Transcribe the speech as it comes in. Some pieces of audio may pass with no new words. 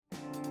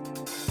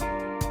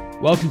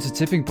Welcome to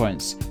Tipping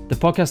Points, the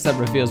podcast that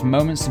reveals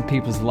moments in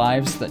people's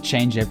lives that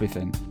change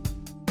everything.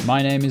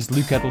 My name is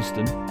Luke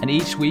Edelston, and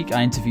each week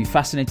I interview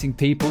fascinating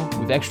people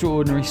with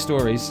extraordinary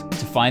stories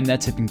to find their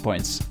tipping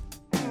points.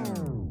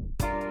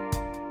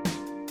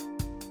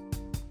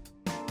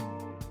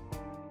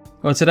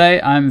 Well,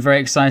 today I'm very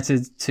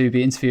excited to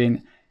be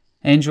interviewing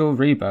Angel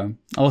Rebo,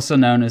 also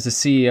known as the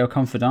CEO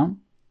Confidant.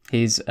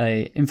 He's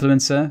an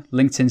influencer,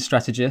 LinkedIn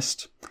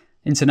strategist,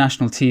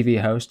 international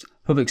TV host,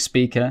 public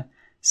speaker,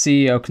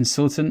 CEO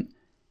consultant,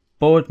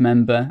 board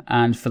member,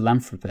 and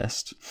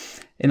philanthropist.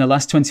 In the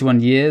last 21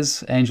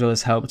 years, Angel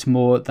has helped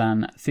more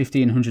than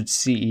 1,500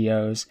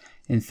 CEOs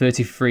in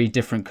 33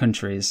 different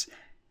countries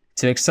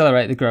to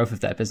accelerate the growth of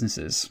their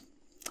businesses.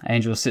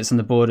 Angel sits on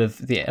the board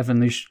of the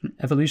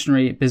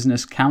Evolutionary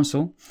Business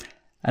Council,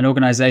 an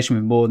organization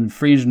with more than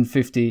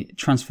 350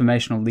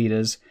 transformational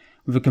leaders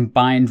with a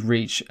combined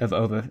reach of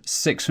over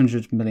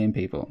 600 million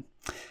people.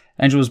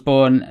 Angel was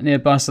born near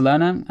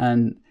Barcelona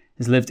and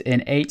has lived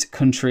in 8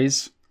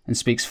 countries and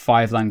speaks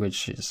 5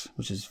 languages,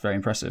 which is very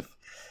impressive.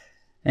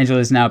 Angel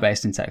is now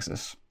based in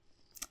Texas.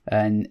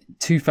 In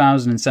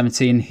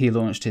 2017, he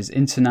launched his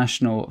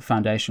international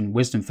foundation,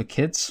 Wisdom for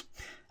Kids,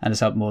 and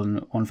has helped more than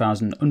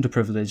 1,000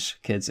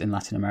 underprivileged kids in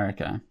Latin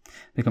America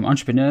become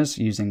entrepreneurs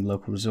using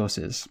local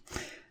resources.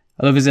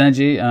 I love his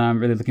energy, and I'm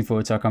really looking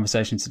forward to our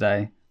conversation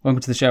today. Welcome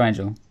to the show,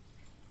 Angel.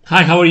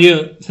 Hi, how are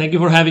you? Thank you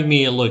for having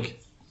me, Luke.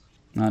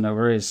 No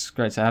worries.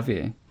 Great to have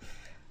you.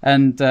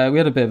 And we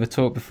had a bit of a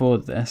talk before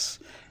this,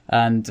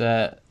 and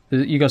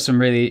you got some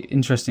really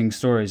interesting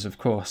stories, of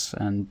course.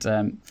 And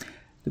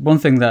one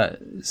thing that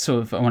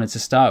sort of I wanted to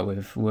start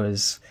with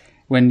was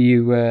when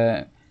you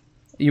were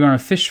on a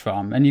fish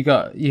farm, and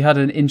you had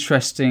an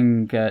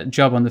interesting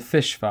job on the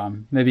fish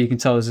farm. Maybe you can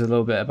tell us a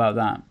little bit about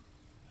that.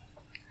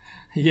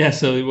 Yeah,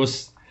 so it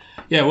was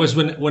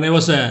when I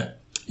was a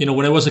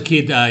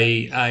kid.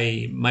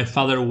 My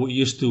father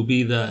used to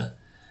be the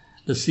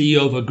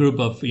CEO of a group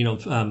of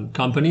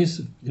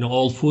companies,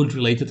 all food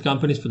related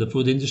companies for the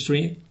food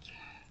industry,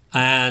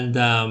 and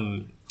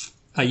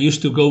I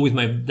used to go with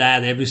my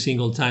dad every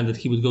single time that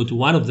he would go to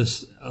one of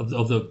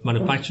the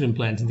manufacturing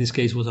plants. In this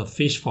case, was a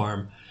fish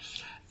farm,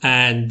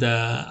 and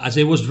as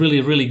I was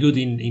really really good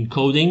in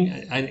coding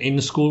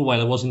in school while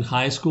I was in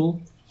high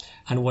school,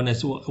 and when I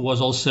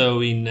was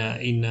also in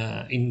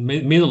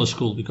middle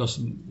school, because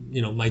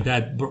my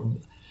dad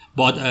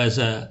bought us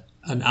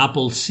an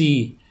Apple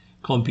IIc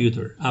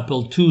computer.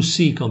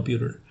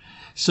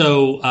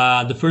 So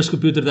the first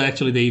computer that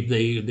actually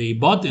they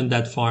bought in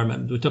that farm,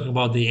 and we're talking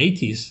about the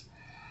 80s,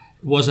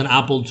 was an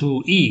Apple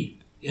IIe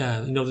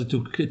in order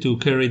to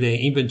carry the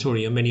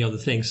inventory and many other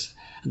things.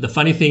 And the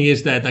funny thing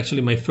is that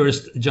actually my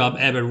first job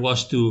ever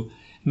was to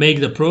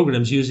make the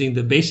programs using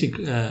the basic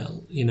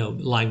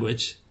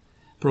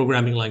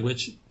programming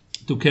language,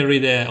 to carry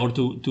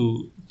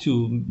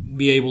to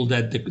be able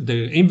that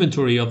the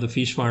inventory of the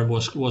fish farm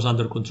was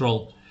under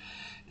control.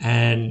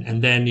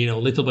 And then,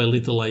 little by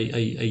little,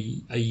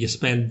 I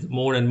spent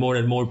more and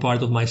more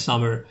part of my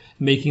summer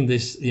making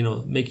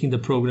the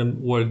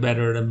program work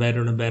better and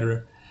better and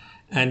better.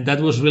 And that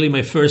was really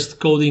my first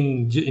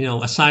coding,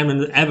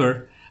 assignment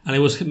ever. And I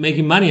was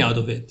making money out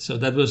of it. So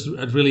that was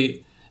a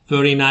really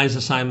very nice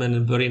assignment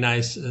and very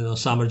nice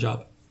summer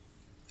job.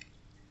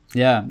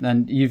 Yeah.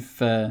 And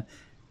you've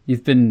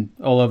been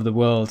all over the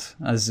world,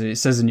 as it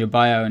says in your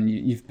bio, and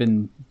you've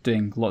been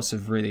doing lots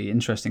of really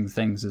interesting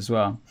things as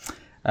well.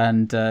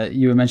 And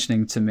you were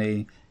mentioning to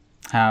me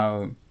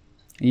how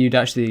you'd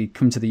actually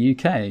come to the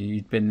UK.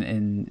 You'd been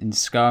in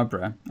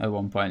Scarborough at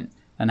one point,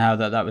 and how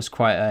that was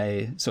quite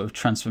a sort of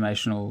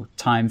transformational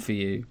time for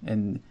you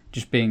in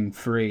just being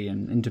free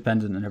and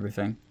independent and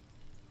everything.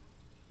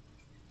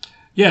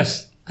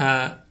 Yes.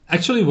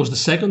 Actually, it was the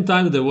second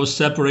time that I was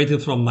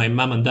separated from my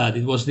mom and dad.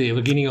 It was the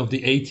beginning of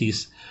the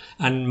 80s,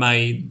 and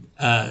my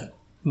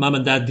mom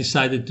and dad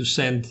decided to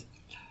send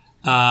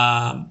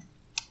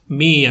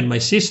me and my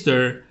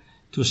sister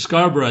to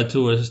Scarborough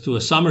to a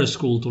summer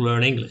school to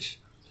learn English.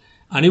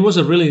 And it was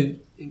a really,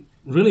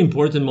 really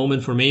important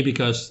moment for me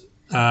because,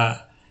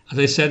 as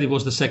I said, it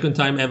was the second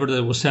time ever that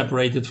I was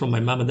separated from my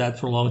mom and dad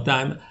for a long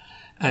time.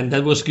 And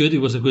that was good. It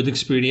was a good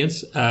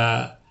experience.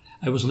 I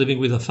was living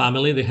with a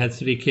family. They had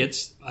 3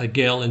 kids, a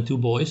girl and 2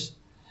 boys.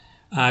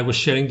 I was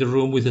sharing the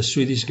room with a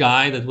Swedish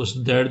guy that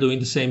was there doing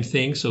the same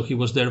thing. So he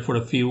was there for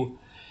a few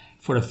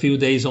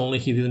days only.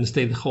 He didn't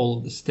stay my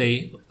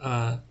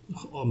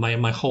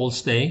whole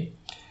stay.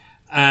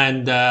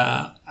 And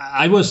I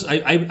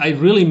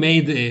really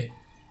made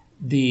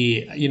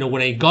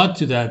when I got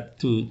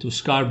to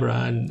Scarborough,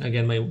 and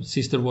again my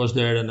sister was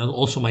there and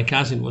also my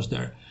cousin was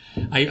there,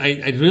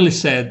 I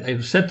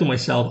said to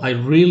myself, I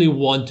really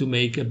want to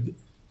make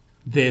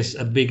this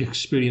a big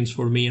experience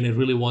for me, and I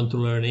really want to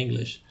learn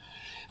English.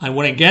 And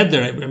when I get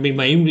there,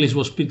 my English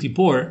was pretty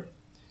poor.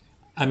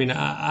 I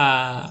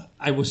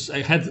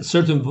had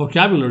certain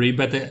vocabulary,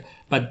 but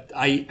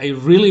I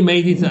really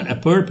made it a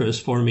purpose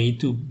for me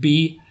to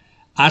be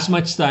as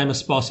much time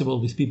as possible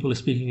with people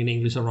speaking in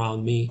English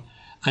around me,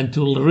 and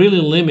to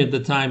really limit the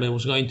time I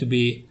was going to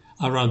be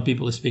around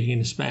people speaking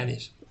in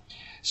Spanish.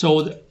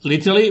 So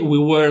literally, we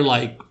were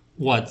like,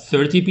 what,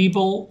 30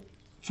 people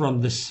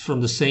from the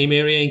same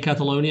area in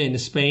Catalonia, in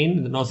Spain,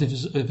 in the north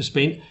of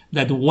Spain,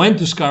 that went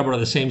to Scarborough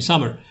the same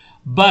summer.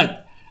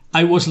 But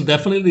I was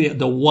definitely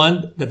the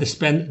one that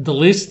spent the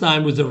least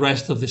time with the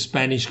rest of the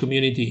Spanish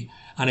community.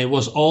 And I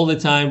was all the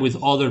time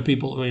with other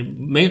people, I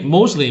mean,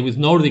 mostly with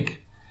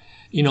Nordic,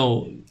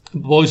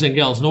 boys and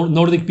girls,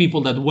 Nordic people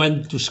that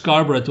went to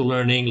Scarborough to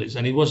learn English.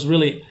 And it was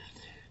really,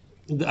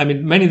 I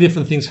mean, many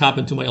different things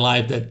happened to my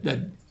life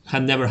that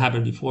had never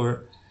happened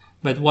before.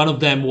 But one of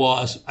them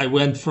was I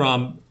went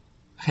from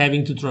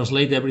having to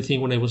translate everything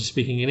when I was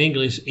speaking in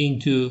English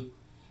into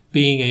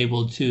being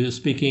able to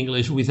speak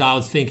English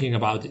without thinking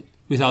about it,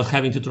 without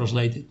having to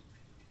translate it.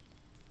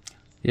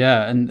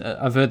 Yeah, and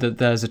I've heard that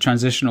there's a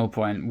transitional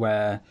point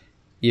where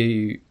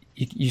you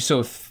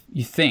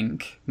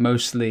think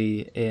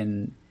mostly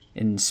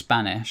in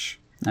Spanish,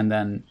 and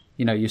then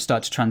you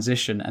start to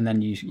transition, and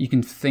then you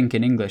can think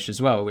in English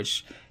as well,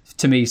 which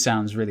to me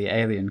sounds really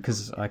alien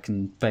because I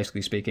can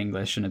basically speak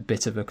English and a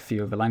bit of a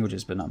few other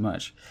languages, but not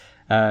much.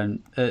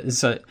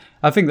 So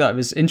I think that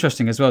was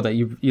interesting as well that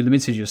you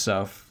limited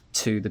yourself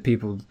to the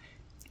people.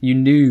 You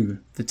knew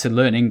that to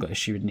learn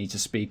English you would need to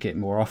speak it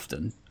more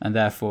often, and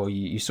therefore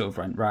you sort of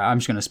went, right, I'm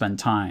just going to spend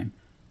time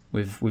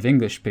with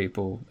English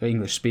people,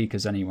 English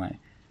speakers anyway.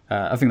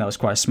 I think that was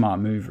quite a smart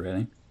move,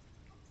 really.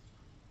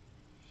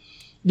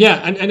 Yeah,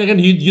 and again,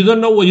 you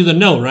don't know what you don't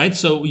know, right?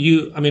 So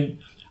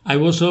I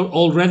was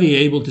already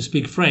able to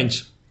speak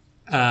French,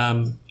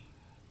 but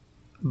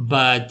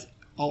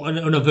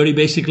on a very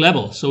basic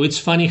level. So it's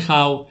funny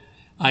how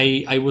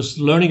I was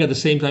learning at the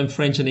same time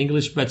French and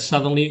English, but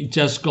suddenly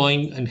just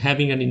going and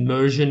having an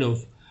immersion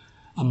of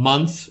a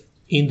month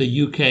in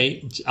the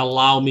UK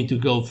allowed me to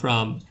go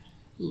from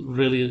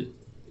really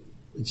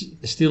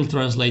still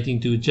translating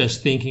to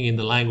just thinking in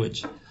the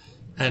language.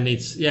 And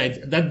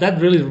that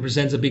really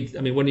represents a big,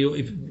 I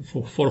mean,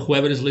 for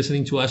whoever is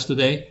listening to us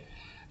today,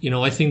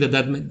 I think that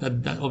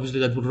obviously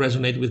that would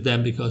resonate with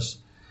them, because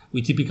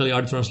we typically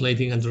are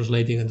translating,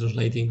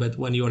 but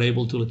when you are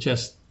able to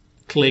just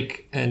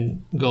click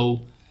and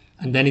go,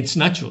 and then it's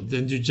natural.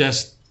 Then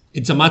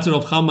it's a matter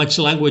of how much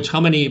language, how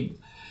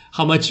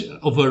much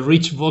of a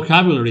rich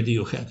vocabulary do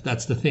you have?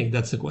 That's the thing.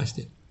 That's the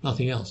question.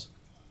 Nothing else.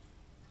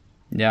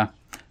 Yeah.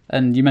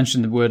 And you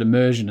mentioned the word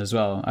immersion as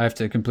well. I have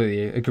to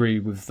completely agree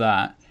with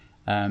that.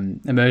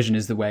 Immersion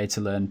is the way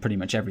to learn pretty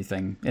much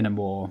everything in a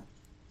more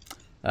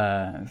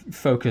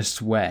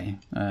focused way.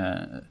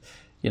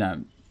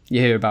 You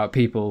hear about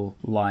people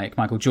like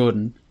Michael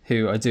Jordan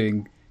who are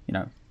doing,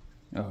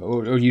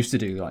 or used to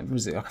do, like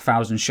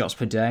 1,000 shots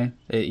per day.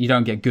 You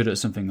don't get good at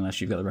something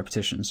unless you've got the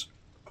repetitions.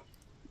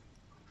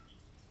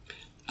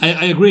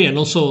 I agree, and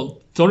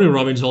also Tony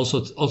Robbins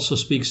also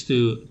speaks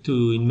to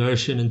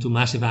immersion and to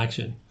massive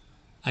action.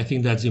 I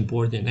think that's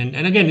important,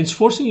 and again, it's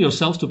forcing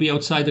yourself to be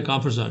outside the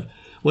comfort zone.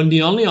 When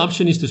the only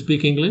option is to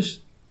speak English,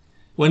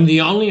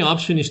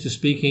 you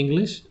speak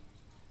English.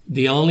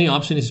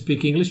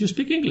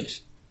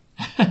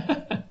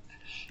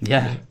 Yeah,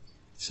 definitely.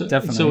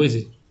 It's so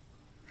easy.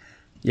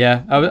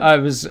 Yeah, I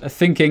was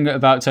thinking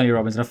about Tony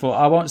Robbins, and I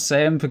thought I won't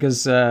say him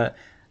because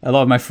a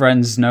lot of my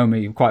friends know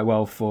me quite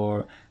well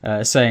for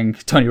saying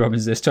Tony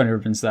Robbins this, Tony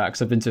Robbins that,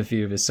 because I've been to a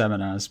few of his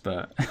seminars.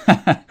 But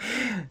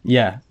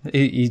yeah,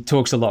 he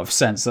talks a lot of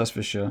sense, that's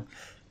for sure.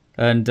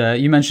 And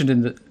you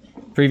mentioned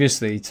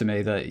previously to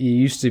me that you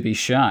used to be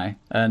shy,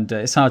 and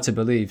it's hard to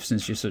believe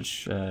since you're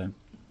such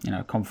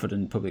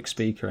confident public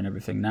speaker and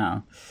everything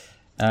now.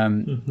 I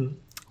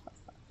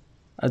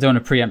don't want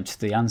to preempt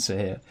the answer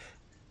here.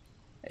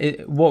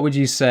 What would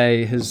you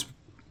say has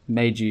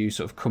made you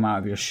sort of come out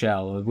of your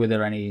shell, or were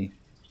there any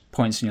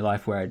points in your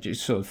life where it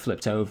just sort of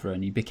flipped over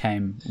and you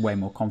became way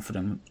more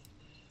confident?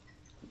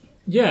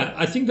 Yeah,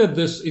 I think that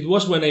it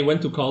was when I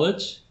went to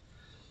college,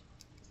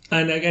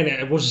 and again,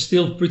 I was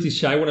still pretty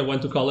shy when I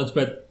went to college,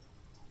 but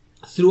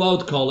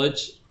throughout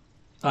college,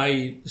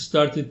 I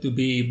started to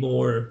be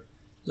more,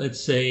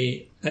 let's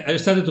say, I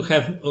started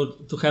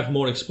to have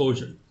more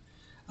exposure.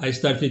 I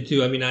started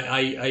to,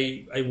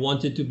 I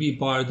wanted to be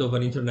part of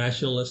an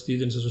international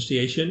students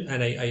association,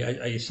 and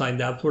I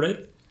signed up for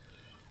it.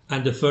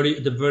 And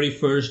the very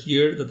first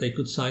year that I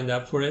could sign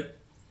up for it,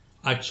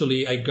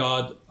 actually I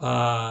got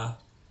a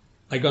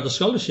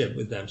scholarship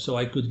with them, so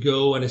I could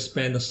go and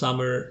spend a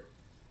summer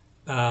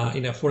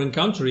in a foreign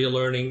country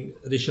learning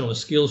additional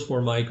skills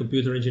for my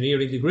computer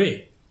engineering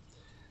degree.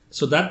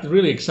 So that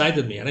really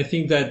excited me, and I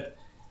think that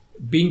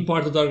being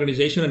part of the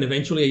organization, and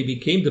eventually I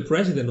became the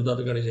president of that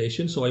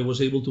organization, so I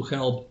was able to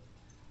help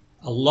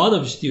a lot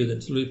of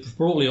students,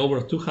 probably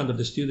over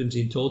 200 students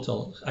in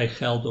total.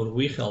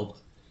 We helped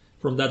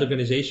from that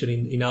organization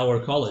in our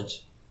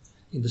college,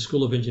 in the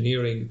School of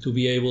Engineering, to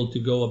be able to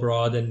go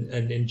abroad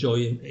and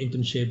enjoy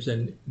internships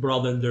and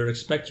broaden their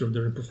spectrum,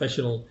 their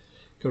professional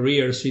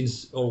career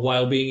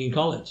while being in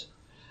college.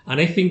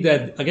 And I think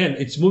that, again,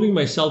 it's moving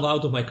myself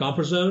out of my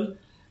comfort zone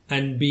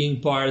and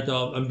being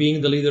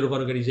the leader of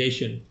an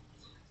organization.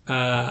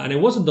 And I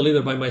wasn't the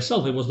leader by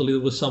myself, I was the leader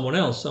with someone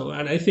else.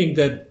 And I think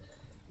that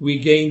we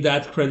gained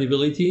that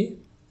credibility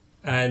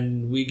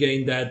and we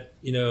gained that,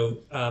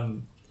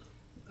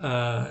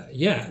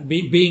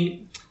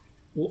 being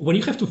when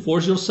you have to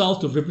force yourself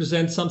to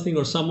represent something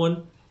or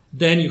someone,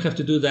 then you have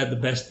to do that the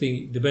best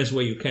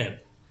way you can.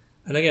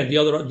 And again, the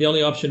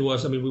only option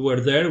was, we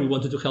were there. We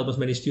wanted to help as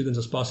many students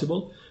as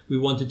possible. We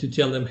wanted to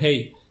tell them,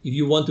 hey, if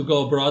you want to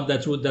go abroad,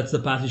 that's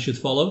the path you should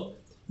follow.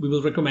 We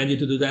will recommend you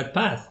to do that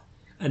path.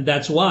 And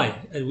that's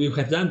why. And we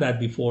have done that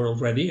before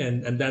already.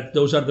 And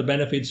those are the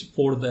benefits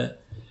for the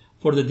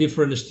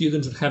different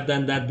students that have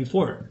done that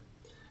before.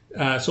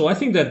 So I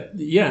think that,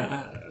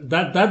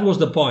 that was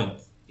the point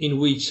in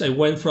which I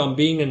went from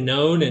being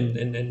unknown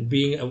and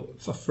being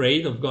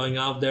afraid of going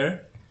out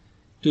there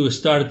to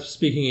start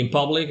speaking in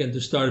public and to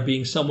start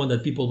being someone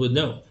that people would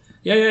know.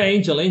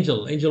 Angel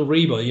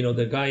Rebo,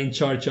 the guy in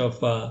charge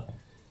of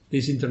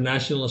this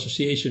international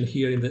association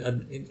here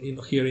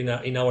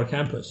in our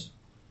campus.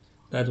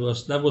 That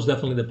was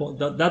definitely the point.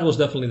 That was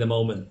definitely the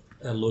moment.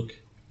 Look.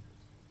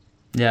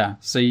 Yeah.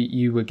 So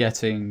you were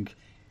getting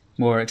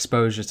more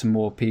exposure to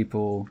more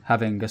people,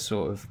 having a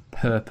sort of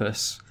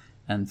purpose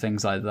and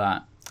things like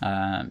that,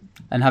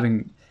 and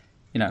having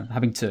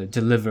to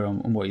deliver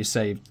on what you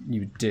say you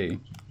would do,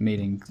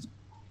 meaning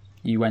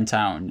you went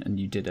out and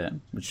you did it,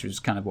 which was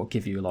kind of what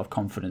gave you a lot of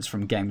confidence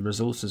from getting the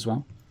results as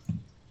well.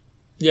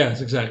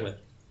 Yes, exactly.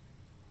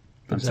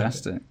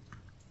 Fantastic. Exactly.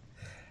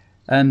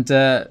 And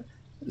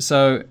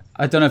so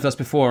I don't know if that's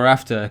before or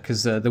after,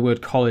 because the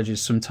word college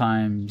is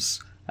sometimes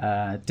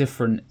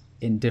different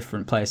in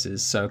different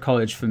places. So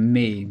college for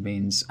me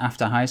means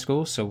after high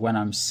school. So when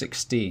I'm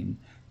 16,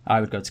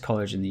 I would go to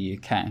college in the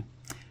UK.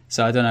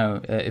 So I don't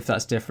know if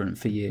that's different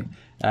for you.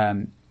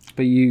 But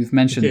you've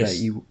mentioned that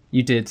you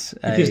did it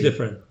is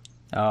different.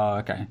 Oh,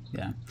 okay.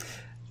 Yeah.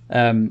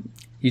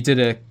 You did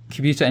a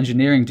computer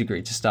engineering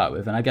degree to start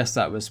with, and I guess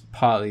that was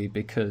partly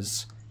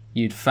because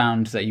you'd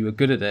found that you were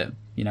good at it,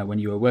 when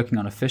you were working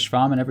on a fish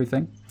farm and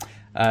everything.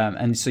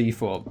 And so you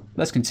thought,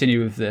 let's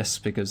continue with this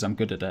because I'm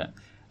good at it.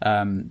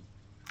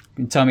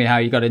 Tell me how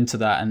you got into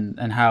that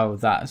and how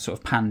that sort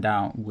of panned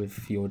out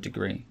with your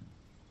degree.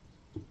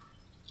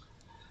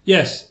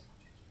 Yes.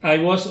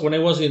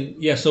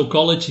 So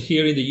college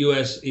here in the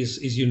US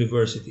is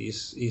university.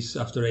 Is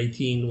after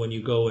 18 when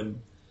you go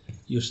and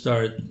you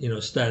start,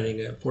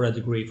 studying for a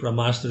degree, for a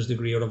master's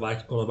degree or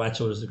a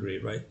bachelor's degree,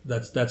 right?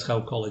 That's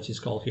how college is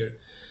called here.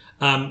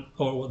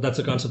 Or that's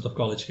the concept of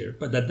college here.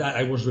 But that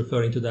I was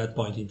referring to that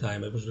point in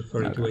time. I was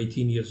referring to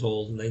 18 years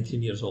old,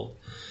 19 years old.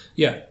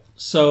 Yeah.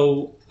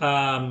 So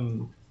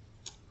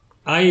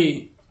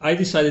I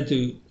decided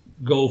to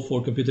go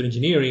for computer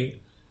engineering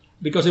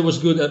because it was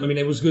good. I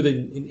was good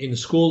in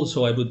school,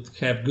 so I would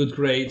have good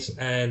grades.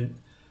 And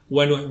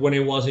when I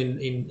was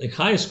in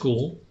high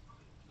school,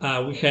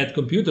 we had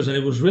computers, and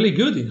it was really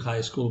good in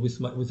high school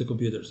with the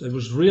computers. It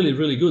was really,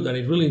 really good, and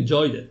I really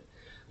enjoyed it.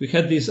 We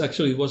had this,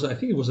 actually, I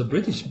think it was a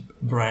British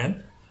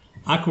brand,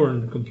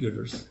 Acorn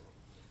computers,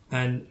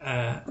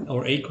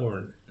 or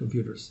Acorn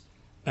computers.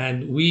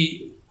 And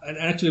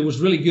actually it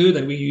was really good,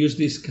 and we used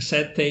these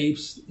cassette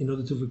tapes in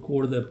order to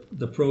record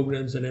the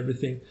programs and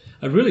everything.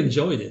 I really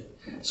enjoyed it.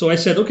 So I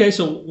said, okay,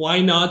 so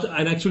why not?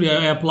 And actually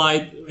I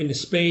applied in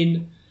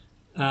Spain.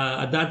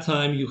 At that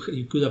time,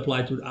 you could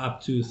apply to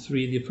up to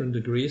 3 different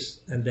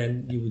degrees, and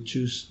then they would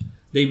choose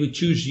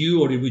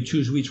you, or you would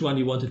choose which one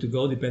you wanted to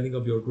go, depending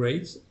on your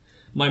grades.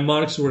 My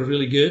marks were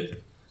really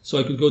good, so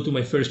I could go to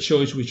my first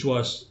choice, which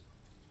was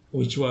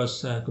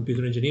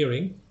computer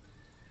engineering.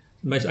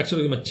 My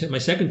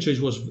second choice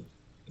was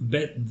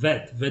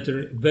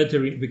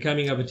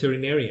becoming a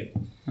veterinarian.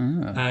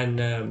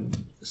 And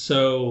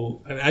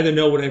so I don't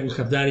know what I would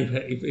have done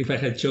if I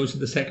had chosen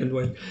the second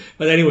one.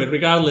 But anyway,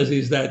 regardless,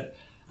 is that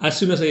as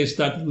soon as I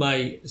started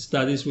my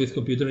studies with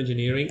computer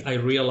engineering, I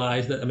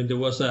realized that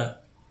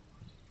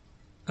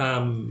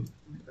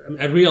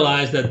I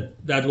realized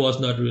that was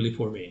not really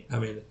for me.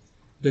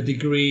 The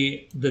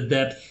degree, the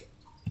depth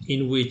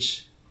in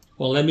which,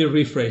 let me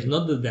rephrase,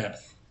 not the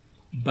depth,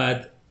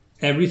 but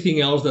everything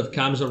else that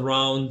comes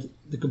around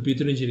the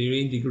computer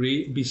engineering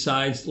degree,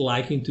 besides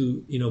liking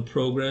to,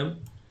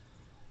 program,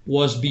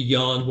 was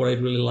beyond what I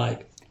really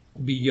liked.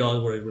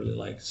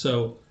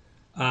 So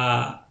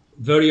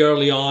very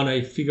early on,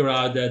 I figured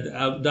out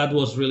that that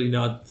was really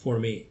not for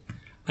me.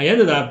 I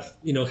ended up,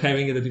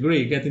 getting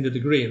the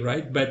degree,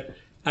 right? But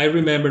I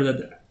remember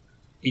that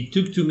it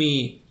took to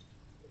me,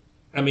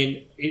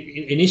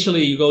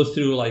 initially you go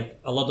through like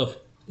a lot of,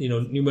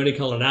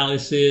 numerical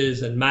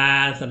analysis and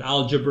math and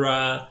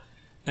algebra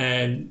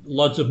and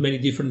lots of many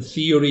different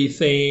theory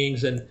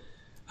things. And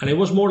I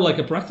was more like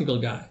a practical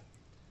guy.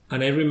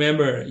 And I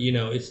remember,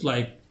 it's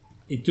like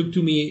it took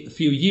to me a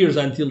few years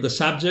until the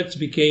subjects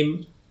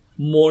became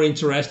more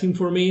interesting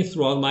for me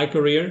throughout my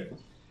career.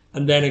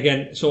 And then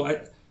again, so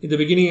in the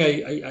beginning,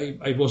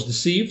 I was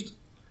deceived.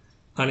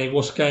 And I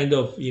was kind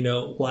of,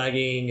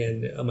 lagging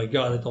and, oh my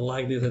God, I don't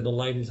like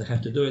this, I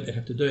have to do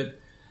it.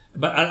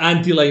 But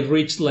until I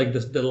reached like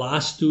the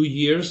last 2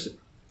 years,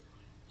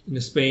 in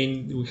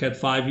Spain, we had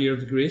 5-year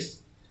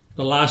degrees.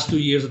 The last 2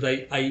 years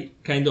that I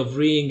kind of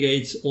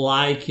re-engaged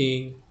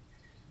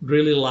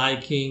really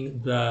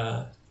liking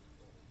the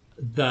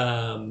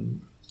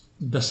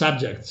the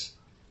subjects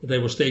that I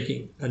was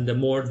taking, and the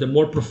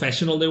more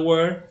professional they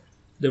were,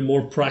 the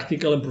more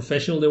practical and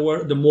professional they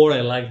were, the more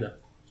I liked them.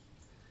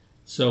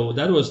 So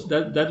that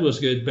was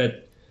good.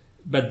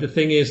 But the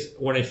thing is,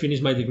 when I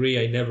finished my degree,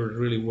 I never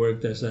really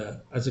worked as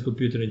a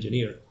computer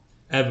engineer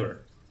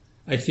ever.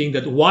 I think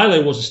that while I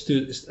was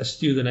a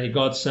student, I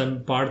got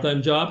some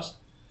part-time jobs,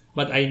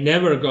 but I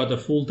never got a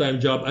full-time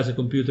job as a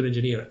computer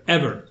engineer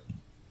ever,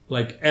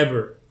 like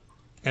ever.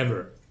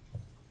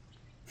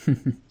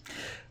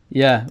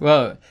 Yeah,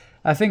 well,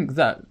 I think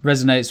that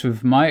resonates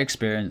with my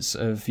experience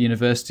of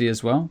university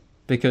as well,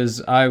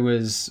 because I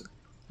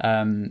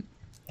wasn't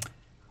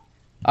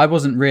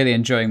really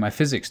enjoying my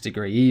physics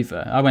degree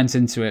either. I went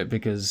into it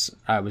because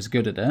I was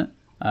good at it.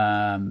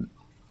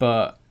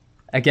 But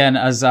again,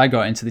 as I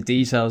got into the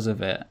details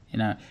of it,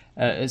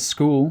 at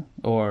school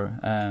or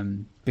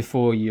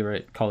before you're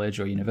at college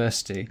or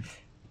university,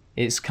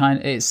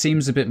 it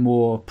seems a bit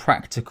more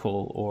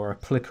practical or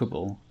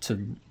applicable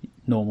to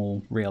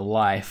normal real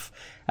life.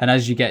 And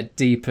as you get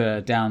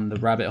deeper down the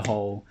rabbit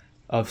hole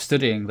of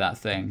studying that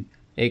thing,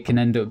 it can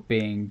end up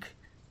being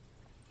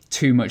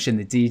too much in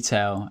the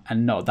detail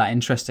and not that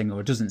interesting,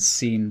 or it doesn't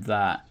seem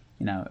that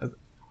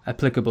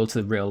applicable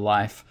to real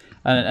life.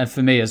 And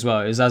for me as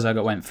well, it was as I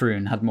went through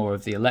and had more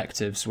of the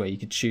electives where you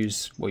could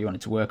choose what you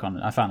wanted to work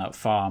on, I found that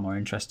far more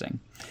interesting.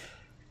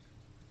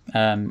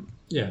 And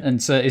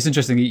so it's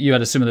interesting you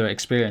had a similar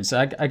experience.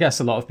 I guess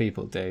a lot of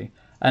people do.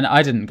 And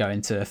I didn't go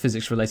into a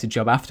physics-related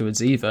job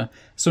afterwards either.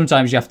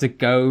 Sometimes you have to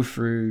go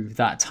through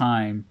that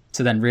time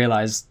to then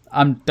realize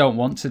I don't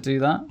want to do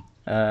that.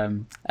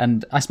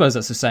 And I suppose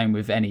that's the same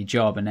with any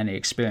job and any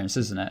experience,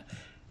 isn't it?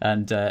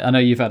 And I know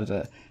you've had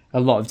a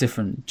lot of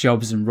different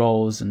jobs and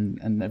roles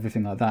and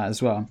everything like that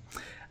as well.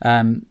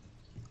 And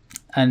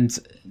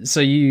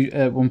so you,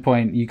 at one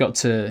point, you got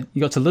to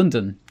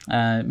London.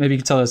 Maybe you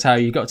could tell us how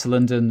you got to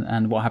London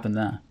and what happened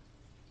there.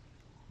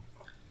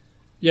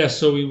 Yeah,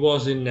 so it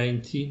was in the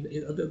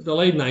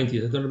late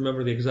 90s. I don't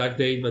remember the exact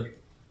date, but it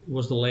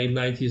was the late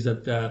 90s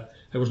that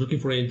I was looking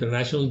for an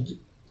international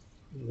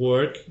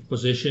work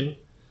position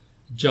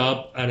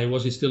job, and I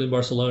was still in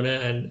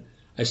Barcelona, and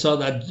I saw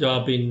that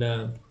job in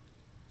a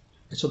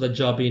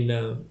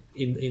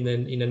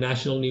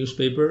national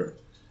newspaper,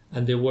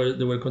 and they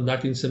were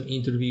conducting some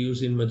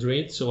interviews in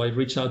Madrid. So I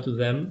reached out to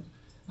them,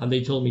 and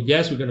they told me,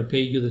 yes, we're going to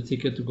pay you the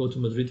ticket to go to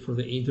Madrid for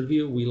the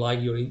interview. We like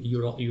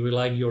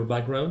your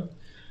background.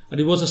 And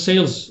it was a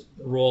sales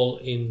role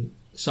in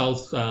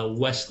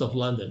west of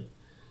London,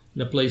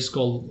 in a place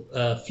called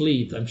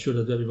Fleet. I'm sure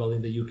that everybody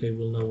in the UK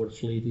will know what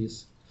Fleet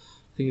is.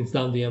 I think it's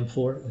down the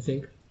M4, I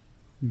think.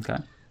 Okay.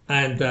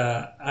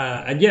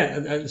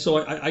 So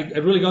I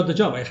really got the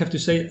job. I have to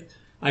say,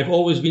 I've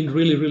always been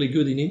really, really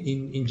good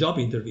in job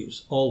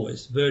interviews.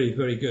 Always very,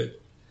 very good.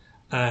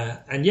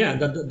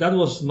 That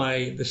was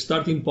the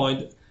starting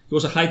point. It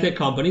was a high-tech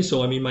company,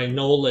 so my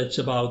knowledge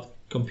about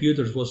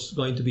computers was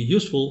going to be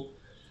useful,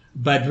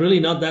 but really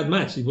not that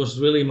much. It was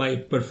really, my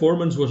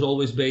performance was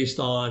always based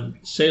on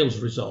sales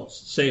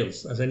results,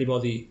 as any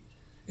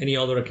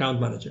other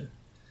account manager.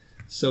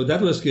 So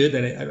that was good,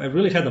 and I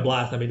really had a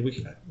blast.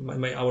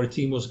 Our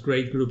team was a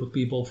great group of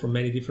people from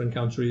many different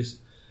countries,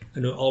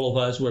 and all of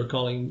us were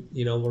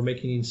were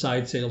making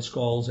inside sales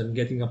calls and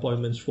getting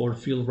appointments for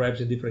field reps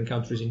in different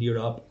countries in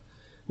Europe.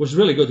 It was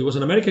really good. It was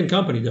an American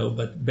company though,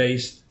 but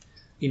based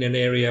in an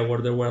area where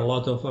there were a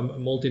lot of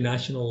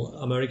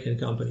multinational American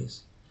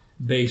companies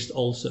based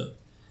also.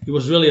 It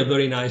was really a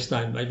very nice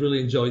time. I really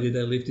enjoyed it.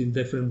 I lived in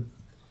different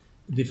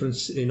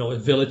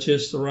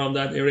villages around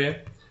that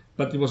area,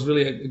 but it was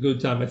really a good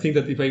time. I think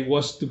that if I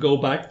was to go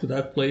back to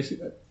that place,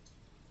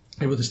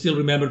 I would still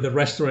remember the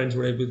restaurants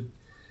where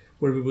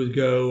we would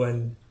go,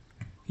 and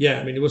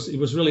it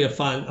was really a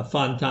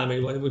fun time.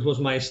 It was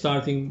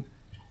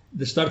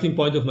the starting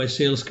point of my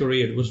sales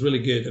career. It was really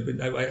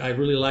good. I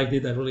really liked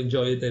it. I really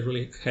enjoyed it. I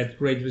really had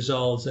great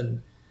results,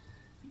 and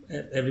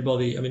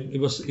everybody. It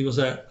was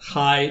a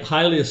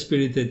highly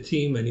spirited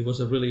team, and it was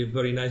a really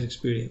very nice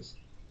experience.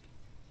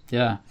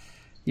 Yeah,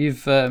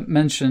 you've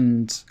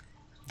mentioned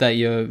that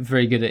you're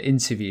very good at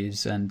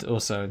interviews, and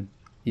also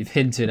you've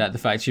hinted at the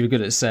fact you were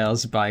good at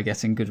sales by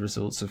getting good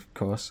results, of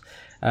course.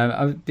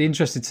 I would be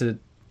interested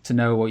to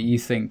know what you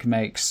think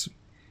makes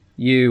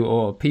you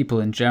or people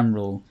in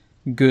general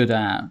good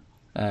at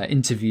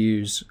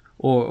interviews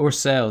or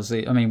sales.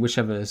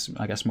 Whichever is,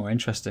 I guess, more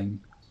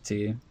interesting to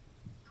you.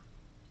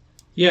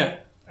 Yeah,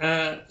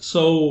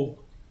 so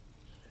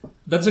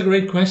that's a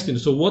great question.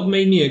 So what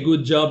made me a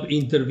good job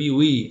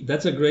interviewee?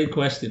 That's a great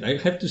question. I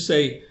have to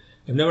say,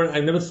 I've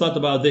never thought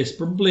about this.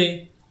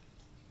 Probably,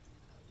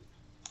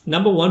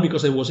 number one,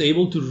 because I was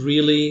able to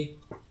really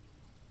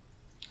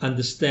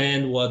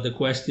understand what the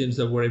questions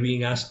that were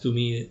being asked to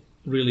me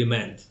really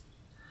meant.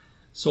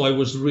 So I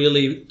was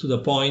really to the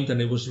point,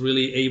 and I was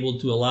really able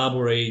to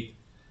elaborate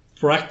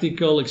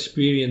practical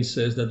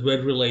experiences that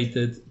were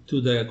related to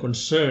the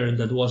concern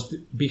that was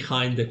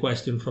behind the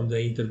question from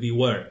the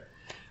interviewer.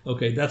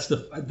 Okay, that's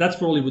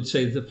probably would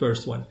say the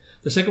first one.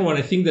 The second one,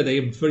 I think that I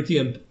am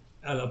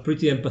a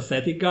pretty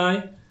empathetic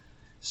guy.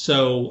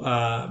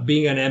 So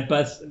being an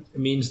empath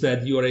means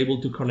that you are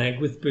able to connect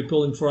with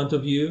people in front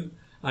of you.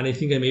 And I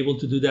think I'm able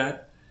to do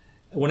that.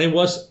 When I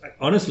was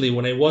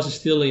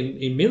still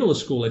in middle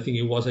school, I think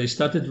it was, I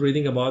started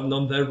reading about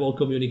nonverbal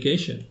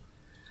communication.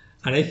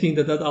 And I think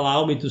that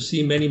allowed me to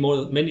see many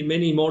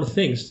more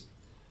things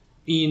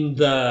in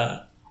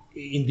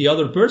the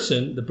other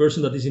person, the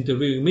person that is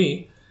interviewing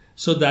me.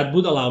 So that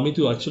would allow me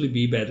to actually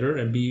be better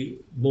and be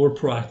more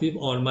proactive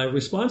on my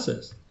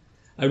responses.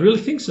 I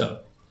really think so.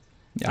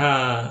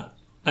 Yeah.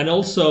 And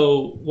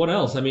also, what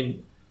else? I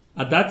mean,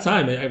 at that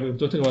time, I was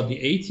talking about the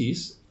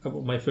 80s,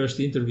 about my first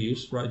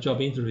interviews, right, job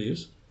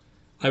interviews.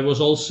 I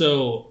was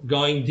also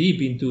going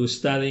deep into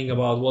studying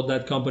about what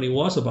that company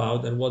was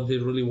about and what they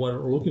really were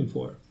looking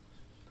for.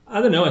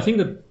 I don't know. I think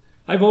that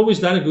I've always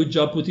done a good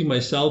job putting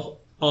myself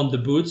on the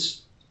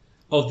boots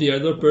of the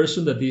other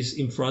person that is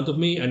in front of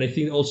me. And I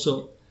think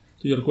also,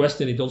 to your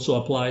question, it also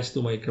applies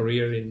to my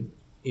career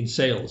in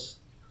sales.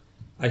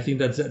 I think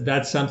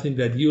that's something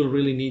that you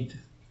really need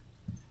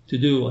to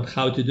do and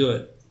how to do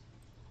it.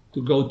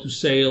 To go to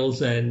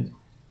sales and,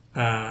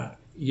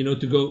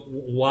 to go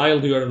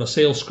while you're on a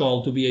sales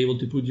call, to be able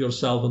to put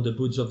yourself on the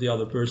boots of the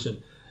other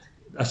person.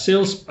 A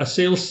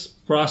sales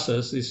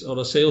process or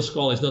a sales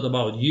call is not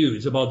about you,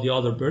 it's about the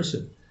other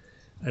person.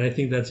 And I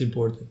think that's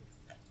important.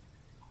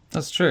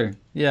 That's true.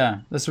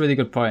 Yeah, that's a really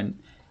good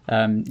point.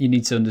 You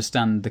need to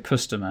understand the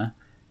customer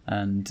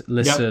and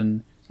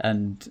listen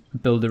and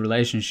build a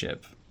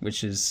relationship,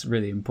 which is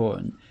really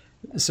important.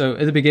 So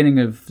at the beginning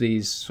of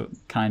these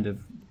kind of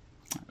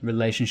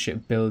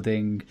relationship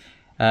building,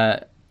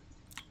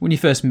 when you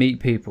first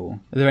meet people,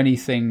 are there any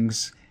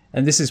things,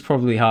 and this is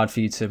probably hard for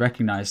you to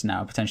recognize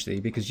now potentially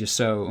because you're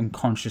so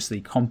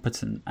unconsciously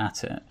competent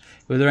at it,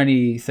 were there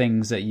any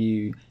things that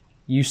you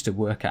used to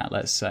work at,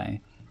 let's say,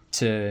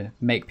 to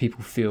make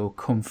people feel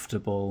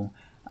comfortable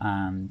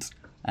and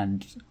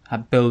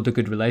build a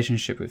good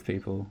relationship with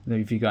people?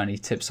 Have you got any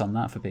tips on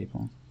that for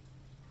people?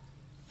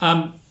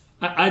 I'm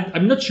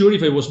not sure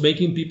if I was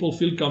making people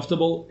feel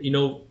comfortable,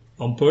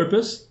 on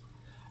purpose.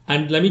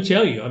 And let me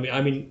tell you,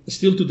 I mean,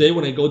 still today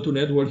when I go to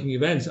networking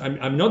events,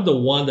 I'm not the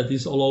one that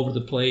is all over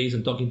the place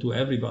and talking to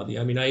everybody.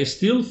 I mean, I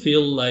still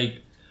feel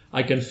like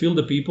I can feel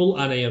the people,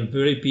 and I am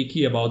very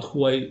picky about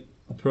who I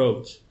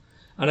approach.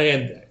 And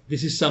again,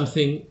 this is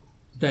something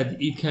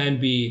that it can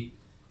be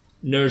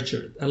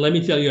nurtured. And let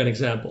me tell you an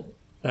example.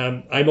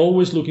 I'm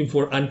always looking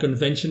for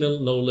unconventional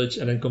knowledge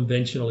and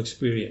unconventional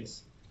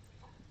experience,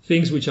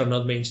 things which are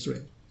not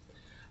mainstream.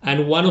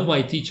 And one of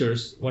my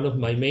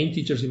main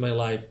teachers in my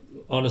life,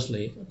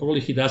 honestly, probably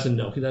he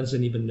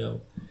doesn't even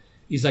know,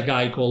 is a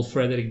guy called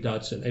Frederick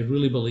Dodson. I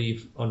really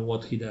believe on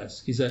what he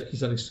does.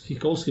 He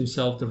calls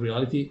himself the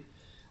reality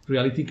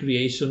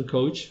creation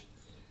coach,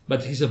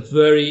 but he's a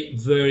very,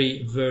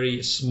 very,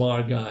 very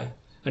smart guy.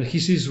 And he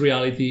sees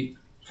reality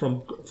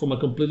from a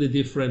completely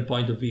different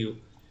point of view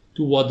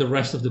to what the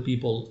rest of the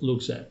people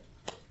looks at.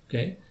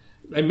 Okay,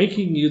 I'm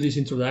making you this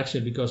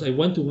introduction because I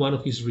went to one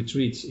of his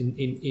retreats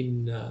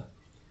in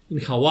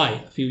Hawaii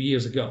a few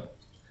years ago,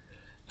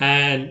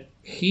 and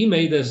he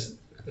made us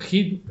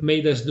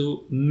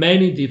do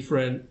many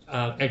different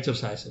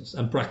exercises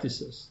and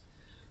practices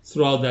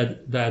throughout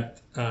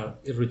that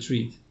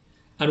retreat.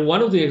 And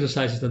one of the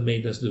exercises that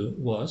made us do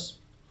was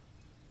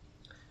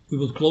we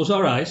would close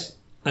our eyes,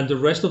 and the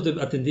rest of the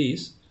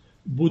attendees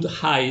would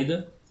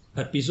hide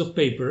a piece of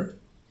paper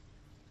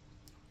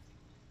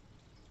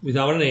with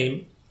our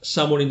name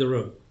somewhere in the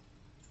room.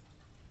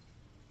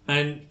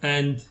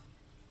 And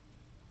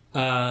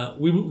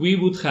we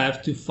would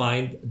have to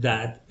find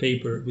that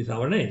paper with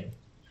our name.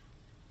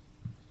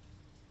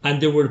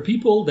 And there were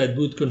people that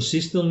would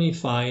consistently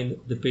find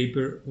the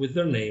paper with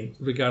their name,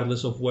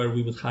 regardless of where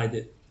we would hide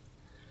it.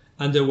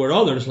 And there were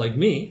others like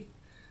me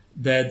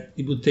that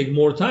it would take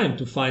more time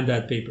to find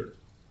that paper.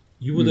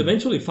 You would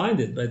eventually find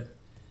it. But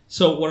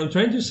so what I'm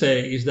trying to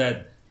say is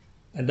that,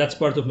 and that's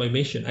part of my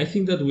mission, I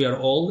think that we are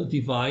all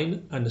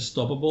divine and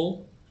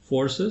unstoppable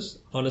forces,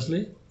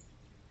 honestly.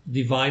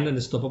 Divine and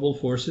unstoppable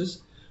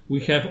forces. We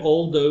have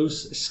all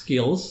those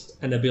skills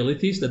and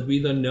abilities that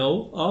we don't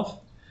know of,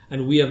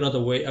 and we're not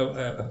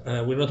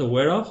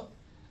aware of,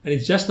 and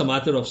it's just a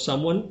matter of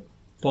someone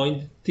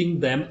pointing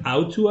them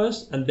out to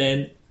us and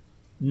then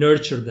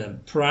nurture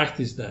them,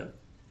 practice them,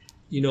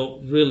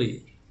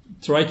 really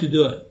try to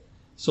do it.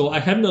 So I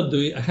have not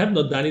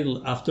done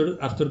it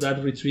after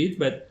that retreat,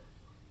 but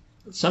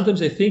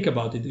sometimes I think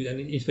about it, and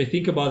if I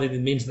think about it,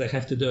 it means that I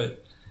have to do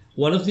it.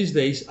 One of these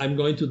days, I'm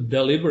going to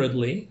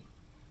deliberately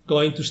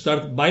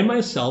start by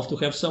myself to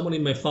have someone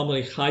in my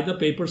family hide a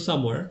paper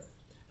somewhere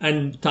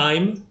and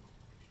time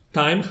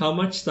how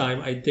much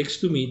time it takes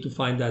to me to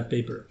find that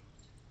paper.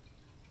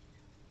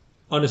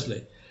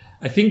 Honestly,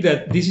 I think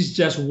that this is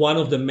just one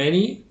of the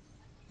many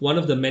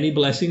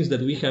blessings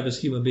that we have as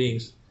human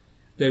beings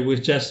that we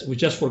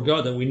just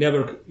forgot and we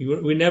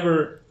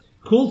never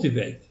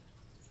cultivate.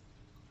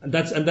 And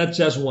that's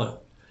just one.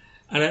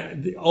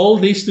 And all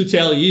this to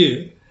tell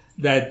you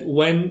that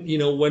when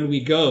we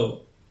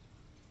go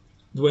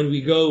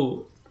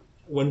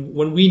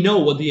when we know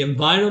what the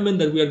environment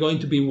that we are going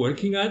to be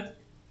working at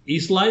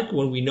is like,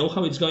 when we know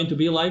how it's going to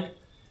be like,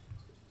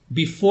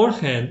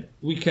 beforehand,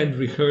 we can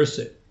rehearse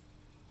it.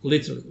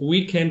 Literally,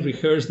 we can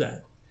rehearse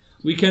that.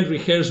 We can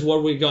rehearse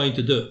what we're going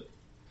to do.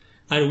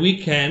 And we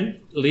can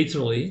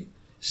literally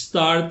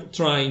start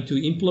trying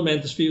to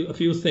implement a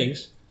few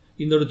things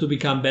in order to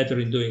become better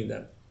in doing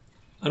them.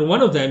 And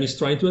one of them is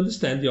trying to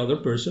understand the other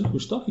person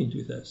who's talking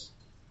with us.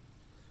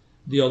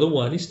 The other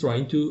one is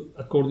trying to,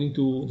 according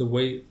to the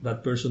way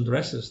that person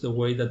dresses, the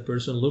way that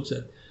person looks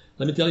at.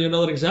 Let me tell you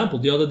another example.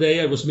 The other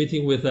day I was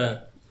meeting with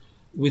a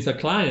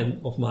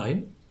client of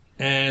mine,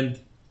 and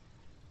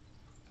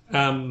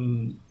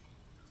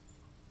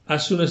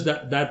as soon as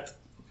that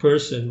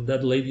person,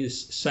 that lady,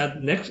 sat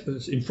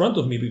in front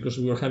of me, because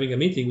we were having a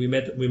meeting, we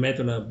met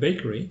on a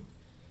bakery,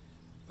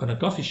 on a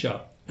coffee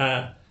shop.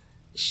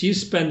 She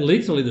spent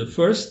literally the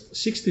first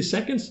 60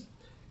 seconds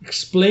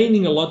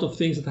explaining a lot of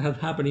things that had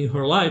happened in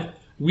her life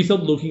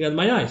without looking at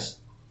my eyes.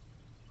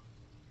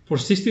 For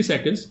 60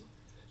 seconds.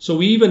 So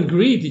we even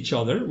greet each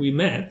other. We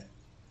met,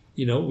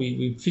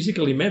 we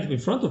physically met in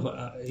front of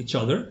each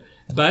other,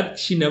 but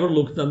she never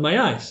looked at my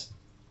eyes,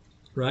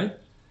 right?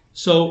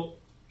 So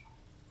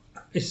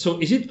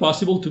is it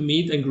possible to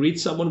meet and greet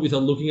someone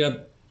without looking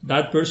at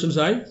that person's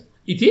eyes?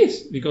 It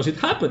is, because it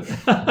happened,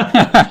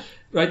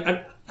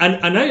 right?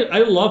 And I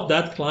love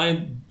that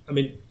client,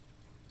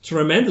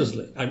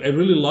 tremendously. I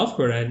really love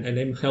her, and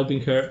I'm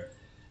helping her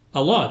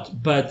a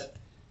lot. But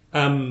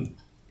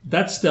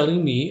that's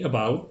telling me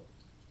about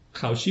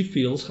how she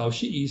feels, how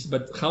she is,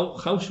 but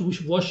how she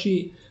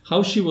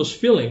was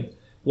feeling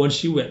when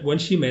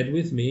she met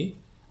with me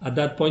at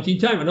that point in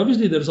time. And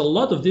obviously, there's a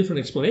lot of different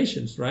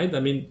explanations, right?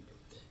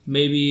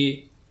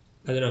 Maybe,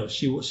 I don't know,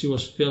 she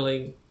was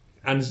feeling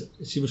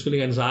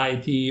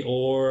anxiety,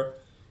 or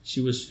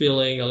she was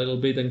feeling a little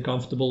bit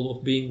uncomfortable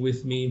of being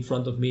with me, in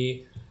front of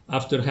me,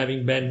 after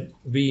having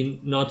been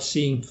not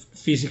seeing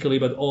physically,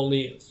 but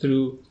only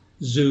through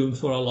Zoom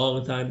for a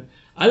long time.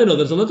 I don't know.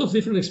 There's a lot of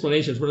different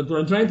explanations. But what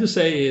I'm trying to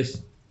say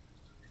is,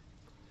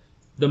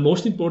 the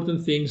most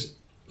important things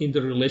in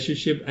the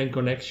relationship and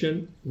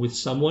connection with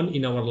someone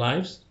in our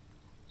lives,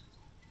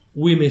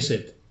 we miss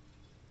it.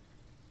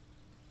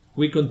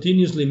 We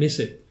continuously miss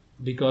it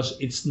because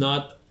it's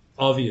not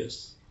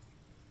obvious.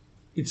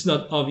 It's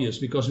not obvious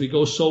because we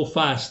go so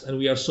fast and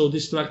we are so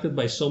distracted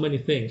by so many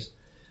things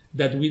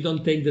that we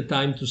don't take the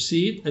time to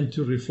see it and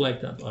to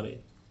reflect upon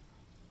it.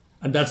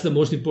 And that's the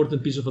most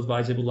important piece of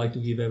advice I would like to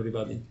give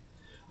everybody.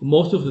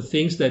 Most of the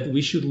things that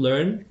we should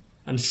learn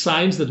and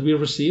signs that we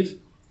receive,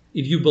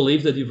 if you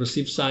believe that you've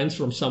received signs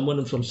from someone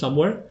and from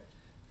somewhere,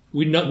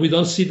 we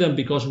don't see them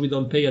because we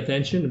don't pay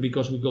attention, and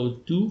because we go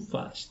too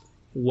fast,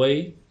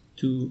 way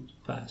too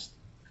fast.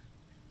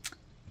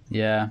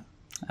 Yeah,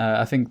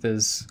 I think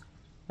there's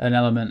an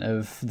element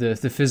of the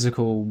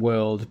physical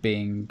world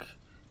being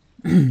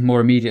more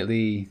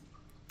immediately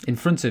in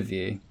front of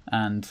you,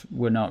 and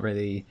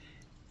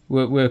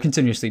we're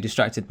continuously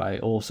distracted by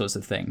all sorts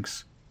of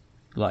things,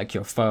 like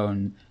your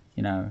phone,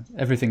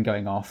 everything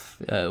going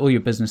off, all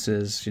your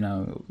businesses,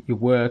 your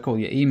work, all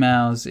your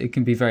emails. It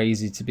can be very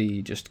easy to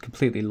be just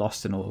completely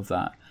lost in all of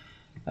that.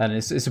 And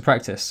it's a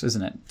practice,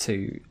 isn't it,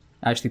 to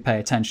actually pay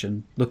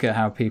attention, look at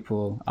how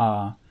people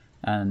are,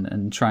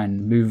 and try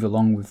and move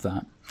along with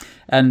that.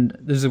 And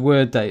there's a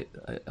word that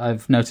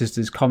I've noticed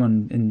is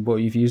common in what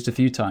you've used a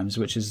few times,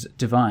 which is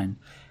divine,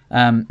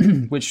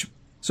 which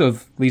sort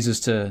of leads us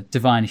to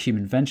divine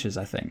human ventures,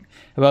 I think.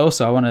 But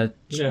also, I want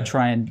to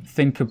try and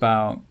think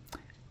about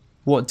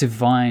what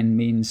divine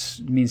means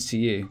to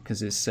you,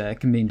 because it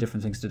can mean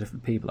different things to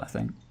different people, I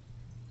think.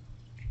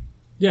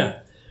 Yeah,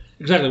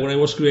 exactly. When I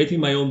was creating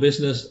my own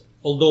business,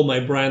 although my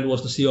brand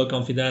was the CEO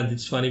Confidant,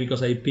 it's funny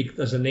because I picked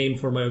as a name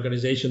for my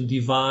organization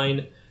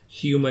Divine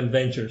Human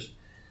Ventures.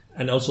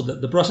 And also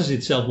the process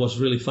itself was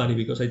really funny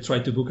because I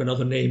tried to book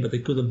another name, but I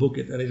couldn't book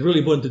it. And I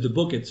really wanted to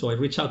book it, so I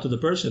reached out to the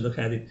person that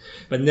had it,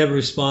 but never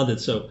responded.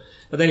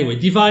 But anyway,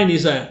 divine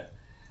is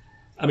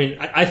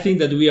I think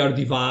that we are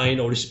divine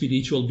or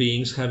spiritual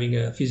beings having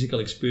a physical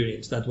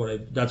experience. That's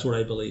what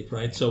I believe,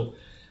 right? So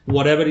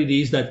whatever it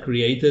is that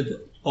created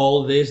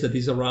all this that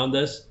is around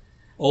us,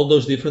 all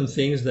those different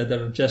things that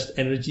are just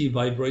energy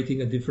vibrating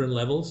at different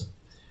levels,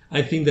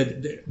 I think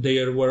that they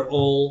are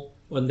all,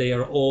 they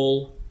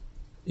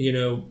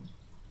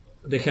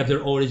have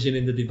their origin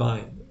in the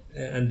divine.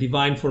 And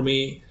divine for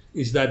me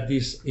is that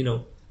this,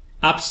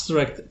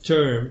 abstract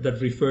term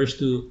that refers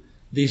to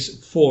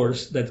this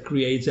force that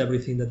creates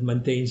everything, that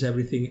maintains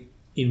everything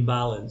in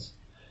balance.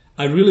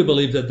 I really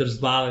believe that there's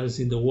balance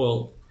in the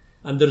world,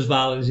 and there's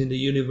balance in the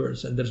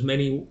universe, and there's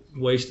many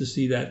ways to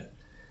see that.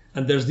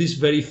 And there's this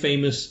very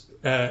famous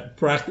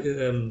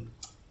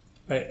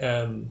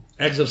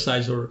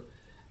exercise or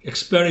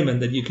experiment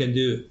that you can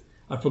do.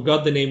 I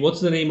forgot the name.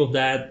 What's the name of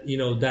that?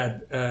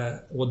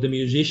 What the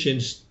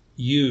musicians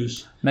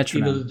use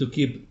metronome. In order to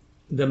keep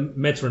the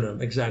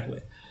metronome,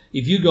 exactly.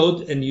 If you go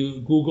and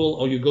you Google,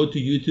 or you go to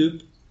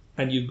YouTube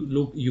and you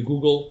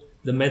Google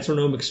the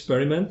metronome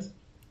experiment,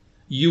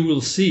 you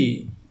will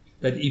see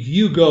that if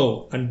you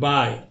go and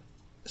buy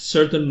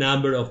certain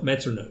number of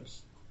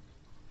metronomes,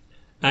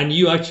 and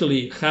you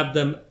actually have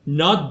them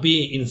not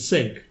be in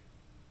sync,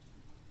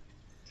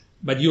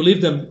 but you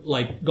leave them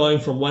like going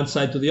from one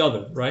side to the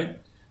other, right?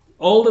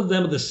 All of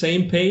them at the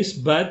same pace,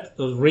 but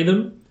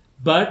rhythm,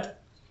 but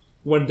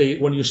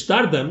when you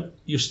start them,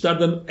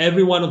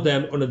 every one of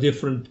them on a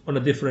different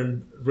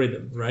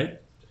rhythm, right?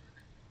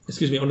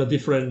 On a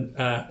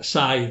different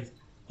side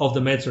of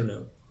the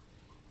metronome.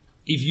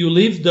 If you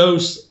leave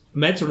those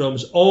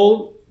metronomes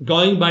all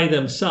going by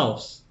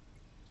themselves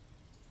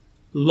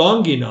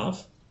long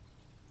enough,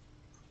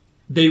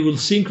 they will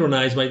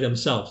synchronize by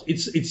themselves.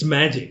 It's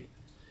magic.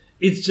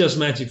 It's just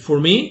magic. For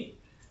me,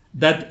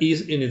 that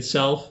is in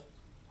itself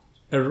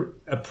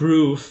a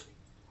proof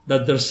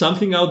that there's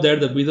something out there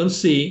that we don't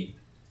see,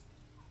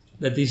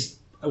 that is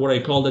what I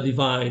call the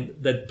divine,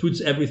 that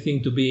puts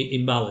everything to be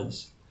in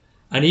balance.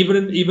 And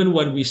even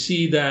when we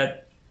see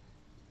that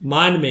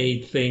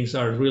man-made things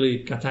are really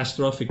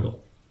catastrophic,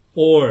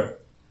 or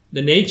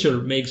the nature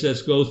makes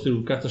us go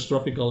through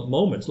catastrophic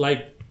moments,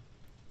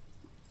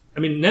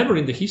 never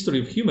in the history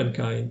of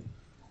humankind,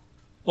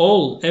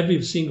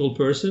 every single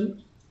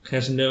person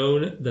has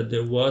known that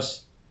there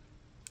was,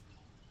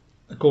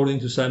 according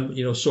to some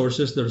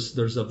sources,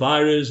 there's a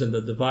virus, and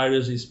that the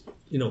virus is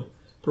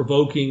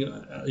provoking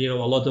a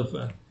lot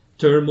of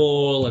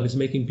turmoil, and is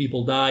making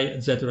people die,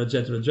 etc.,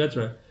 etc.,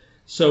 etc.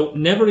 So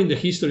never in the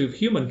history of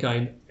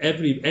humankind,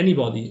 every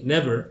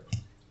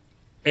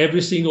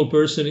single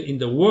person in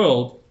the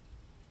world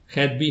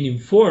had been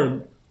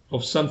informed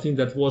of something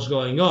that was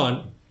going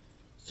on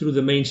through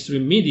the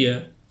mainstream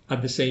media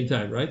at the same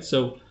time, right?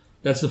 So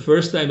that's the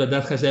first time that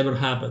has ever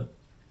happened.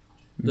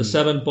 The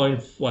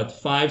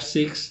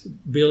 7.56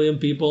 billion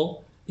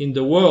people in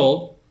the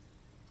world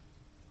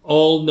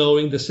all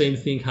knowing the same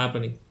thing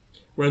happening.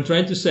 What I'm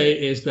trying to say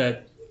is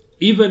that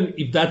even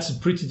if that's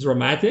pretty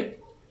dramatic,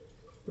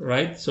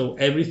 right? So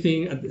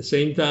everything at the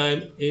same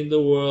time in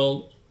the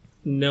world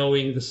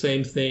knowing the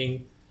same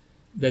thing,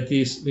 that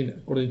is,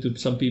 according to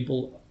some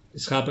people,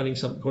 is happening.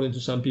 According to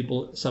some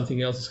people,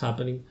 something else is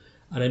happening.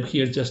 And I'm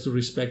here just to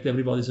respect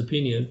everybody's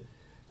opinion.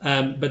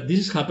 But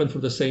this has happened for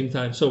the same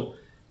time. So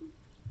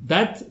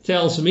that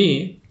tells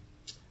me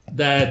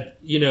that,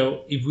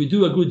 if we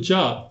do a good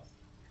job,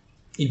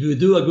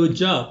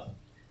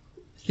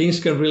 things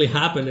can really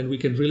happen, and we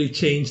can really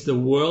change the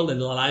world and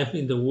life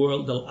in the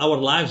world, our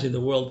lives in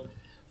the world,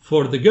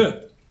 for the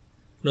good.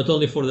 Not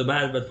only for the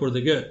bad, but for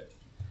the good.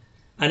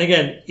 And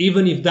again,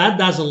 even if that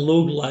doesn't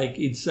look like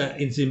it's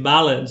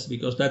imbalance,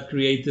 because that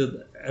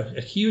created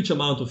a huge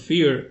amount of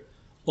fear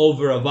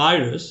over a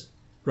virus,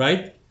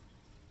 right?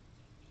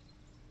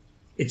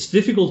 It's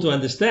difficult to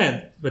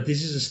understand, but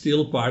this is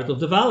still part of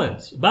the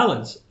balance.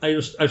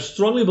 I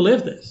strongly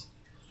believe this.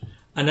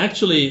 And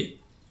actually,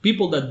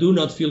 people that do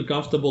not feel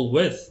comfortable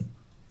with,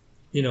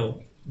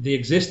 the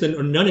existence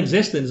or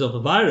non-existence of a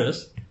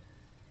virus,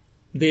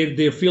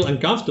 they feel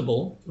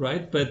uncomfortable,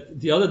 right? But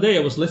the other day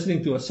I was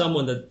listening to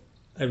someone that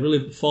I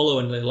really follow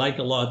and I like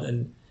a lot,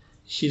 and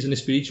she's a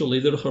spiritual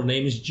leader. Her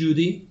name is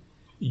Judy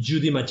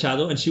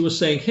Machado, and she was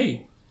saying,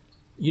 hey,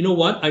 you know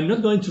what? I'm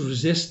not going to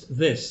resist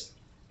this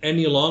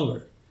any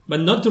longer.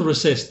 But not to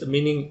resist,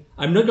 meaning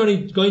I'm not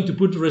going to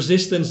put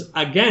resistance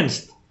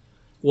against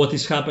what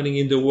is happening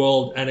in the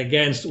world and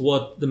against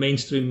what the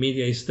mainstream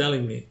media is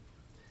telling me,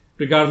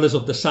 regardless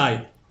of the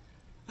side.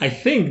 I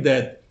think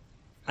that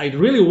I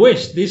really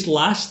wish this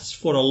lasts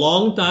for a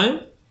long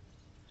time,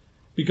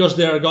 because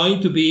there are going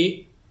to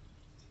be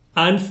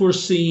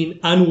unforeseen,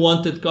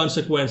 unwanted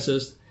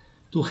consequences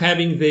to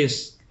having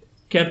this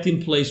kept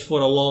in place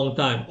for a long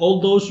time. All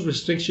those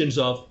restrictions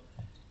of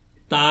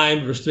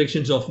time,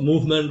 restrictions of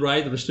movement,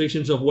 right?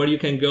 Restrictions of where you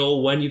can go,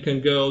 when you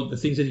can go, the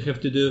things that you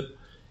have to do.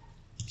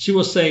 She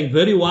was saying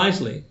very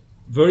wisely,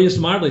 very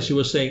smartly, she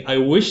was saying, I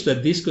wish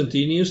that this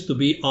continues to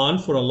be on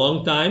for a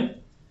long time,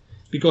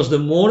 because the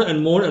more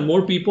and more and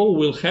more people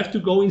will have to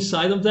go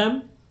inside of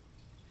them,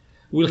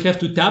 will have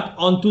to tap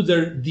onto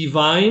their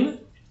divine,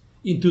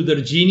 into their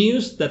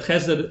genius that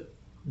has a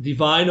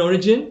divine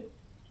origin,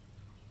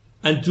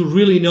 and to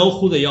really know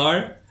who they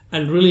are,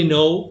 and really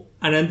know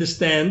and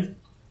understand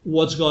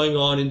what's going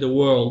on in the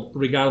world,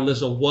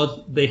 regardless of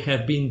what they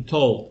have been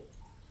told.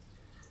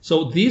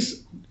 So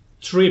this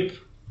trip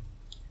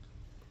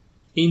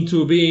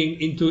into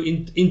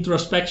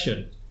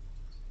introspection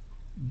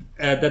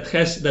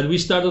that we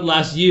started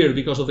last year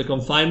because of the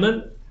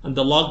confinement and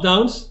the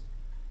lockdowns,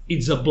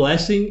 it's a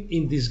blessing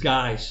in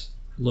disguise.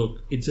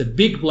 Look, it's a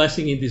big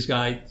blessing in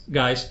disguise,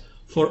 guys,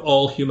 for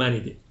all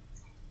humanity.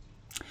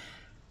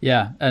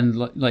 Yeah, and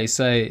like you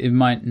say, it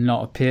might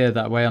not appear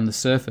that way on the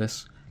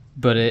surface,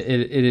 but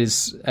it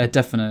is a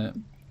definite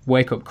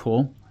wake-up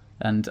call.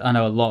 And I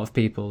know a lot of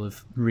people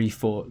have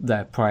rethought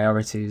their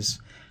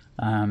priorities,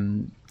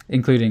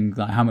 including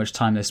like how much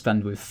time they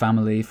spend with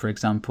family, for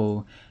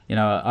example.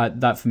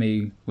 That for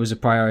me was a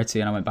priority,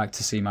 and I went back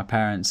to see my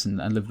parents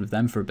and lived with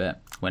them for a bit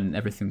when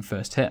everything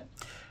first hit.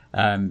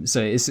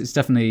 So it's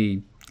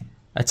definitely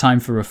a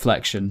time for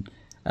reflection,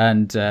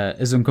 and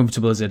as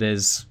uncomfortable as it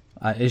is,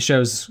 it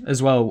shows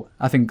as well,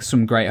 I think,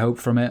 some great hope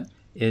from it,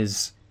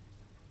 is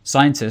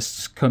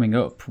scientists coming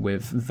up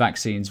with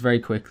vaccines very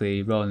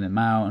quickly, rolling them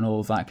out and all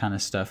of that kind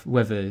of stuff,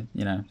 whether,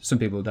 some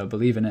people don't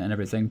believe in it and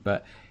everything,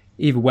 but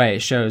either way,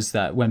 it shows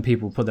that when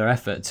people put their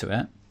effort to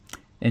it,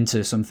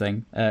 into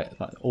something,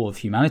 like all of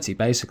humanity,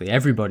 basically,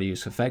 everybody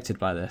who's affected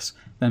by this,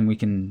 then we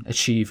can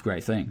achieve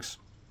great things.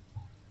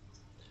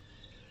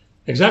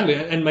 Exactly.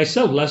 And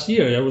myself, last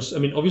year,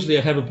 obviously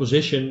I have a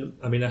position,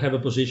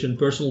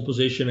 personal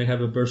position, I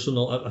have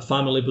a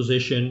family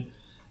position,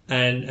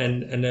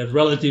 and a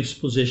relatives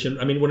position.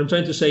 What I'm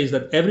trying to say is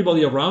that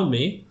everybody around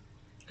me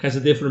has a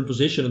different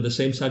position on the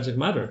same subject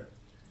matter.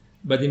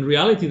 But in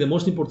reality, the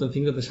most important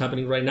thing that is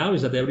happening right now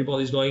is that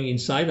everybody's going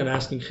inside and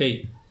asking,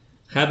 hey,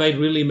 have I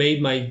really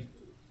made my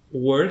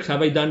work?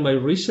 Have I done my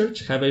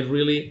research? Have I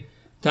really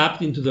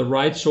tapped into the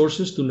right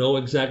sources to know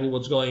exactly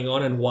what's going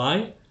on and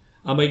why?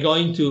 Am I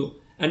going to,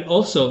 and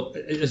also,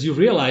 as you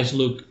realize,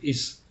 Luke,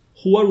 is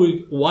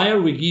why are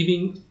we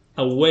giving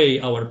away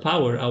our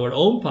power, our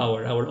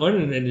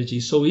own energy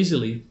so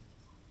easily?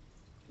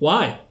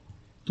 Why?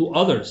 To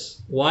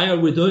others. Why are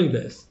we doing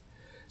this?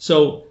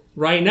 So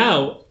right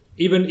now,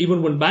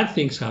 even when bad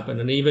things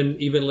happen, and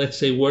even let's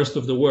say worst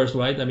of the worst,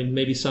 right?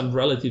 Maybe some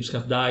relatives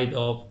have died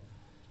of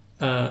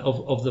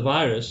the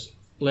virus.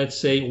 Let's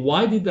say,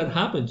 why did that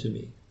happen to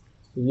me?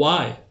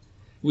 Why?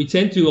 We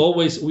tend to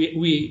always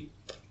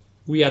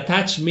we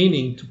attach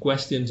meaning to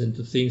questions and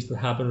to things that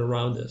happen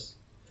around us.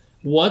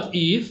 What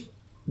if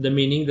the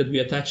meaning that we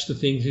attach to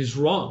things is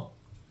wrong?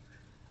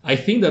 I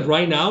think that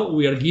right now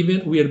we are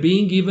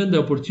being given the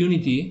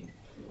opportunity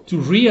to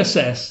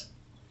reassess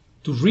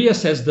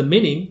the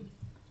meaning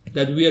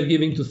that we are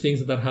giving to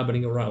things that are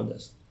happening around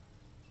us.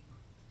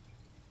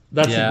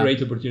 That's a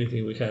great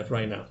opportunity we have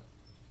right now.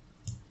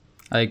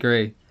 I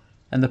agree.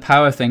 And the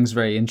power thing's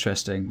very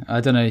interesting. I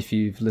don't know if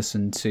you've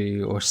listened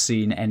to or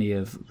seen any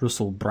of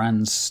Russell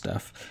Brand's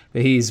stuff,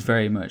 but he's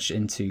very much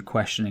into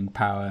questioning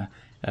power,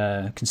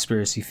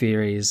 conspiracy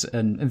theories,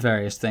 and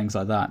various things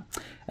like that.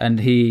 And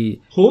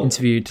he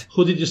interviewed...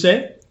 Who did you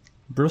say?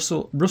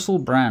 Russell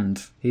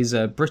Brand. He's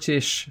a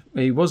British...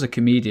 He was a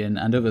comedian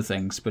and other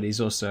things, but he's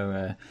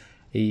also...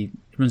 he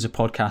runs a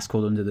podcast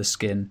called Under the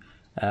Skin,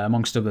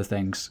 amongst other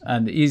things.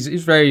 And he's a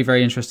very,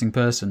 very interesting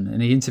person.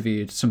 And he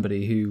interviewed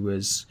somebody who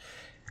was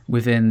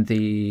within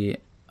the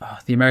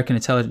American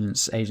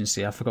Intelligence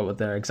Agency. I forgot what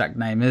their exact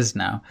name is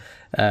now.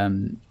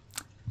 And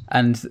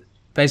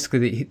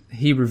basically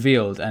he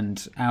revealed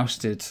and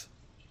ousted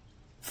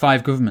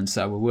 5 governments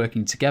that were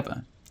working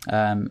together.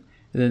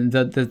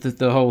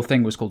 The whole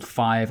thing was called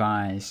Five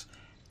Eyes.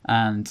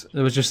 And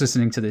I was just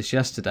listening to this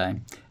yesterday.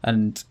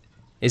 And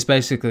it's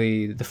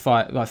basically the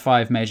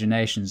 5 major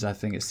nations. I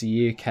think it's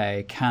the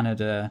UK,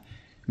 Canada,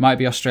 might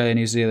be Australia,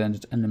 New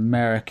Zealand, and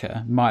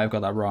America. Might have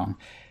got that wrong.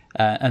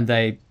 And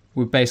they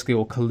were basically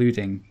all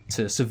colluding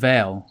to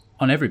surveil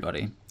on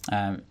everybody.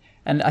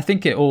 And I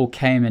think it all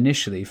came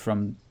initially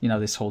from,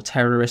 this whole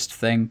terrorist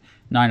thing,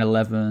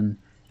 9/11,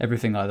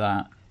 everything like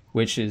that,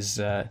 which is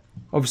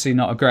obviously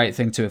not a great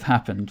thing to have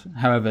happened.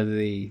 However,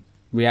 the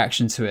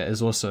reaction to it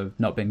has also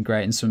not been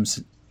great in some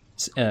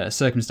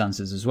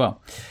circumstances as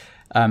well.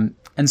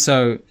 And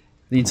so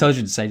the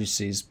intelligence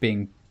agencies,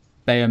 being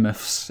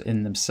behemoths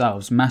in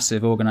themselves,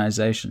 massive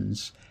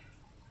organizations,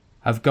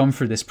 have gone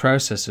through this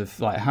process of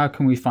how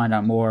can we find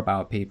out more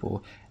about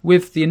people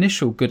with the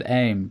initial good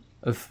aim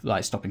of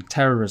stopping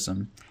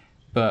terrorism,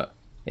 but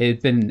it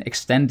had been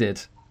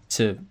extended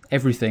to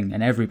everything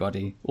and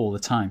everybody all the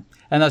time.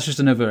 And that's just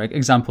another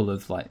example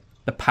of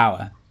the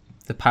power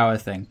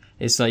thing.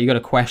 It's you got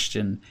to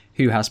question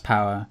who has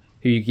power,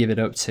 who you give it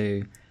up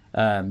to,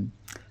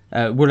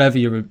 whatever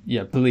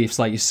your beliefs,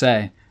 like you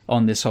say,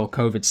 on this whole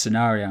COVID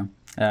scenario.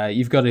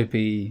 You've got to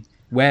be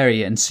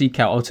wary and seek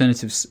out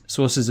alternative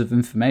sources of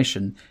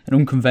information and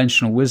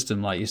unconventional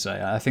wisdom, like you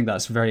say. I think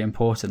that's very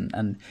important.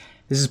 And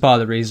this is part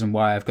of the reason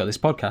why I've got this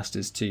podcast,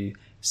 is to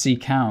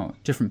seek out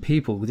different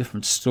people with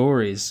different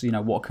stories.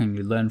 What can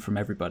you learn from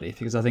everybody?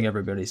 Because I think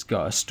everybody's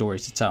got a story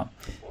to tell.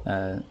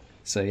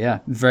 So yeah,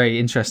 very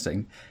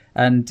interesting.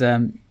 And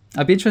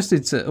I'd be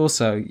interested to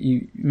also,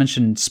 you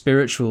mentioned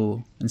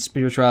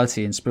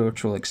spirituality and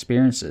spiritual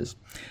experiences.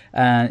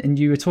 And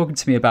you were talking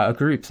to me about a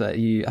group that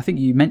you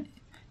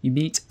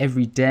meet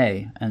every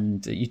day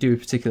and you do a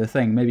particular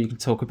thing. Maybe you can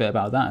talk a bit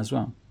about that as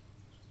well.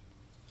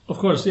 Of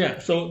course, yeah.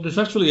 So there's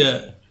actually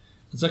a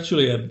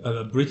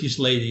British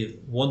lady,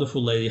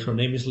 wonderful lady. Her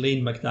name is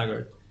Lynn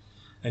McTaggart,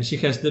 and she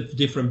has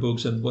different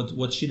books. And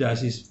what she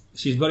does is,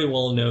 she's very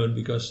well known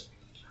because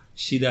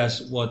she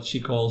does what she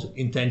calls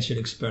intention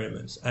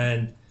experiments,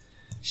 and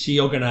she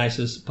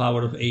organizes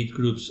Power of 8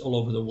 groups all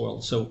over the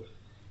world. So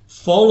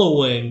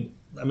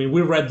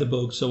we read the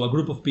book. So a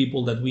group of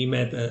people that we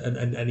met at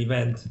an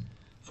event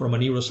from a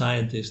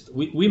neuroscientist,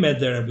 we met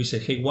there and we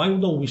said, hey, why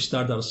don't we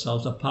start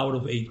ourselves a Power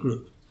of 8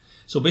 group?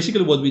 So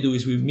basically what we do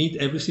is we meet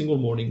every single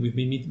morning. We've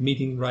been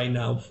meeting right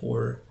now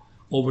for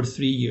over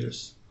 3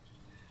 years.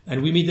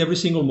 And we meet every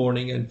single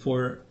morning, and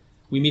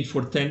we meet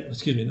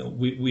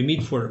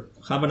for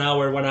half an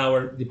hour, 1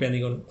 hour,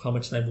 depending on how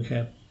much time we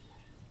have.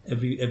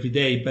 every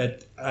day,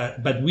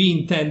 but we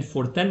intend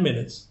for 10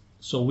 minutes.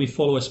 So we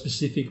follow a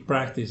specific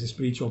practice, a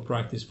spiritual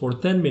practice. For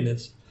 10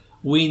 minutes,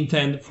 we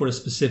intend for a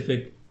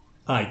specific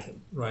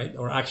item, right,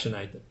 or action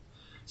item.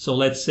 So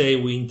let's say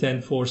we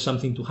intend for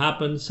something to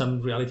happen,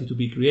 some reality to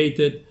be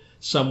created,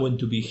 someone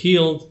to be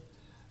healed,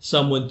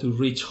 someone to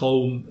reach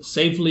home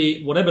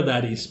safely, whatever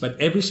that is. But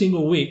every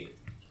single week,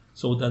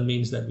 so that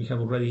means that we have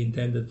already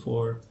intended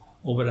for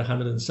over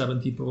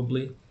 170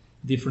 probably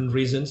different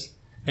reasons.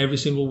 Every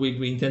single week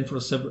we intend for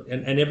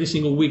and every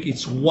single week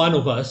it's one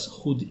of us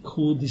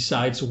who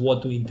decides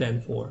what to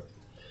intend for.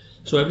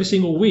 So every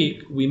single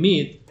week we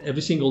meet,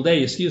 every single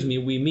day,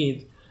 we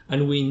meet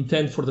and we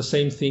intend for the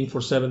same thing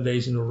for 7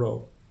 days in a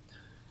row.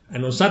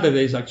 And on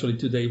Saturdays, actually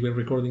today we're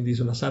recording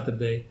this on a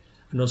Saturday,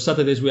 and on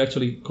Saturdays we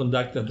actually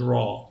conduct a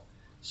draw.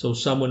 So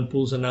someone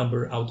pulls a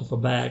number out of a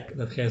bag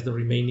that has the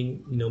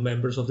remaining,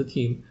 members of the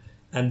team,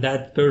 and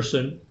that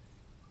person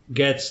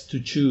gets to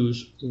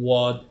choose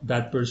what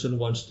that person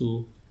wants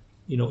to,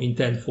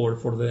 intend for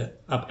the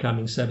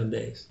upcoming 7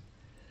 days.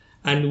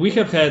 And we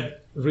have had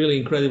really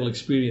incredible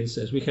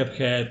experiences. We have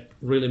had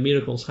really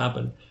miracles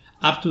happen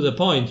up to the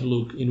point,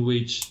 Luke, in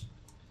which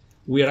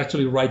we are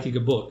actually writing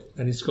a book,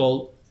 and it's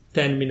called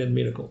 10-Minute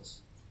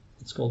Miracles.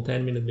 It's called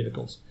 10-Minute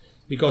Miracles.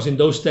 Because in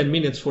those 10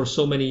 minutes for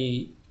so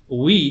many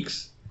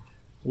weeks,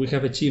 we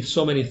have achieved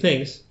so many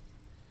things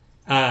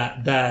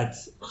that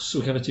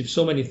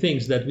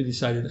we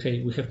decided,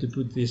 hey, we have to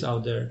put this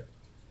out there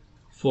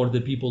for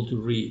the people to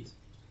read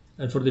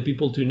and for the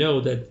people to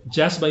know that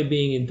just by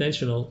being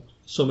intentional,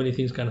 so many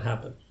things can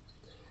happen.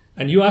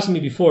 And you asked me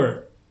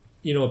before,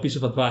 a piece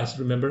of advice,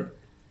 remember,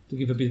 to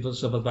give a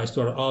piece of advice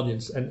to our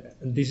audience. And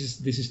this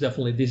is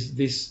definitely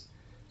this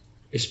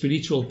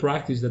spiritual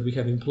practice that we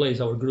have in place,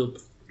 our group,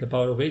 the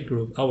Power of Eight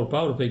group, our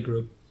Power of Eight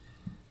group,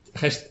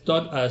 has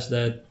taught us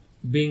that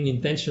being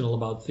intentional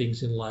about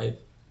things in life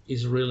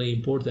is really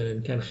important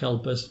and can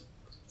help us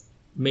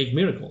make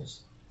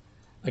miracles.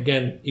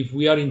 Again, if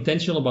we are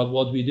intentional about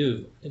what we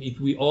do, and if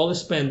we all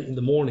spend in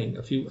the morning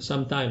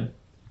some time,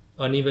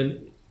 and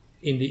even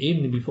in the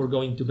evening before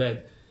going to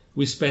bed,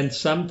 we spend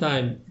some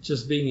time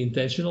just being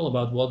intentional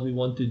about what we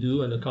want to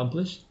do and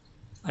accomplish,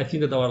 I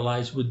think that our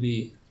lives would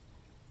be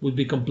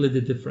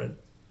completely different.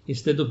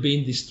 Instead of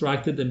being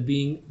distracted and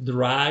being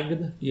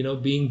dragged,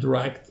 being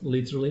dragged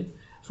literally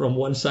from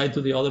one side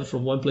to the other,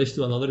 from one place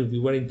to another, if we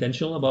were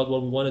intentional about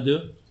what we want to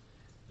do,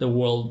 the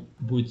world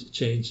would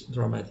change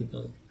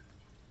dramatically.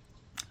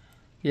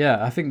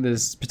 Yeah, I think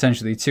there's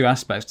potentially two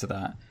aspects to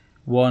that.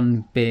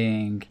 One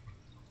being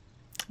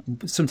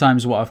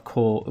sometimes what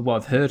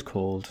I've heard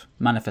called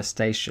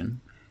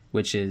manifestation,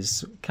 which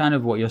is kind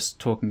of what you're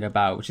talking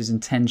about, which is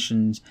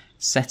intentions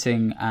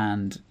setting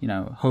and,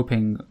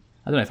 hoping.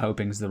 I don't know if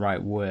hoping is the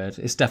right word.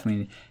 It's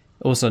definitely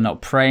also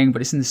not praying,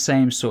 but it's in the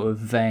same sort of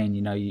vein.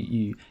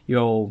 You're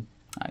all,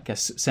 I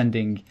guess,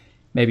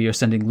 maybe you're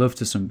sending love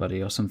to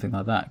somebody or something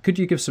like that. Could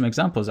you give some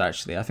examples,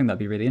 actually? I think that'd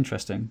be really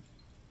interesting.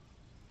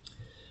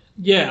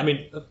 Yeah, I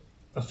mean,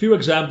 a few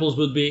examples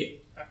would be,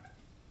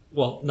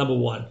 well, number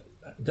one,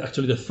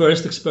 actually the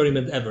first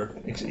experiment ever,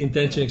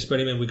 intention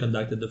experiment we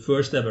conducted, the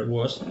first ever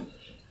was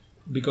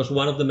because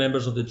one of the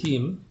members of the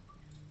team,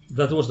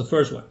 that was the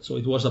first one. So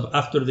it was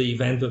after the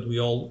event that we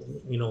all,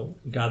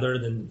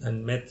 gathered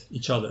and met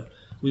each other.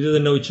 We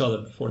didn't know each other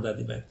before that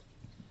event.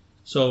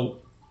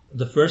 So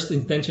the first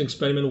intention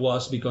experiment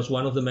was because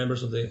one of the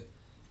members of the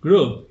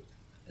group,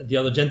 the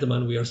other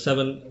gentleman,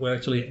 we're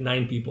actually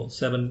 9 people,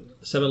 seven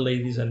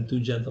ladies and 2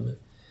 gentlemen.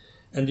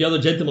 And the other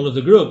gentleman of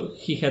the group,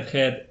 he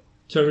had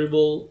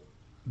terrible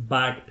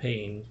back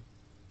pain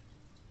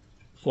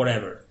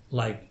forever,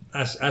 like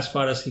as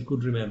far as he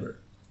could remember.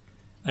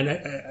 And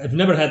I've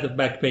never had the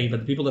back pain,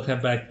 but people that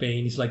have back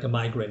pain, it's like a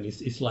migraine.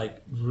 It's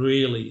like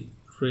really,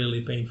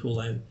 really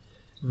painful and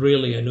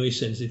really a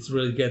nuisance. It's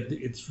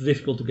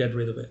difficult to get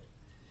rid of it.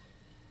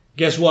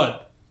 Guess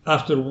what?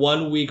 After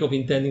 1 week of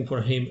intending for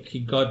him,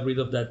 he got rid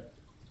of that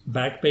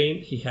back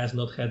pain. He has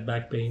not had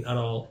back pain at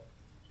all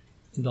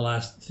in the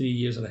last 3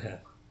 years and a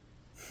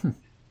half.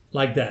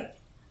 Like that.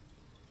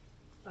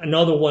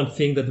 Another one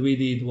thing that we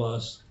did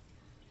was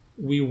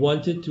we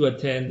wanted to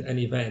attend an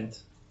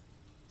event.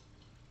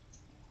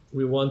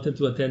 We wanted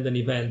to attend an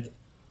event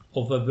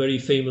of a very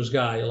famous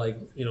guy, like,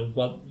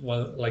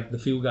 like the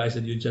few guys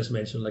that you just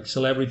mentioned, like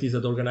celebrities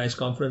that organize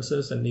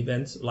conferences and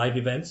events, live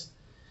events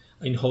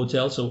in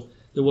hotels. So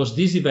there was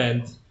this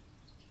event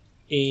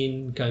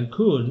in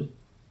Cancun,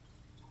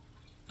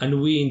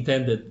 and we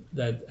intended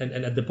that, and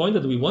at the point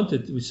that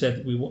we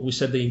set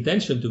the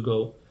intention to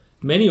go.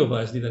 Many of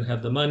us didn't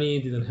have the money,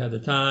 didn't have the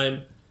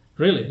time,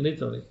 really,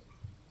 literally.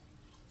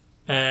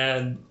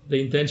 And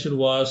the intention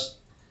was,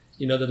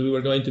 that we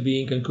were going to be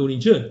in Cancun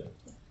in June.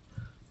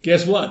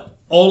 Guess what?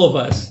 All of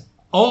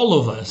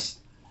us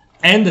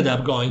ended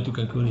up going to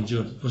Cancun in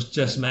June. It was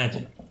just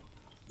magic.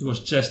 It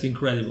was just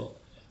incredible.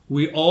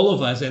 All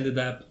of us ended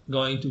up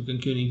going to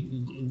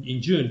Cancun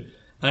in June.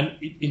 And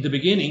in the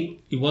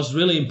beginning, it was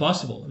really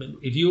impossible. I mean,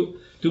 if you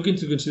took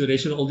into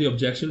consideration all the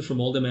objections from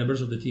all the members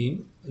of the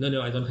team,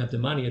 no, I don't have the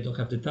money, I don't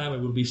have the time, I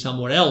will be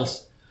somewhere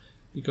else.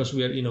 because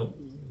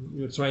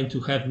you're trying to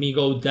have me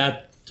go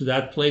to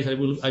that place. I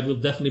will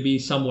definitely be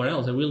somewhere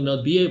else. I will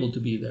not be able to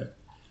be there.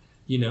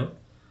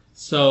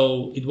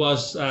 So it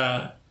was.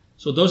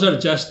 So those are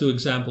just two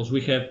examples.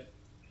 We have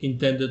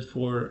intended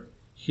for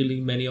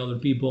healing many other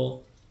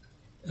people.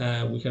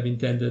 We have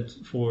intended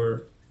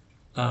for,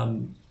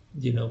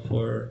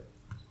 for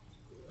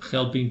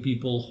helping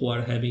people who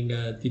are having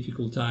a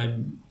difficult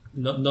time,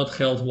 not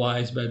health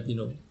wise, but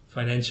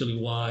financially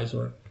wise,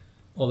 or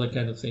other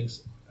kind of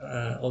things.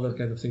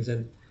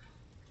 And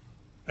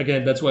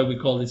again, that's why we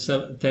call it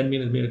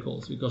 10-minute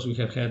miracles, because we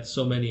have had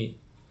so many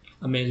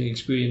amazing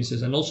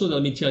experiences. And also,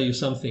 let me tell you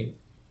something.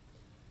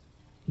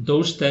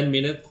 Those 10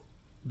 minutes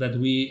that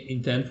we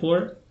intend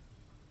for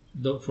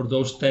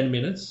those 10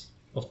 minutes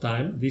of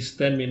time, these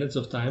 10 minutes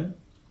of time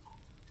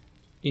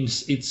in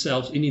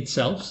itself,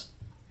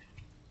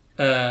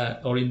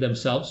 or in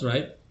themselves,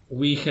 right?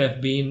 We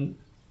have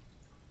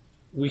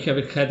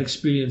had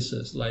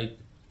experiences like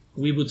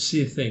we would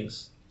see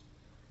things,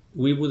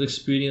 we would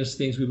experience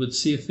things, we would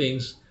see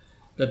things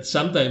that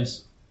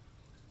sometimes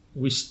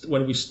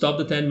when we stop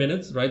the 10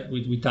 minutes, right?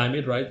 We time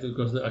it, right?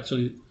 Because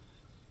actually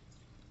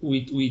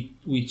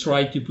we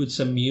try to put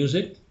some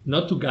music,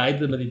 not to guide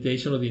the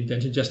meditation or the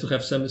intention, just to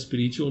have some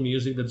spiritual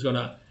music that's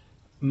gonna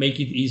make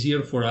it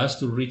easier for us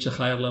to reach a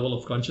higher level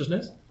of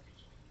consciousness.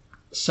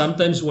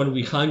 Sometimes when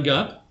we hang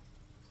up,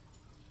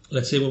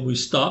 let's say when we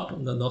stop,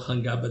 not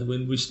hang up, but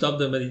when we stop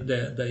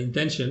the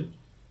intention,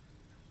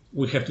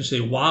 we have to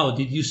say, wow,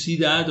 did you see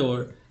that?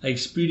 Or I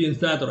experienced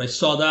that, or I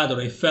saw that,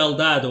 or I felt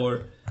that,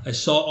 or I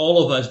saw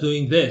all of us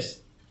doing this.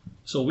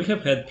 So we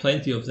have had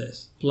plenty of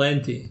this,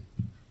 plenty.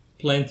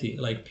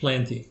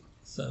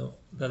 So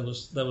that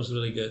was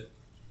really good.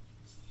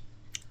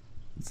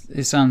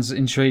 It sounds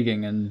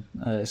intriguing, and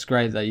it's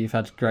great that you've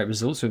had great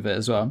results with it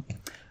as well.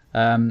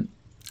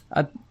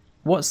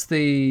 What's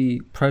the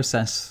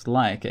process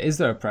like? Is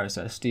there a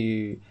process? Do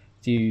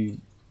you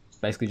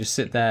basically just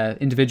sit there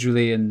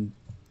individually and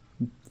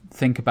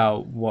think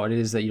about what it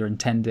is that you're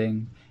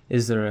intending?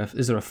 Is there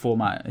a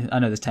format? I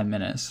know there's 10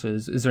 minutes. So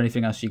is there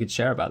anything else you could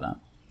share about that?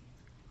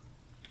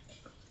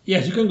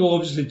 Yes, you can go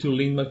obviously to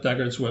Lynn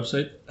McTaggart's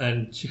website,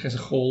 and she has a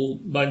whole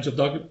bunch of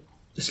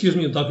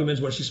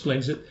documents where she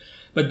explains it.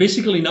 But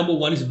basically, number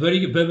one is be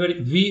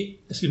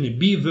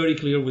very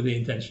clear with the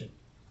intention.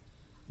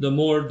 The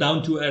more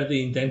down to earth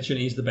the intention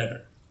is, the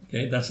better.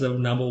 Okay, that's the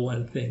number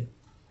one thing.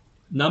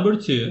 Number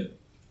two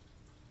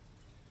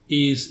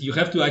is you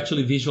have to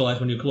actually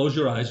visualize, when you close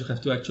your eyes, you have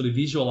to actually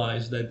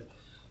visualize that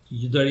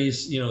there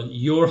is,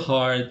 your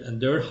heart and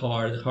their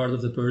heart, the heart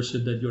of the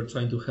person that you're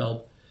trying to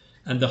help,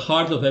 and the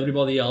heart of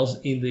everybody else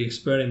in the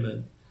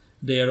experiment.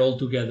 They are all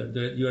together.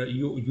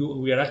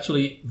 We are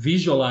actually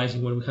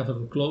visualizing, when we have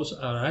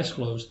our eyes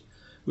closed,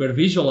 we are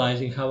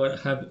visualizing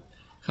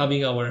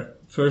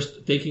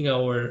taking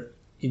our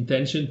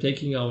intention,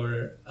 taking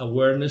our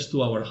awareness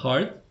to our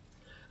heart,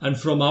 and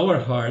from our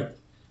heart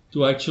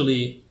to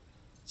actually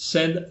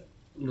send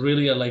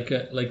really like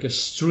a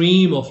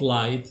stream of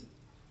light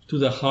to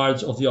the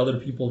hearts of the other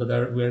people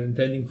that we're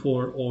intending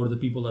for, or the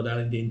people that are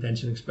in the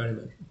intention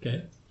experiment.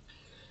 Okay,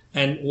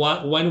 and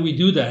when we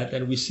do that,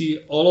 and we see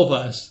all of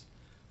us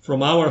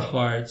from our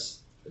hearts,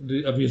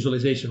 a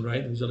visualization,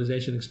 right?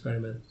 Visualization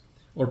experiment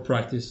or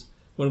practice.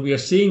 When we are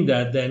seeing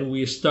that, then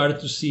we start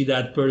to see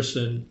that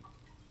person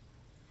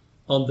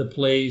on the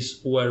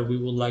place where we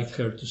would like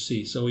her to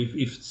see. So if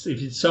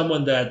it's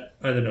someone that,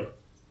 I don't know,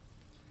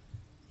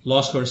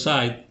 lost her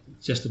sight,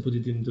 just to put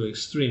it into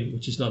extreme,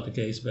 which is not the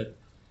case, but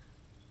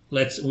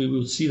we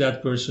will see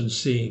that person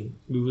seeing.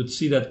 We would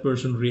see that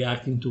person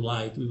reacting to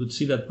light. We would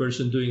see that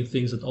person doing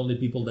things that only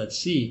people that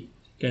see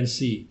can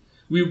see.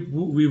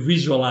 We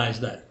visualize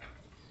that,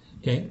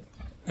 okay,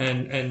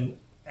 and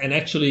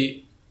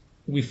actually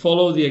we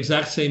follow the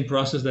exact same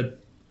process that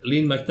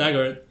Lynn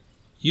McTaggart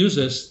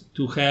uses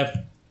to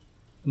have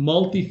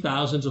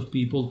multi-thousands of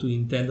people to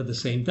intend at the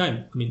same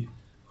time. I mean,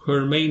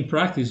 her main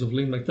practice of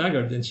Lynn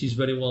McTaggart, and she's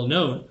very well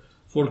known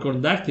for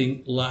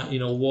conducting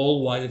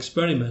worldwide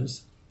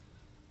experiments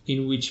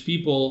in which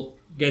people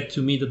get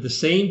to meet at the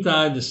same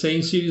time, the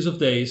same series of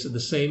days,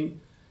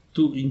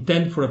 to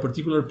intend for a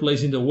particular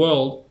place in the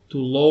world to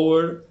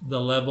lower the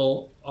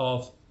level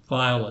of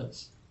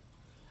violence.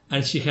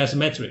 And she has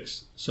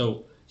metrics.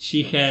 So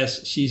she does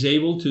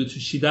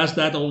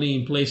that only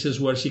in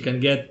places where she can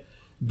get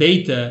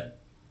data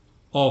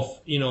of,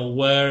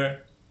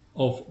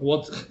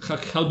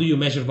 how do you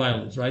measure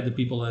violence, right? The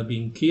people are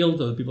being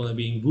killed, or the people are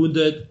being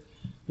wounded,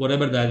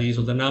 whatever that is,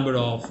 or the number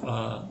of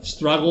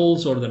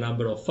struggles, or the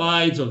number of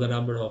fights, or the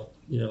number of,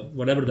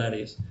 whatever that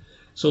is.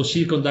 So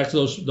she conducts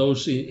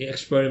those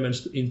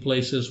experiments in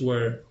places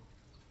where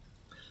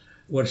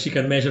she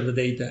can measure the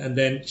data, and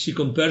then she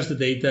compares the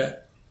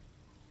data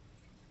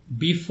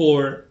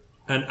before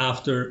and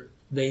after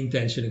the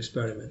intention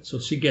experiment. So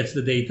she gets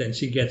the data, and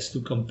she gets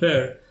to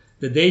compare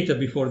the data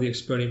before the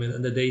experiment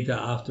and the data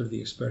after the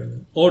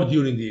experiment or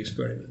during the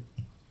experiment.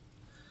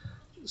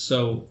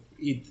 So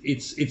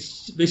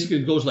it's basically,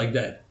 it goes like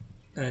that,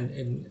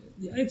 and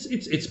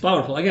it's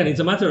powerful. Again,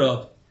 it's a matter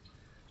of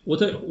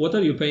what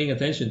are you paying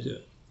attention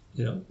to?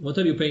 What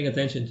are you paying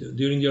attention to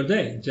during your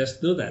day?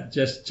 Just do that.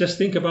 Just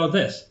think about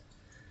this.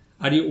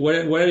 Where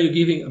are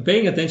you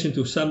paying attention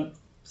to?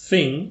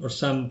 Something or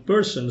some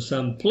person,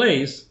 some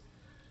place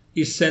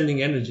is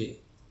sending energy.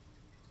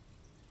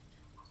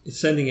 It's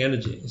sending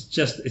energy.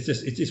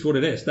 It's what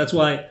it is. That's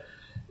why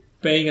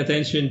paying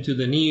attention to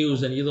the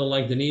news, and you don't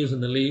like the news,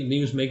 and the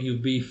news make you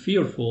be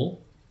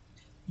fearful,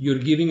 you're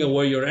giving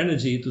away your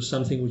energy to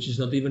something which is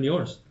not even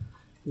yours.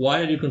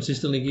 Why are you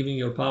consistently giving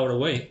your power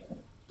away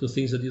to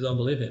things that you don't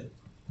believe in?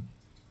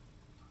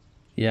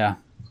 Yeah,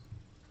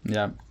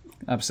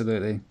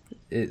 absolutely.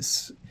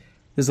 There's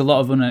a lot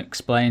of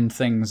unexplained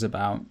things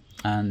about,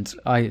 and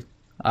I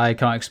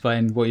can't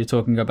explain what you're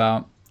talking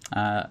about.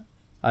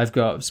 I've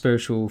got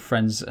spiritual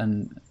friends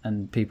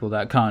and people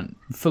that can't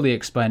fully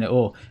explain it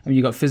all. I mean,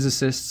 you've got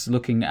physicists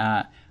looking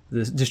at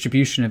the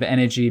distribution of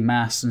energy,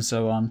 mass, and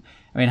so on.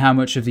 I mean, how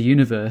much of the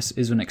universe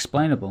is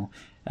unexplainable?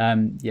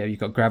 You've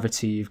got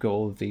gravity, you've got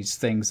all of these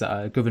things that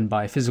are governed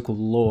by physical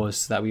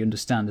laws that we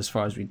understand as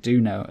far as we do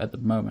know at the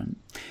moment.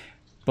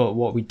 But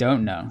what we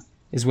don't know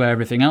is where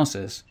everything else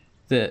is.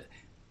 That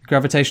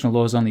gravitational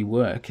laws only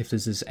work if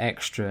there's this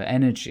extra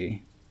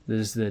energy.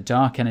 There's the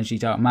dark energy,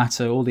 dark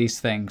matter, all these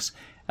things.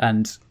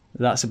 And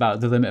that's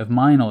about the limit of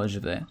my knowledge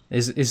of it.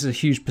 Is a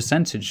huge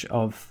percentage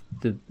of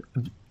the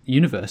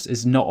universe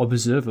is not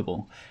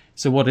observable.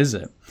 So what is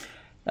it?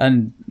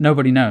 And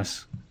nobody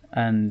knows.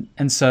 And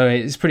so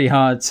it's pretty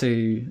hard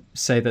to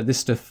say that this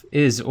stuff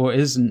is or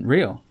isn't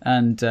real.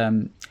 And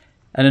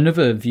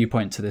another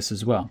viewpoint to this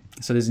as well.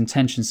 So there's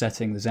intention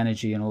setting, there's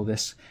energy, and all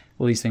these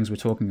things we're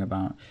talking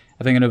about.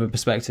 I think another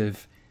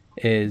perspective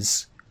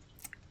is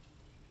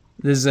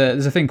there's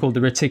a thing called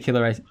the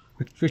reticulated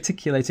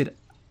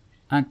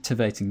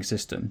activating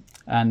system,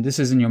 and this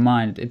is in your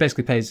mind. It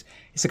basically it's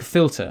like a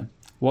filter.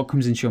 What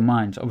comes into your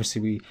mind?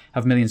 Obviously, we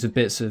have millions of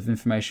bits of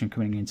information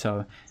coming into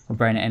our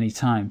brain at any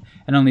time,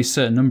 and only a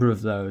certain number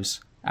of those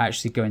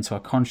actually go into our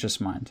conscious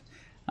mind.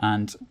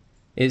 And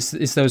it's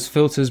those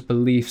filters,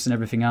 beliefs, and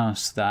everything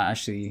else that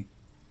actually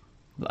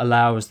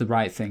allow us the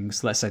right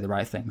things. Let's say the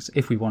right things,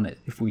 if we want it,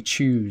 if we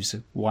choose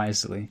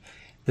wisely,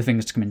 the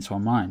things to come into our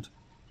mind.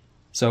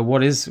 So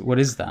what is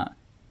that?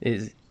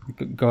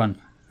 Go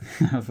on.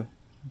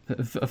 I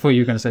thought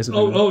you were going to say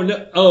something.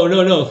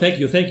 No. Thank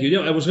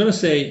you. I was going to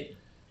say,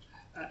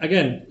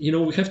 again,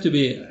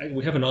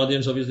 we have an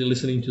audience obviously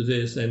listening to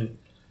this, and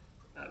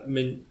I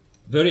mean,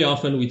 very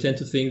often we tend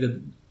to think that,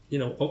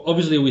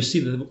 obviously we see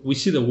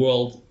the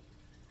world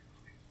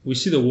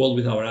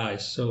with our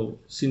eyes. So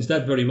since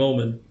that very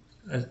moment,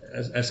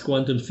 as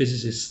quantum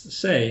physicists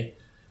say,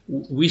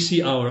 we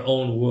see our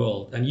own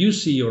world, and you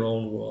see your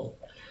own world.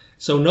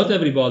 So not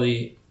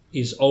everybody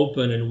is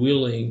open and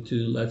willing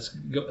to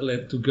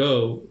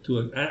go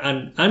to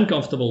an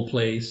uncomfortable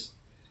place,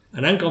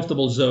 an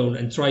uncomfortable zone,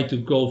 and try to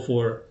go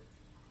for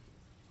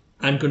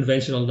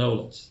unconventional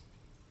knowledge.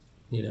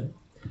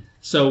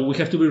 So we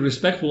have to be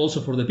respectful also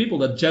for the people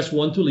that just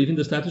want to live in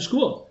the status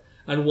quo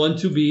and want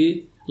to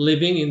be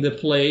living in the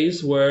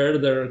place where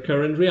their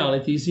current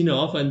reality is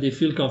enough and they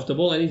feel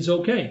comfortable, and it's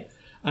okay.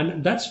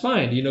 And that's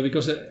fine,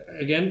 because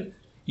again,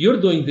 you're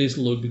doing this,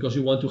 Luke, because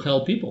you want to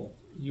help people.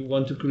 You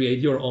want to create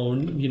your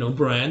own,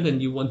 brand,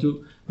 and you want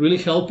to really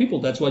help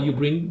people. That's why you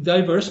bring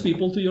diverse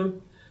people to your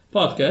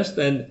podcast,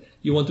 and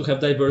you want to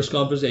have diverse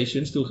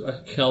conversations to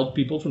help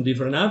people from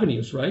different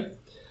avenues, right?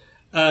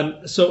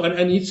 So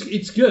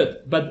it's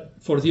good. But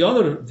for the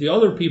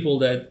other people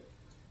that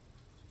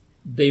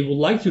they would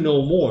like to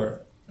know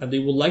more, and they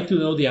would like to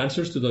know the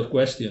answers to the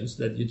questions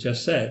that you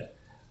just said,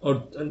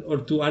 or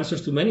to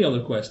answers to many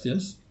other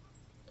questions,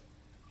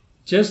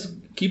 just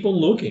keep on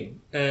looking.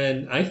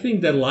 And I think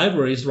that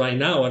libraries right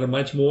now are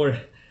much more,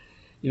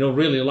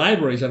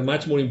 libraries are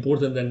much more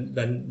important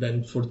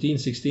than 14,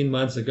 16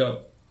 months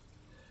ago.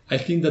 I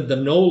think that the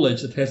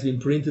knowledge that has been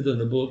printed on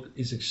a book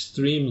is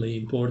extremely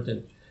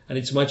important, and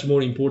it's much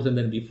more important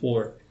than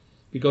before.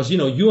 Because,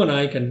 you and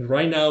I can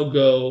right now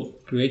go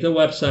create a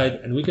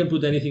website, and we can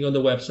put anything on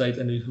the website.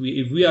 And if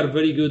we are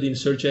very good in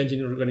search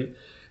engine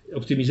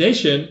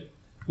optimization,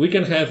 we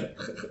can have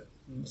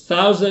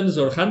thousands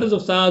or hundreds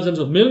of thousands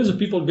of millions of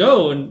people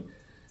go and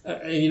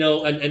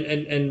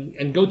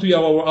go to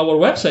our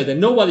website, and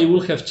nobody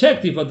will have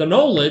checked if the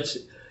knowledge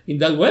in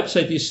that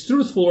website is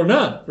truthful or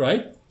not,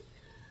 right?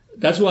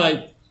 That's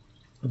why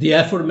the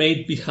effort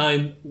made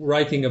behind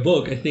writing a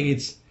book, I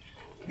think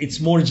it's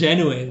more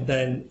genuine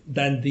than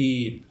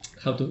the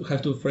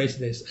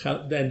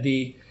than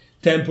the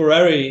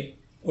temporary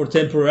or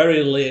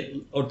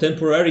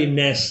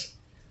temporariness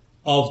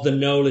of the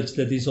knowledge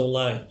that is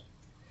online.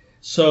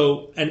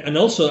 So, and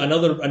also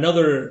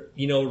another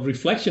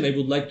reflection I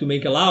would like to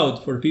make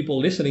aloud for people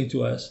listening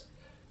to us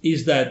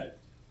is that,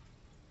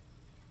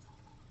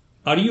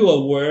 are you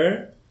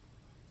aware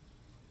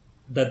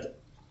that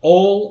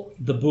all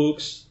the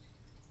books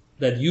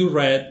that you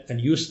read and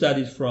you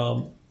studied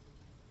from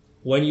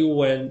when you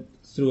went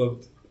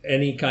through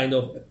any kind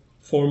of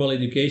formal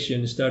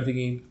education, starting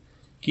in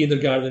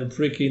kindergarten,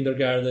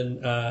 pre-kindergarten,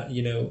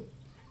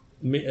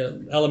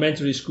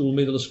 elementary school,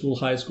 middle school,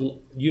 high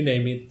school, you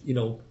name it,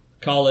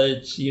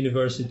 college,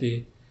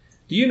 university.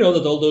 Do you know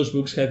that all those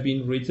books have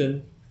been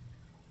written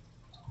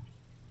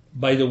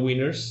by the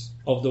winners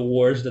of the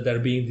wars that are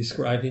being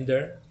described in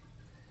there?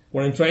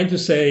 What I'm trying to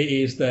say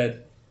is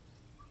that,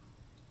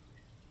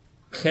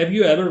 have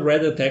you ever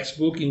read a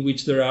textbook in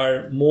which there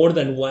are more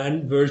than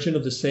one version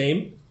of the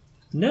same?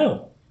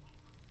 No.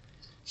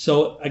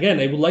 So again,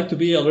 I would like to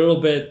be a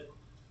little bit,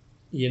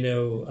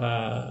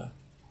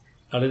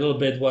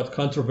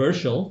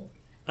 controversial,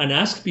 and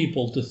ask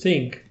people to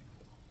think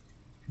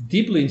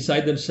deeply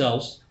inside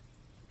themselves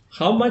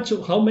how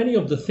many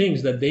of the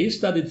things that they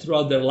studied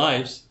throughout their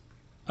lives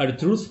are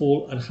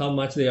truthful and how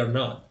much they are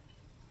not.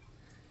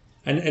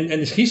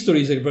 And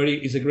history is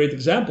a great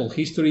example.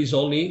 History is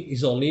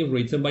only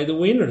written by the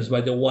winners,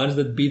 by the ones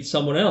that beat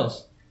someone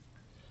else.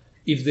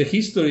 If the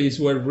histories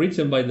were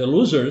written by the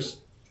losers,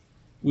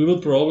 we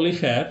would probably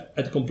have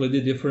a completely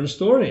different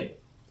story,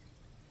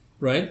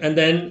 right? And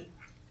then,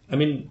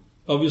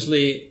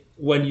 obviously,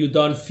 when you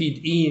don't fit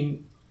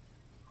in,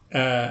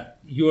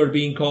 you are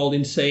being called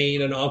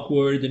insane and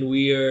awkward and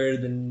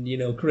weird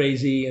and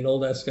crazy and all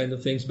that kind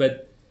of things.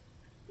 But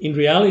in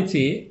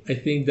reality, I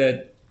think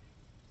that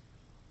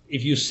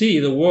if you see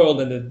the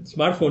world, and the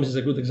smartphones is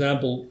a good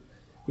example,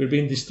 we're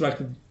being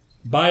distracted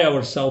by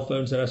our cell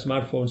phones and our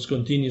smartphones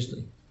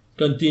continuously.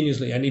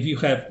 And if you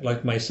have,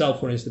 like myself,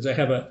 for instance, I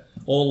have an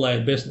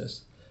online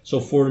business. So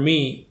for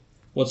me,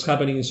 what's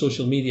happening in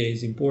social media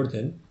is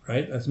important,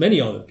 right? As many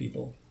other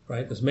people,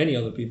 right?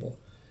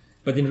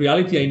 But in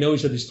reality, I know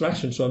it's a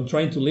distraction. So I'm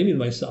trying to limit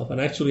myself.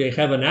 And actually, I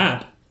have an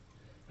app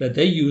that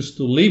I use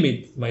to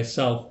limit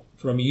myself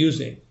from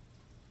using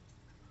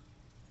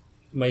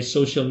my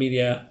social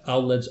media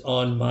outlets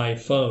on my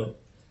phone.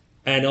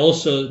 And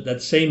also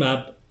that same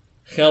app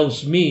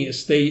helps me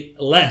stay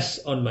less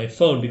on my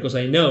phone, because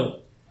I know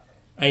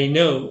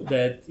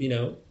that,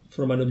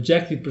 from an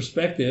objective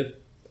perspective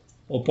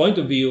or point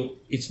of view,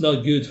 it's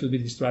not good to be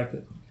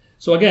distracted.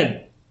 So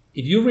again,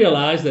 if you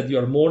realize that you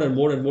are more and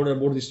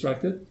more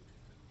distracted,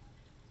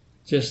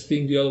 just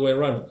think the other way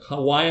around.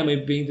 Why am I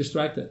being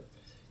distracted?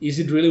 Is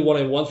it really what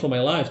I want for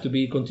my life, to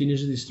be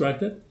continuously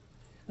distracted?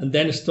 And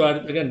then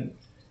start again.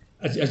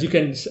 As you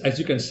can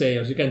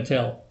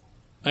tell,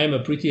 I am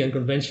a pretty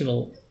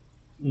unconventional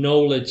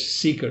knowledge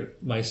seeker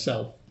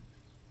myself.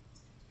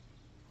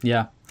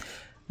 Yeah.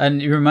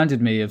 And you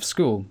reminded me of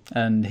school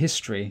and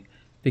history,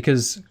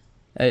 because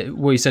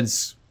what you said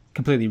is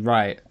completely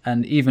right.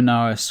 And even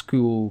our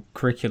school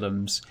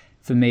curriculums,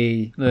 for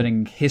me,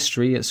 learning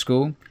history at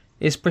school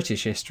is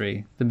British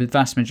history. The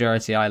vast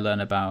majority I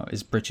learn about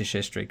is British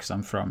history because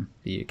I'm from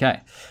the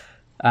UK.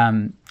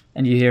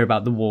 And you hear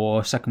about the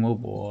war, Second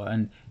World War,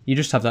 and you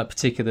just have that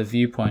particular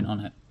viewpoint on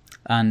it.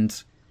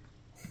 And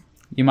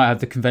you might have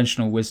the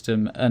conventional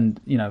wisdom and,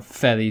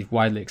 fairly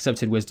widely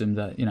accepted wisdom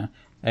that,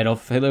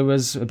 Adolf Hitler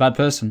was a bad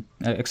person,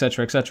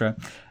 etc., etc.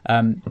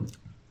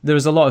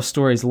 There's a lot of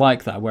stories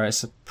like that where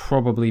it's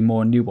probably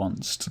more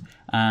nuanced.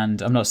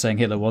 And I'm not saying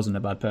Hitler wasn't a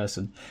bad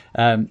person,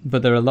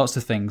 but there are lots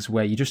of things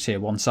where you just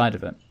hear one side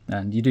of it,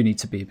 and you do need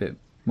to be a bit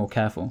more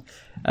careful.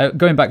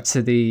 Going back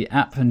to the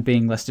app and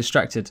being less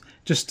distracted,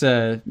 just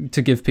to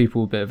give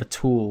people a bit of a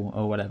tool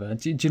or whatever,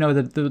 do you know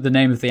the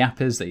name of the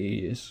app is that you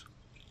use?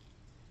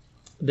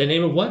 The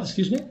name of what?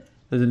 Excuse me?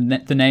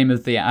 The name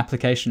of the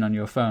application on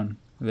your phone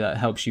that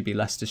helps you be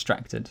less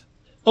distracted.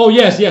 Oh,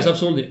 yes,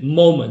 absolutely.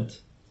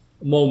 Moment.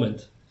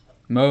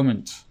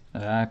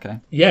 Okay.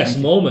 Yes,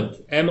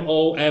 Moment.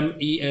 Moment.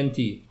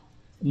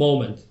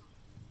 Moment.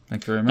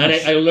 Thank you very much. And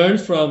I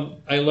learned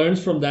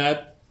from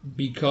that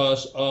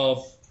because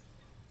of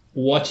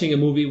watching a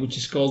movie which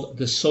is called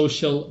The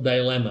Social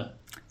Dilemma.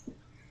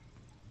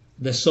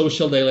 The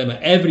Social Dilemma.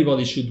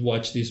 Everybody should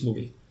watch this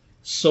movie.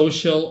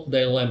 Social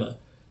Dilemma.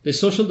 The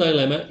Social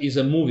Dilemma is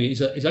a movie.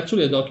 It's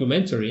actually a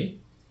documentary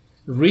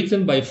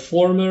written by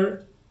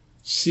former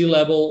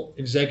C-level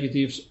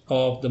executives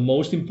of the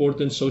most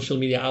important social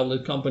media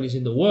outlet companies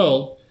in the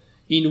world,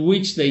 in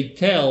which they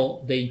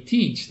tell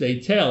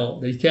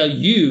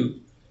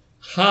you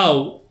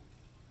how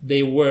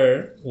they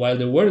were, while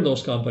they were in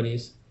those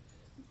companies,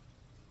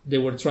 they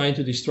were trying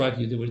to distract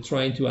you. They were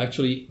trying to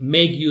actually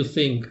make you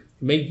think,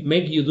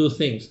 make you do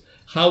things,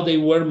 how they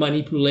were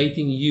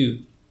manipulating you.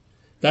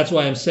 That's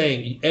why I'm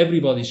saying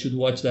everybody should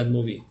watch that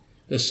movie,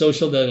 The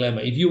Social Dilemma.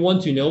 If you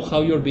want to know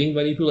how you're being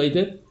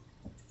manipulated,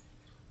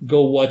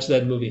 go watch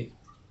that movie.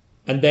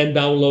 And then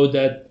download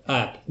that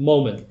app,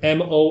 Moment,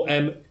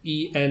 Moment.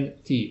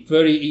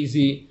 Very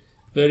easy.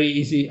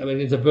 I mean,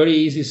 it's a very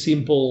easy,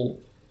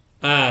 simple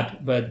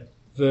app, but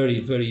very,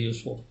 very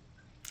useful.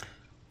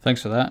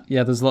 Thanks for that.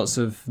 Yeah, there's lots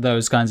of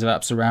those kinds of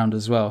apps around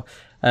as well.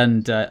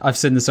 And I've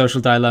seen The Social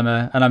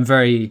Dilemma, and I'm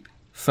very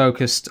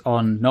focused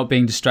on not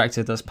being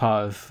distracted as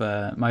part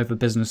of my other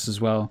business as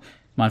well,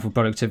 Mindful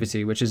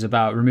Productivity, which is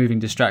about removing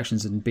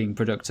distractions and being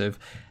productive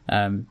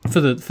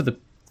for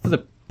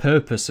the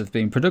purpose of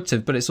being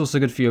productive. But it's also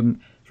good for your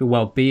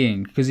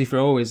well-being, because if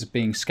you're always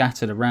being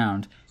scattered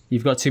around,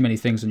 you've got too many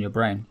things on your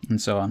brain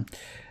and so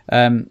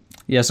on.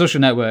 Social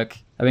network.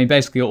 I mean,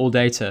 basically all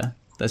data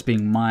that's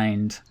being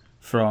mined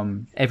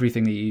from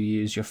everything that you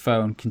use, your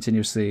phone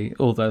continuously,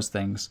 all those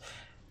things,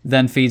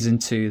 then feeds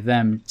into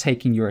them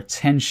taking your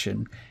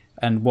attention.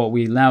 And what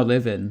we now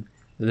live in,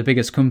 the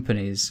biggest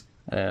companies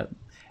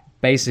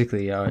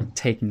basically are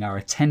taking our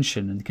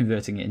attention and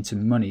converting it into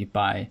money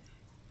by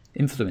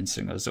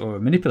influencing us or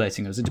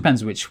manipulating us. It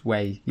depends which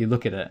way you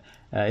look at it.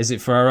 Is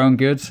it for our own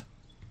good?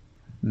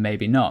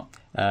 Maybe not.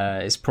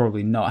 It's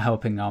probably not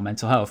helping our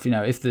mental health.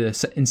 If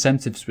the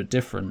incentives were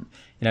different,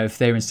 if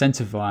they were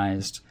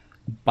incentivized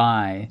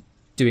by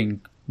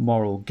doing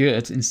moral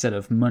good instead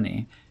of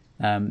money,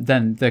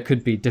 then there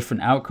could be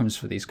different outcomes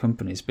for these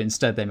companies. But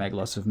instead, they make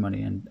lots of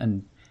money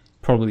and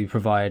probably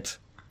provide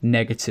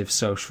negative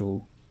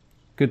social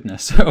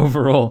goodness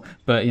overall.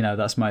 But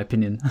that's my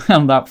opinion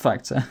on that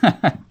factor.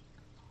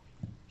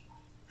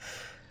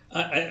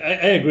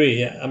 I agree.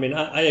 Yeah, I mean,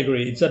 I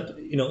agree. It's that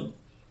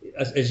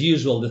as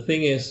usual, the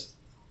thing is,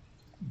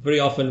 very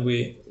often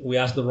we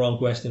ask the wrong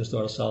questions to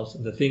ourselves.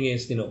 And the thing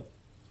is,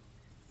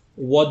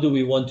 what do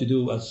we want to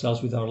do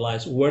ourselves with our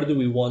lives? Where do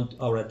we want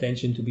our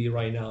attention to be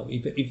right now?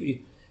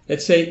 If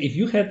let's say if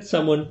you had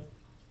someone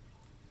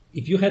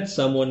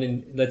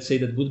in, let's say,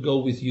 that would go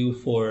with you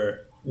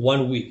for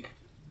 1 week,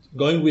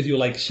 going with you,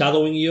 like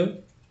shadowing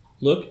you,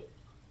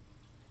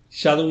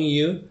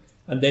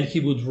 and then he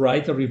would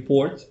write a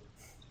report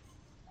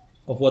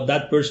of what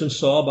that person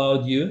saw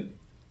about you.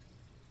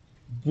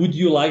 Would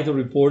you like the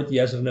report?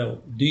 Yes or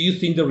no? Do you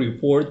think the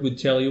report would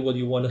tell you what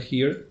you want to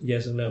hear?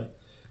 Yes or no?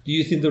 Do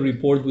you think the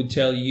report would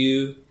tell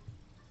you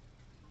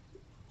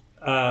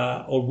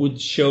or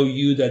would show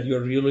you that you're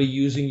really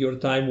using your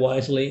time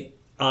wisely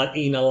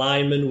in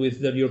alignment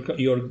with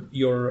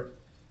your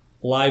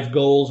life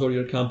goals or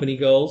your company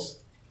goals?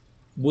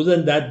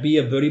 Wouldn't that be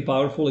a very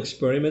powerful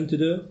experiment to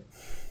do?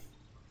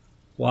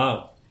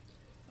 Wow.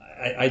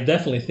 I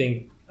definitely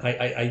think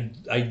I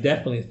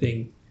definitely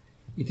think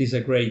it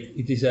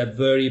is a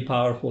very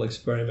powerful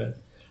experiment.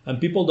 And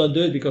people don't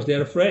do it because they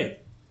are afraid.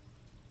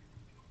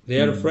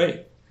 They are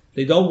afraid.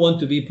 They don't want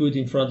to be put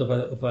in front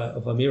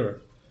of a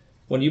mirror.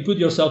 When you put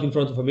yourself in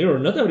front of a mirror,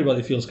 not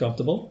everybody feels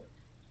comfortable.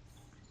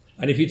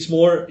 And if it's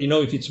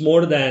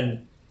more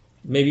than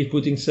maybe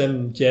putting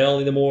some gel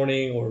in the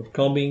morning or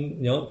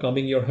combing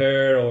your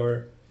hair,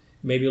 or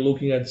maybe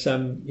looking at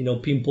some,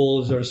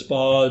 pimples or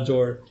spots,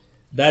 or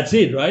that's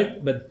it,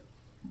 right? But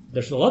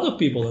there's a lot of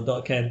people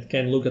that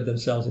can look at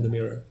themselves in the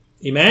mirror.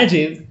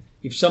 Imagine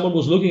if someone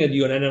was looking at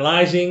you and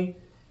analyzing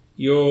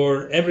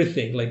your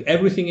everything, like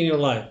everything in your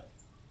life.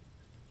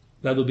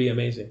 That would be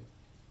amazing.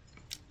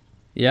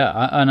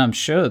 Yeah, and I'm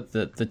sure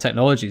that the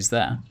technology is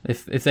there.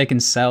 If they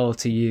can sell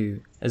to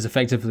you as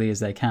effectively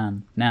as they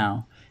can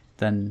now,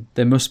 then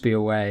there must be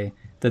a way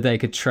that they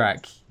could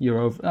track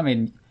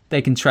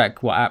they can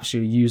track what apps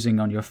you're using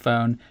on your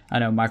phone. I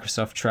know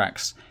Microsoft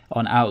tracks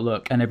on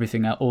Outlook and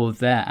everything, all of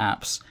their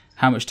apps,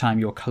 how much time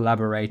you're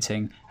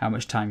collaborating, how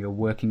much time you're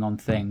working on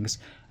things,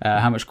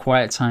 how much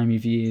quiet time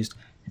you've used.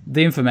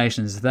 The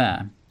information is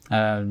there.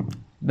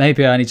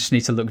 Maybe I just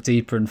need to look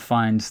deeper and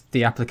find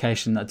the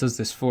application that does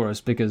this for us,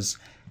 because,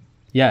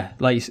 yeah,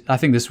 I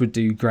think this would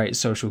do great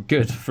social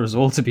good for us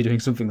all to be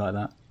doing something like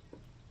that.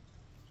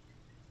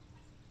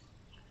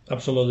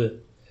 Absolutely.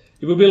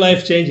 It will be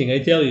life-changing, I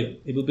tell you.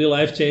 It will be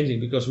life-changing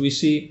because we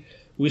see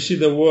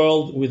the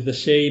world with the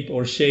shaped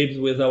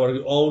with our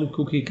own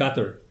cookie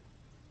cutter.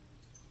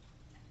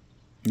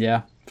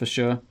 Yeah, for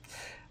sure.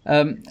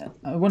 I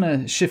want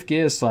to shift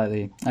gears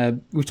slightly.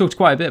 We've talked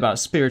quite a bit about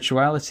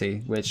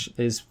spirituality, which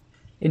is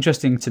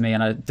interesting to me,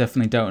 and I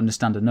definitely don't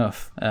understand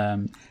enough.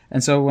 And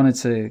so I wanted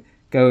to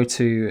go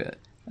to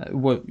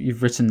what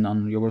you've written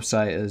on your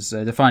website as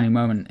a defining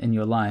moment in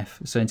your life.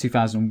 So in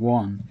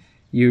 2001,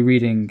 you were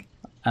reading,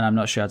 and I'm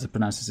not sure how to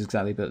pronounce this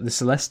exactly, but the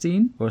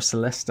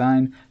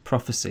Celestine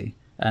Prophecy,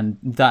 and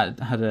that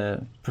had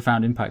a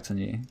profound impact on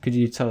you. Could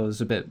you tell us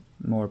a bit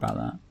more about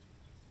that?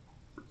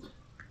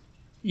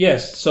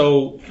 Yes.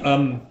 So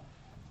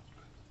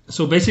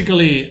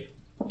basically,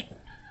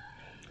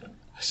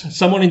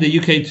 someone in the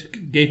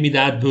UK gave me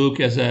that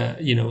book as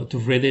to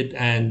read it,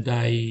 and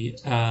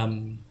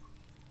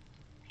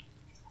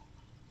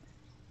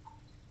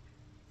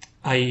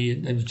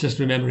I'm just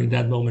remembering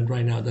that moment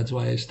right now. That's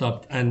why I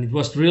stopped, and it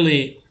was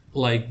really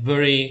like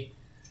very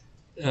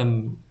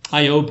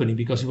eye-opening,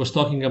 because he was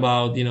talking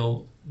about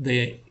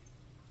the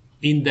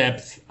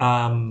in-depth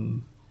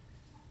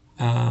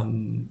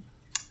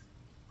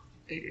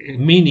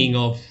meaning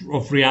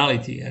of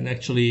reality, and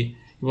actually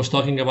he was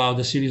talking about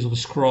the series of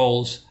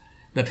scrolls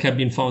that have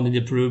been found in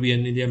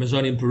the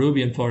Amazonian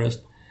Peruvian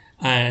forest,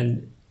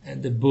 and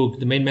the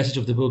main message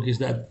of the book is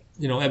that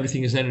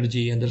everything is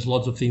energy, and there's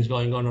lots of things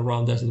going on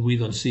around us that we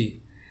don't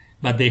see,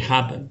 but they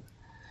happen.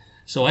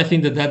 So I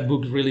think that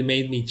book really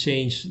made me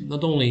change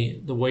not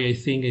only the way I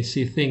think I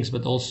see things,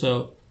 but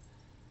also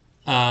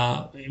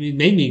it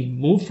made me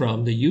move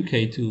from the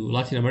UK to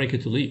Latin America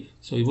to live.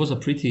 So it was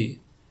pretty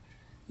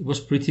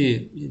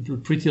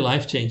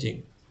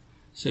life-changing.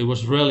 So it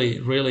was really,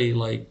 really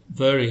like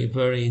very,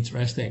 very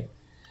interesting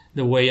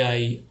the way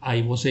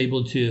I was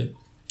able to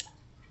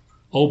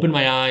opened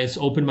my eyes,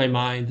 opened my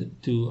mind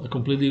to a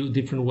completely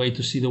different way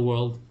to see the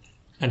world,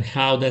 and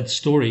how that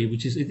story,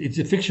 which is it's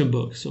a fiction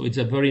book, so it's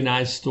a very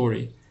nice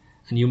story,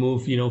 and you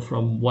move,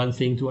 from one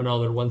thing to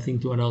another,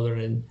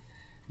 and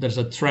there's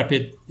a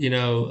trepid,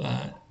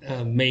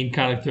 main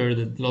character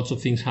that lots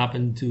of things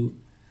happen to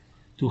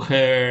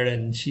her,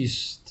 and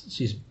she's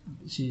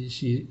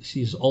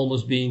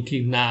almost being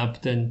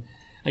kidnapped, and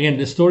again,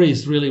 the story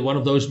is really one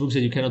of those books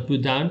that you cannot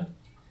put down.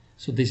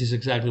 So this is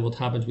exactly what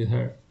happens with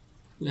her.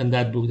 And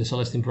that book, The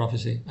Celestine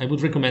Prophecy, I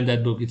would recommend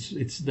that book.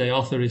 It's the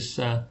author is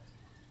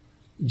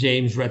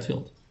James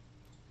Redfield.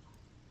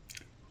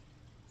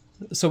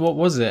 So what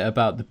was it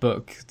about the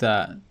book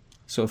that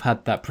sort of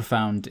had that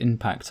profound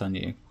impact on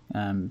you?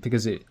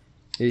 Because it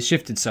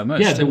shifted so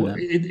much. Yeah,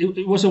 didn't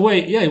it was a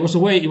way. Yeah, it was a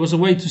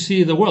way to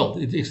see the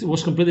world. It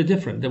was completely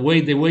different. The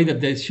way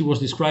that she was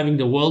describing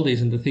the world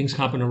is, and the things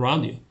happen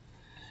around you.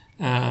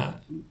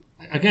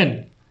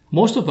 Again,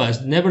 most of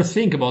us never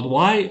think about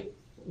why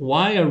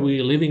are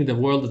we living the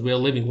world that we are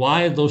living?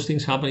 Why are those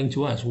things happening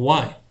to us?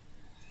 Why?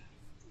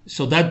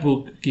 So that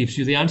book gives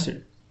you the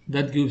answer.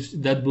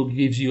 That book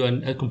gives you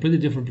a completely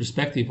different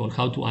perspective on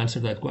how to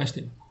answer that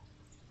question.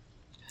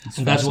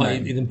 And that's why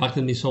it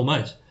impacted me so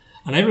much.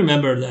 And I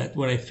remember that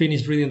when I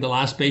finished reading the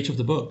last page of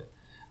the book,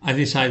 I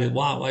decided,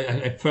 wow,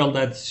 I felt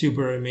that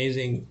super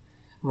amazing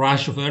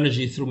rush of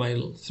energy through my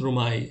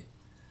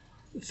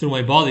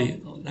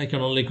body. I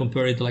can only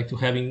compare it to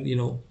having,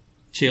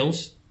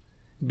 chills,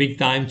 big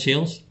time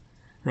chills,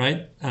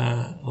 right?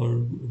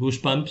 Or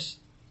goosebumps.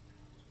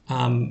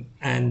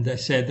 And I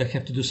said, I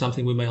have to do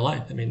something with my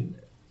life. I mean,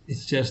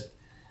 it's just,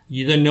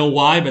 you don't know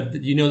why,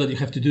 but you know that you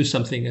have to do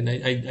something. And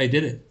I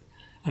did it.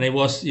 And I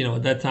was,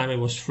 at that time I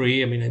was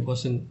free. I mean,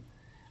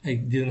 I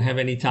didn't have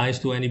any ties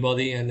to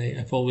anybody. And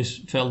I've always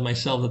felt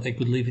myself that I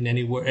could live in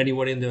anywhere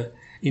in the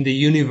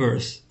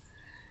universe,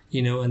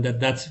 and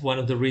that's one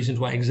of the reasons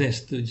why I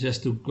exist, to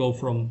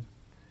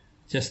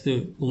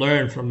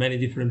learn from many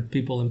different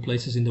people and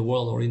places in the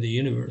world or in the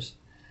universe.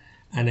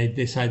 And I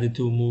decided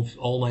to move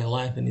all my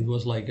life, and it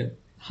was like a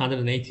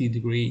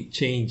 180-degree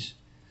change.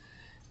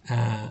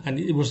 And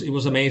it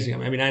was amazing.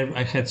 I mean,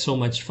 I had so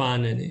much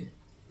fun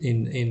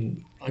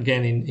in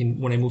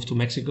when I moved to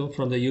Mexico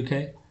from the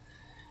UK,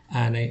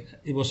 and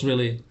it was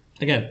really,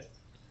 again,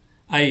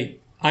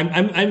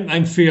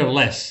 I'm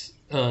fearless.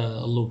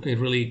 Look, I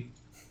really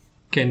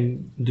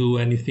can do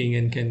anything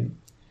and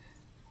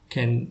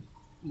can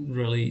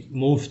really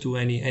move to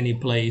any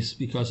place,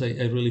 because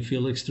I really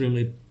feel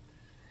extremely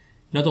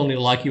not only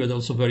lucky but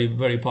also very,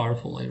 very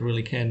powerful. I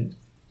really can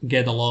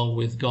get along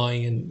with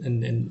going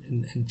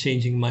and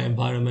changing my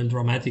environment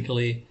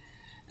dramatically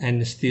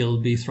and still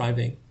be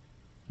thriving.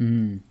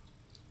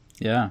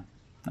 Yeah,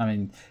 I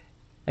mean,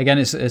 again,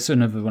 it's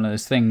sort of one of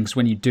those things.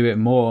 When you do it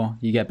more,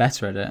 you get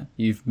better at it.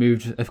 You've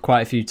moved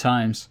quite a few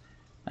times,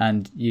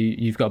 and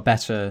you've got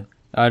better,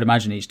 I'd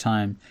imagine, each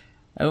time.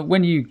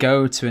 When you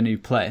go to a new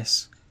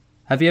place,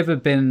 have you ever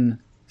been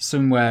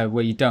somewhere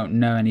where you don't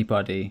know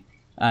anybody,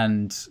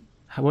 and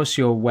what's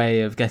your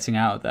way of getting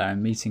out there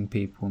and meeting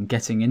people and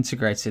getting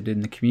integrated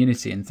in the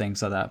community and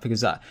things like that?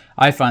 Because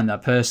I find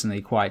that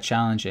personally quite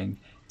challenging,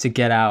 to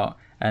get out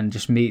and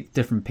just meet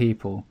different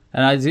people.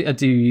 And I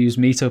do use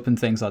Meetup and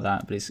things like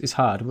that, but it's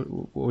hard.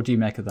 What do you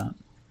make of that?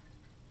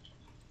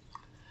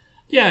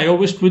 Yeah, I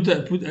always put.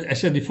 I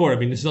said before, I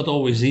mean, it's not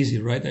always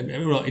easy, right? I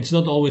mean, well, it's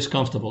not always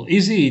comfortable.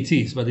 Easy it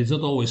is, but it's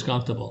not always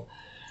comfortable.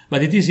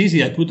 But it is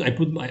easy. I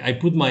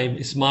put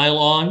my smile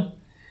on,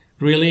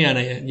 really, and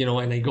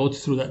I go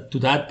through to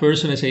that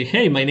person. I say,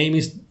 hey, my name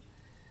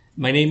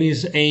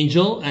is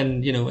Angel,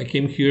 and I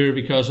came here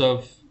because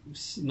of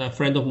a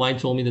friend of mine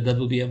told me that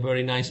would be a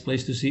very nice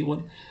place to see.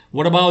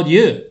 What about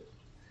you?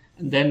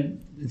 And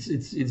then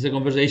it's a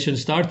conversation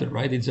starter,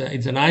 right?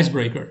 It's an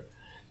icebreaker,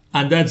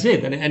 and that's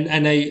it.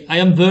 And I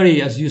am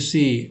very, as you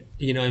see,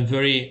 I'm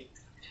very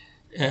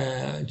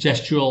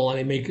gestural,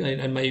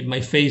 and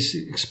my face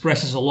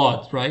expresses a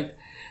lot, right?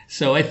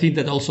 So I think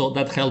that also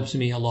that helps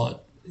me a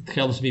lot. It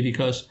helps me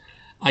because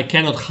I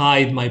cannot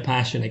hide my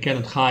passion. I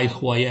cannot hide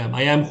who I am.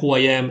 I am who I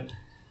am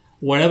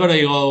wherever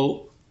I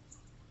go,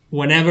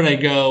 whenever I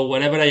go,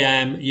 whatever I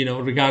am,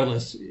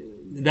 regardless.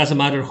 It doesn't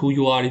matter who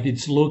you are, if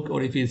it's Luke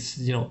or if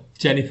it's,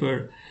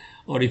 Jennifer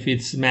or if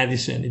it's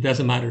Madison. It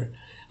doesn't matter.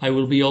 I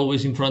will be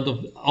always in front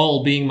of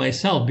all, being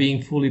myself,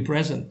 being fully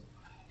present.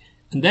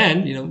 And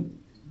then,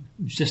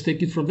 just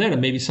take it from there. And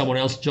maybe someone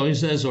else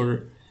joins us,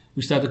 or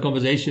we start a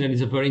conversation and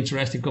it's a very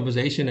interesting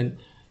conversation. And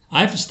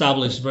I've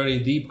established very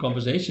deep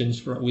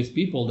conversations with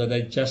people that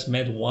I just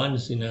met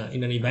once in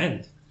an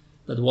event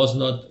that was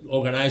not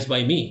organized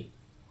by me.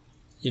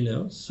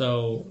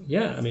 So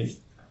yeah, I mean,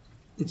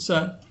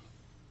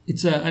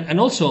 and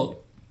also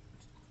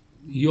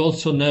you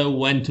also know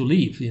when to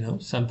leave.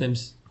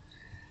 Sometimes,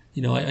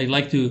 I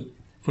like to,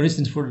 for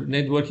instance, for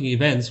networking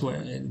events,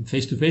 where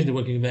face-to-face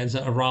networking events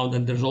are around,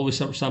 and there's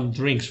always some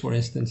drinks, for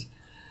instance.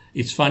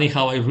 It's funny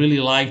how I really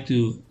like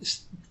to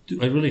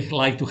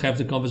have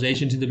the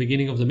conversations in the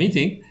beginning of the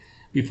meeting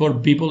before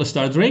people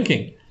start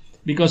drinking,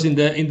 because in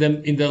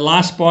the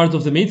last part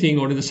of the meeting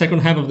or in the second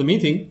half of the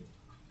meeting,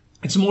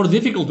 it's more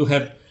difficult to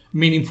have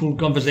meaningful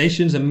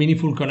conversations and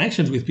meaningful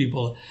connections with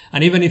people.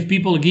 And even if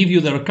people give you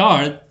their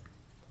card,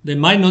 they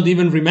might not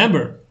even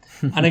remember.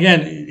 And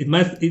again, it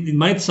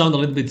might sound a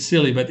little bit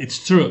silly, but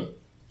it's true.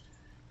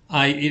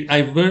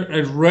 I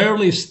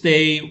rarely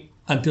stay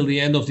until the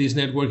end of these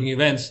networking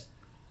events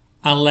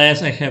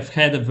unless I have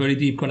had a very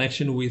deep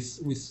connection with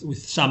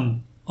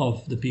some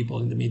of the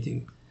people in the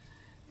meeting,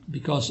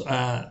 because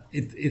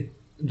the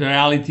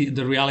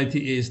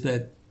reality is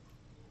that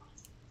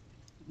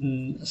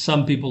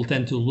some people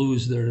tend to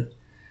lose their,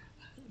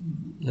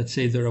 let's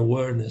say, their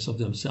awareness of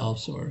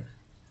themselves,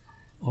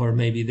 or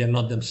maybe they're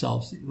not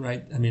themselves,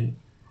 right? I mean,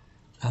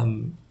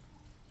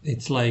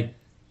 it's like,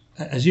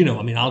 as you know,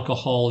 I mean,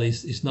 alcohol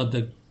is not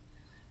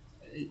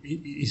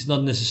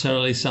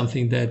necessarily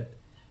something that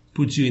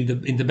puts you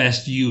in the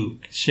best you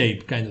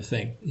shape, kind of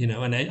thing, you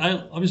know. And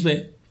I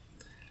obviously,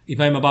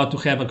 if I'm about to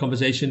have a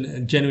conversation,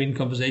 a genuine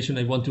conversation,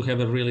 I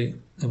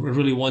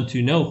really want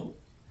to know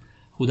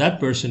who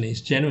that person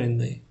is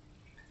genuinely.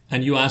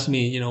 And you ask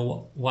me, you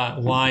know,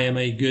 why am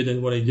I good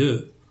at what I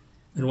do?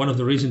 And one of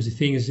the reasons I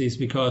think is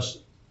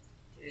because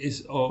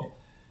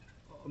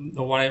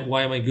why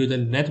am I good at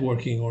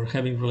networking or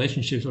having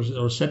relationships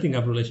or setting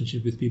up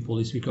relationships with people,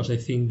 is because I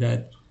think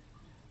that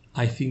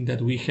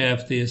we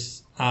have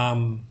this,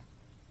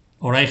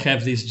 or I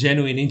have this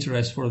genuine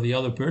interest for the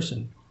other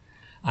person,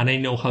 and I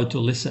know how to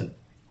listen.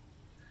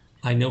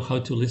 I know how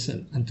to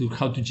listen and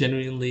how to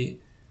genuinely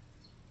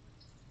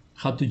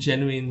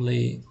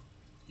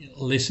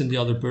listen to the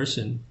other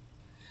person,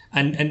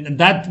 and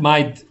that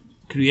might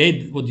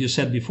create what you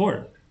said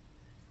before,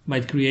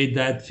 might create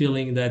that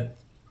feeling that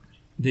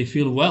they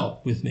feel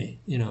well with me.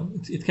 You know,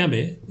 it can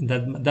be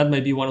that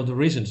might be one of the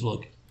reasons.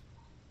 Look.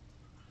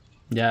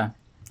 Yeah,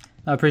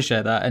 I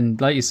appreciate that,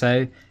 and like you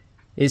say,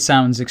 it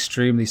sounds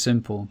extremely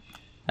simple,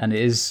 and it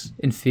is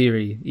in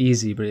theory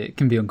easy, but it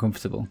can be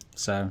uncomfortable.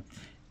 So,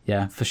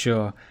 yeah, for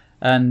sure.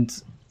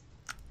 And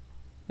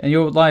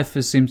your life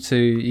has seemed to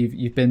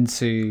you've been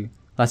to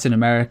Latin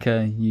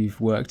America, you've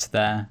worked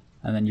there,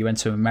 and then you went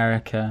to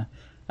America,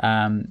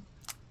 and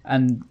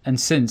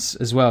since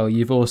as well,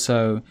 you've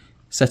also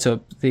set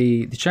up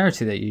the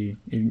charity that you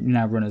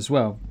now run as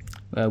well,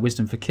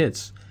 Wisdom for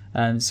Kids.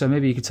 And so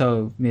maybe you could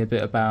tell me a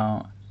bit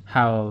about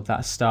how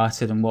that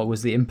started and what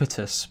was the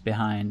impetus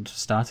behind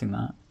starting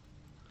that.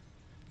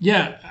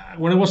 Yeah,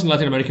 when I was in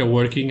Latin America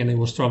working, and I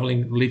was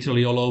traveling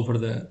literally all over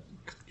the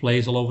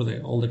place,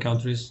 all the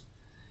countries,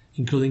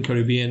 including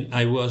Caribbean,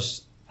 I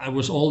was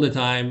all the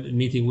time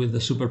meeting with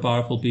the super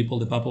powerful people,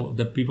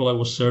 the people I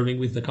was serving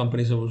with, the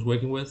companies I was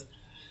working with.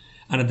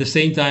 And at the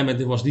same time,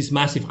 there was this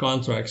massive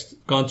contrast,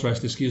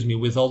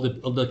 with all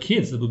the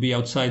kids that would be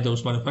outside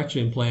those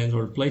manufacturing plants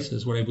or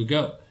places where I would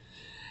go.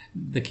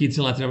 The kids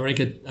in Latin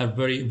America are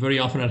very, very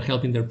often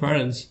helping their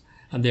parents,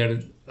 and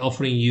they're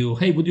offering you,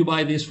 hey, would you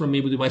buy this from me?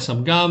 Would you buy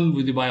some gum?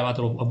 Would you buy a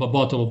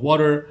bottle of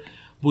water?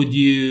 Would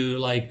you,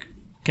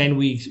 can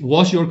we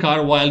wash your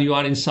car while you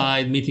are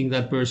inside meeting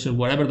that person,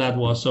 whatever that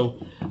was.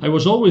 So I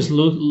was always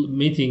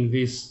meeting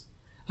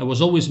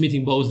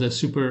both the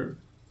super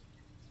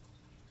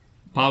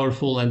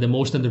powerful and the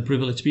most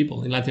underprivileged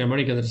people. In Latin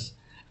America, there's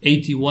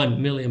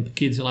 81 million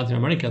kids in Latin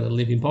America that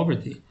live in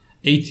poverty.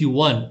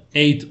 81,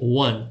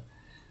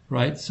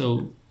 right?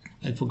 So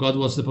I forgot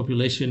what's the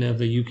population of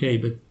the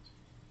UK, but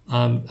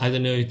I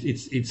don't know.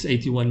 It's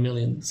 81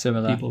 million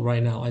Similar. People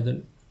right now.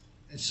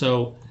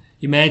 So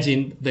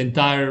imagine the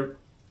entire,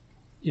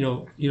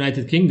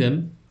 United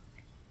Kingdom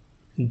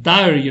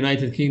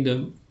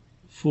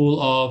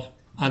full of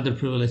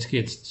underprivileged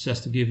kids,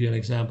 just to give you an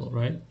example,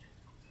 right?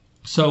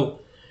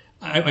 So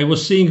I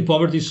was seeing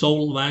poverty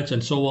so much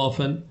and so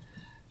often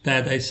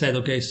that I said,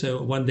 okay,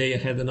 so one day I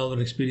had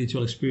another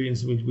spiritual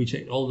experience, which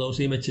all those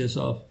images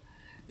of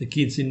the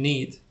kids in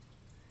need,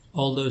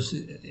 all those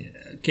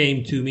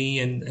came to me,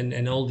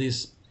 and all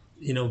these,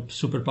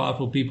 super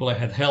powerful people I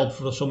had helped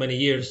for so many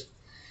years.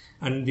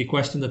 And the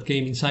question that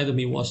came inside of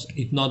me was,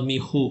 if not me,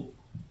 who?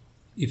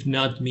 If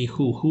not me,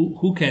 who?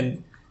 Who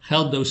can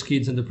help those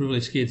kids and the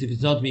privileged kids? If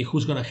it's not me,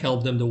 who's going to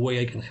help them the way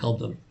I can help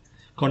them?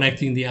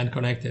 Connecting the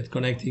unconnected,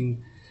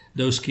 connecting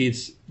those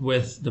kids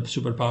with the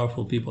super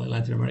powerful people in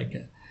Latin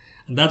America.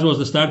 And that was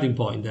the starting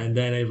point. And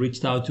then I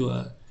reached out to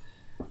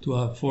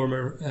a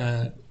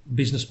former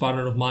business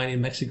partner of mine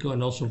in Mexico,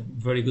 and also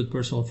very good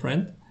personal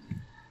friend.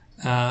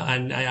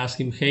 And I asked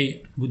him,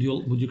 hey, would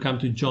you come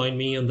to join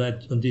me on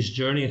this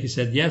journey? And he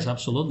said, yes,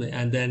 absolutely.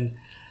 And then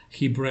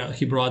he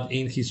brought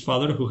in his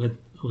father, who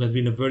had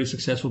been a very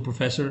successful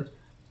professor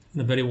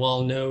in a very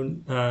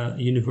well-known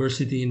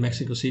university in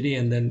Mexico City.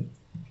 And then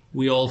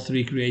we all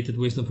three created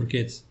Wisdom for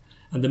Kids.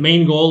 And the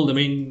main goal, the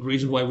main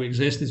reason why we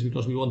exist, is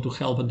because we want to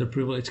help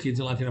underprivileged kids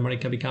in Latin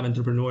America become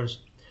entrepreneurs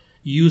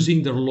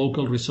using their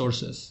local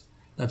resources.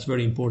 That's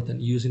very important,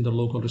 using the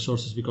local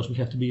resources, because we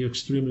have to be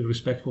extremely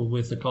respectful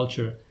with the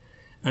culture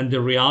and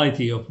the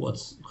reality of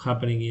what's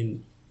happening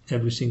in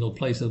every single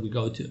place that we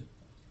go to.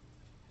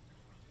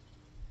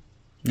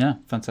 Yeah,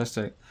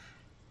 fantastic.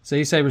 So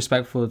you say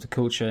respectful of the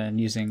culture and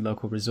using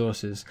local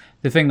resources.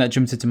 The thing that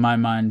jumped into my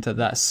mind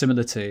that's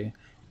similar to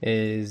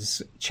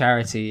is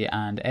charity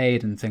and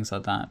aid and things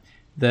like that.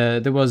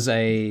 There's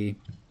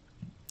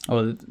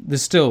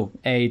still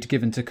aid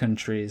given to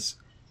countries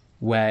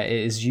where it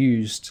is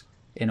used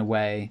in a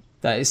way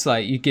that it's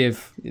like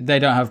they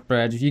don't have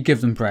bread, you give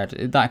them bread,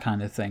 that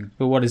kind of thing.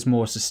 But what is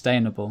more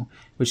sustainable,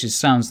 which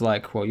sounds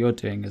like what you're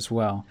doing as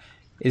well,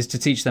 is to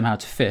teach them how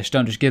to fish.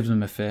 Don't just give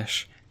them a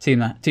fish,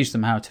 teach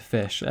them how to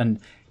fish. And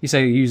you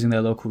say you're using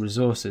their local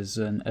resources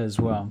as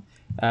well.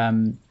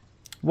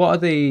 What are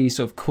the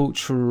sort of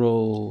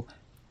cultural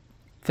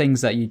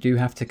things that you do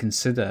have to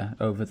consider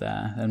over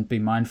there and be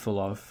mindful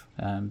of,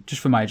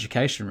 just for my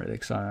education, really,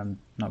 because I'm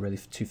not really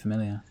too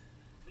familiar?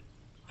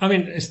 I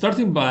mean,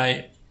 starting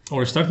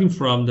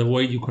from the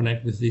way you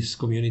connect with this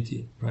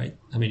community, right?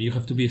 I mean, you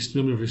have to be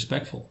extremely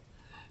respectful.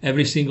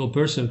 Every single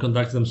person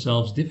conducts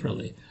themselves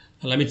differently.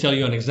 And let me tell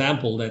you an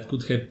example that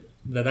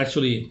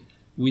actually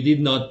we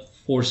did not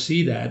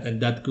foresee that,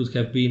 and that could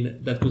have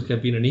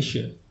been an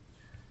issue.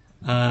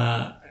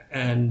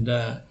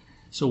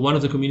 So one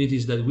of the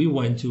communities that we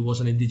went to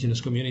was an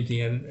indigenous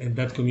community, and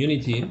that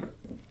community,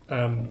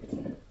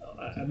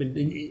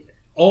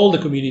 all the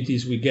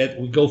communities we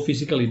go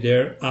physically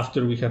there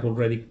after we have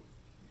already,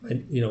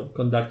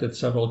 conducted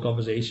several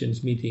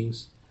conversations,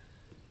 meetings,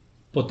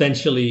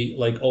 potentially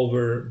like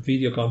over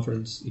video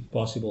conference if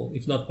possible.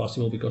 If not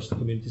possible, because the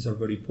communities are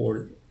very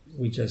poor,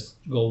 we just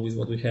go with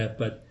what we have.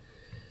 But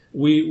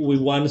we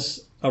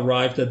once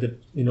arrived at the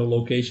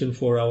location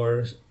for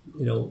our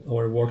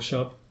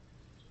workshop,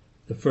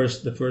 the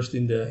first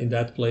in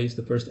that place,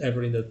 the first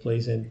ever in that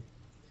place, and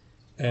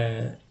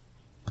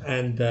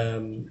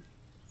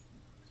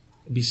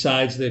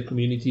besides the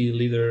community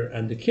leader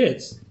and the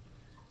kids,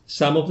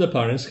 some of the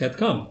parents had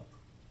come,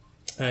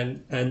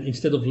 and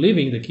instead of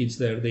leaving the kids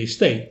there, they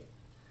stayed,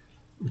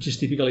 which is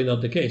typically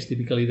not the case.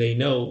 Typically they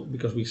know,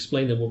 because we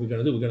explain them what we're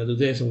going to do. We're going to do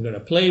this, and we're going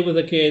to play with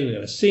the kids, we're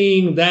going to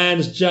sing,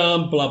 dance,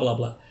 jump, blah blah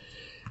blah.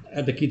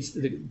 And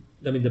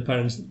the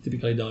parents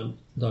typically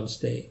don't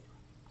stay.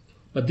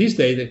 But this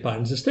day the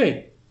parents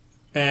stayed,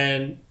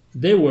 and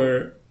they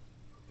were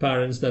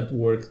parents that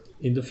worked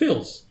in the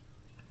fields,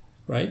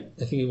 right?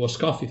 I think it was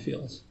coffee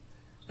fields,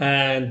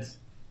 and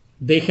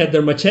they had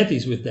their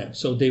machetes with them,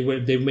 so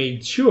they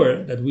made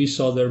sure that we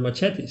saw their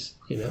machetes,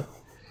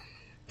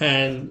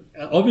 and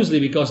obviously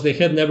because they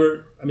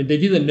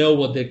didn't know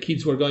what their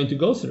kids were going to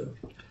go through.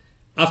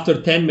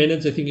 After 10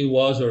 minutes, I think it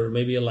was, or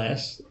maybe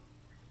less,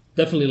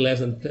 definitely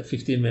less than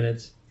 15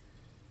 minutes,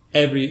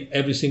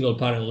 every single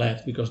parent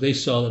left, because they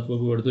saw that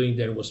what we were doing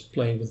there was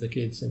playing with the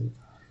kids, and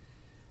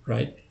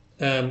right.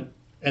 And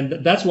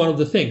that's one of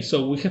the things.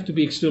 So we have to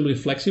be extremely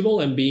flexible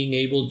and being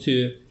able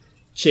to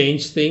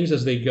change things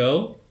as they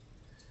go.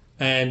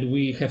 And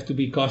we have to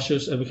be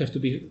cautious, and we have to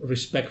be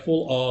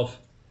respectful of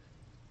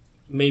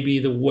maybe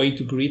the way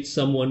to greet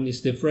someone is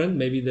different.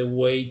 Maybe the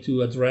way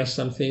to address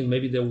something,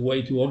 maybe the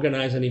way to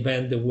organize an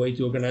event, the way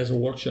to organize a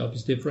workshop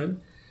is different.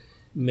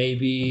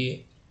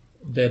 Maybe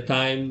the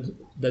time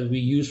that we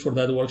use for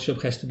that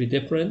workshop has to be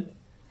different.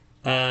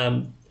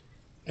 And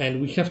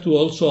we have to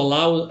also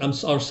allow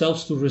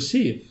ourselves to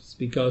receive,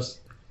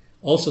 because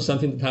also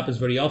something that happens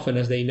very often,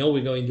 as they know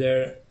we're going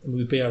there and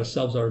we pay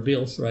ourselves our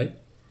bills, right?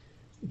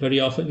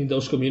 Very often in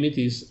those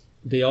communities,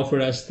 they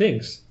offer us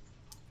things.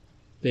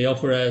 They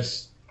offer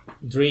us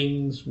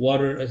drinks,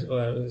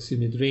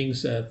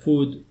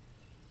 food,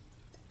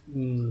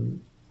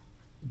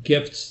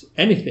 gifts,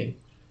 anything.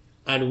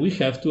 And we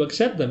have to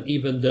accept them,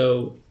 even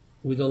though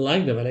we don't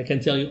like them. And I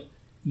can tell you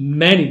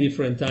many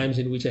different times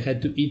in which I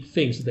had to eat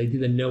things that I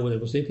didn't know what I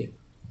was eating.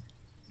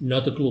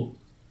 Not a clue.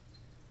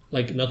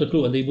 Not a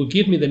clue. And they would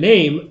give me the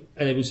name,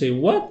 and I would say,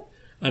 what?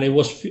 And I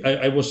was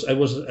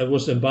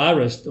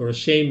embarrassed or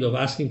ashamed of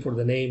asking for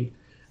the name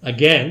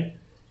again,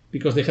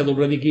 because they had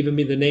already given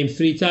me the name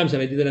 3 times,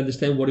 and I didn't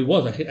understand what it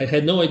was. I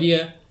had no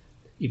idea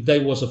if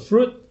that was a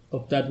fruit,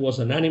 or that was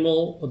an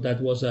animal, or that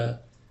was a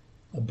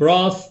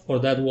broth, or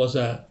that was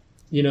that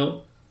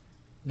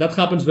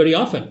happens very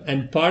often.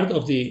 And part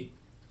of the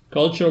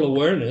cultural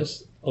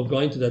awareness of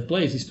going to that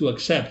place is to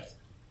accept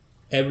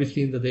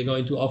everything that they're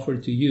going to offer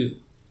to you,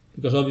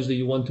 because obviously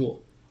you want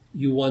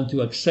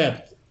to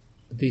accept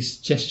this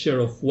gesture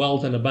of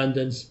wealth and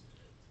abundance,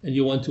 and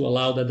you want to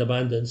allow that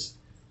abundance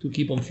to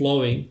keep on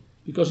flowing,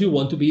 because you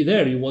want to be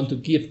there. You want to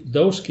give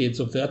those kids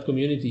of that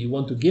community, you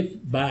want to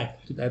give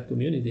back to that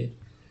community,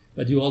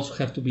 but you also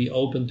have to be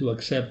open to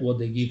accept what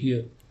they give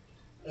you.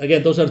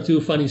 Again, those are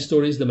 2 funny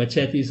stories, the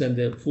machetes and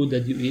the food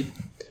that you eat,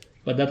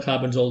 but that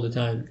happens all the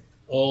time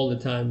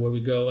where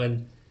we go.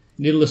 And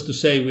needless to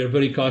say, we are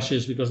very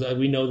cautious, because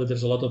we know that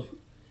there's a lot of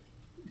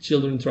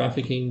children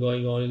trafficking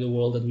going on in the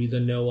world that we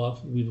don't know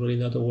of, we're really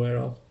not aware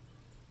of.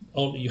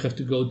 You have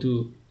to go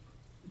to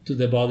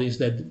the bodies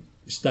that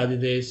study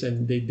this,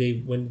 and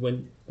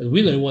when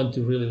we don't want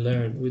to really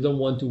learn. We don't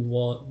want to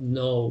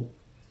know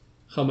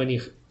how many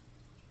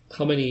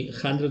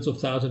hundreds of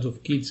thousands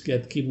of kids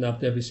get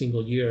kidnapped every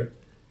single year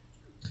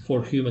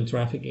for human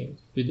trafficking.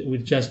 We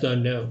just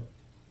don't know.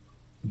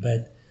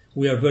 But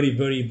we are very,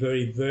 very,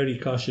 very, very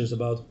cautious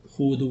about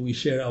who do we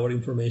share our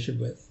information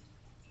with.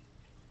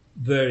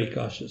 Very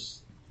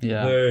cautious.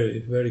 Yeah. Very,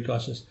 very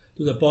cautious.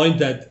 To the point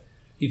that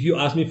if you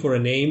ask me for a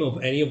name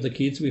of any of the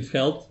kids we've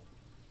helped,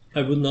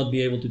 I would not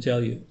be able to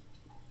tell you.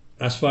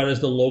 As far as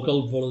the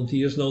local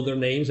volunteers know their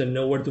names and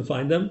know where to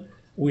find them,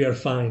 we are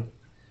fine.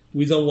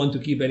 We don't want to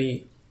keep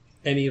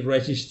any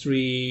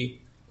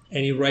registry,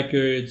 any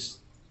records,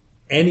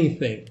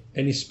 anything,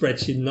 any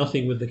spreadsheet,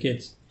 nothing with the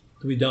kids.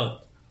 We don't.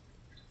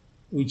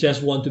 We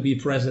just want to be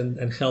present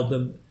and help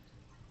them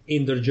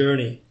in their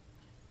journey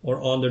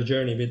or on their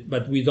journey,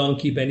 but we don't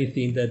keep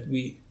anything that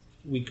we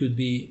could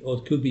be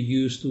or could be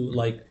used to,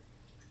 like,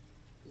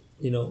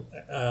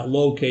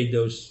 locate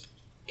those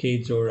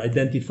kids or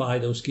identify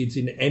those kids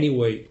in any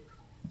way,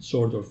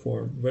 sort or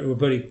form. We're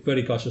very,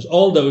 very cautious.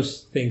 All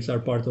those things are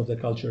part of the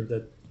culture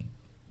that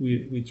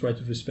we try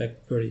to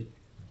respect very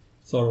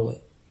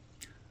thoroughly.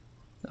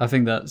 I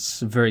think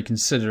that's a very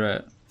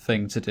considerate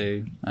thing to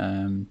do.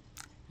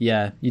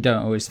 Yeah, you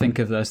don't always think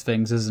of those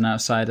things as an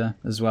outsider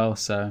as well,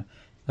 so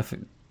I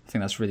think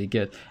that's really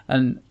good.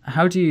 And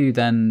how do you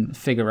then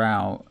figure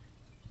out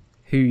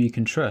who you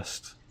can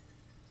trust?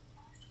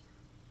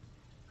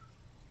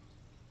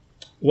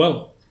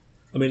 Well,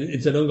 I mean,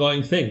 it's an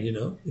ongoing thing,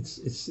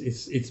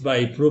 It's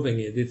by proving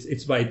it.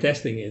 It's by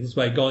testing it. It's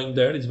by going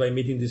there. It's by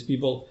meeting these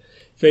people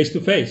face to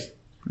face.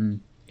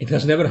 It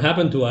has never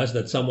happened to us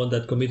that someone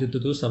that committed to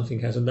do something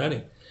hasn't done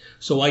it.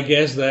 So I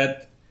guess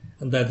that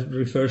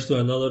refers to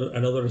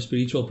another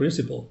spiritual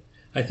principle.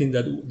 I think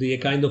that the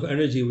kind of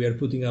energy we are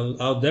putting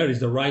out there is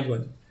the right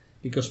one,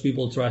 because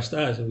people trust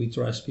us and we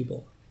trust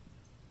people.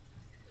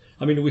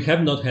 I mean, we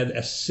have not had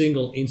a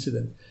single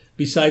incident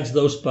besides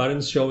those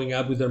parents showing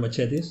up with their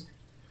machetes.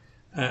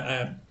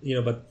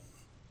 But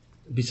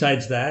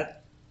besides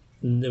that,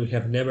 we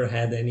have never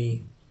had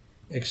any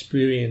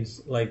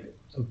experience, like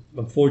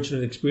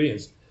unfortunate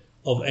experience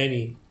of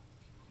any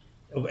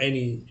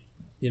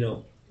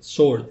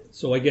sort.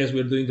 So I guess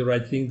we're doing the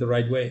right thing the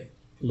right way.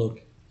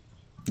 Look.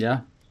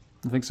 Yeah,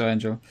 I think so,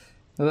 Angel.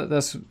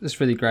 That's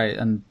really great,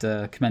 and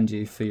commend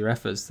you for your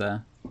efforts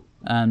there.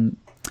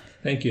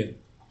 Thank you.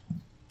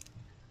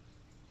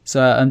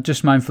 So I'm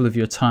just mindful of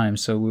your time,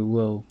 so we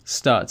will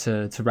start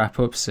to wrap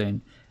up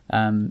soon.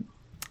 And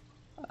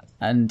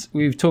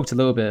we've talked a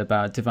little bit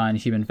about Divine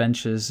Human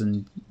Ventures,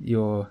 and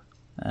you're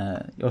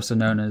also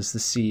known as the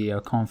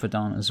CEO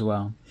Confidant as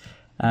well.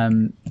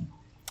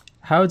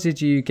 How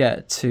did you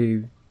get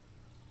to?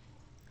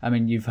 I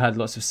mean, you've had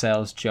lots of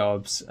sales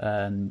jobs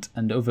and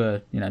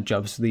other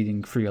jobs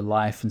leading through your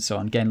life and so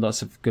on, gained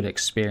lots of good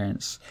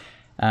experience.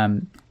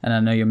 And I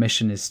know your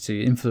mission is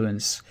to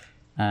influence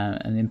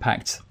and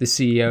impact the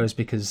CEOs,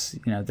 because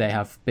they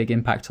have big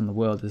impact on the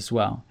world as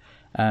well.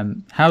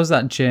 How's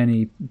that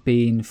journey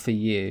been for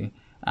you,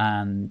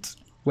 and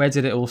where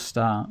did it all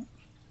start?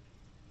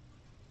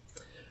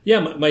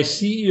 Yeah, my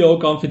CEO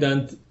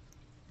Confidant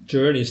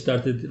journey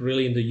started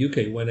really in the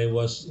UK when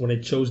I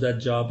chose that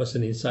job as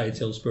an inside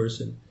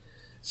salesperson,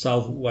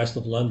 southwest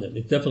of London.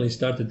 It definitely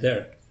started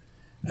there,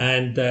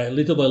 and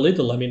little by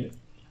little, I mean,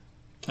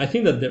 I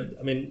think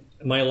that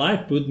my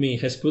life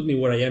has put me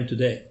where I am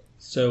today.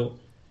 So,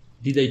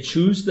 did I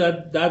choose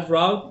that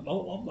route?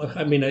 Well,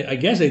 I mean, I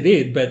guess I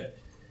did, but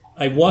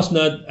I was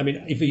not. I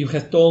mean, if you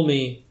had told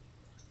me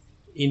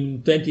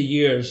in 20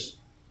 years,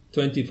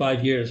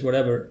 25 years,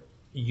 whatever,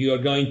 you are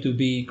going to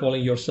be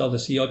calling yourself the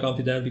CEO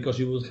Confidant because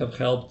you would have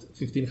helped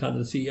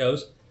 1,500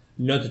 CEOs,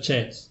 not a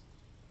chance.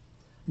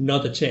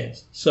 Not a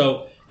chance.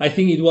 So I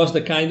think it was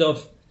the kind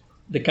of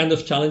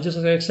challenges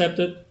that I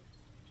accepted.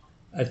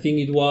 I think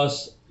it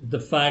was the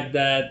fact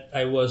that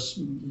I was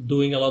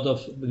doing a lot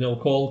of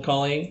cold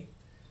calling,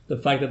 the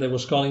fact that I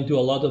was calling to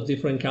a lot of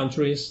different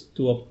countries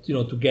to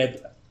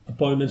get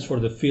appointments for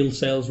the field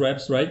sales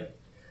reps, right?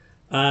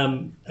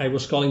 I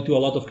was calling to a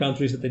lot of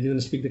countries that I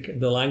didn't speak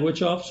the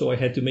language of, so I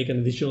had to make an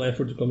additional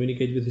effort to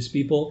communicate with these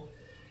people.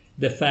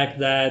 The fact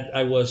that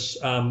I was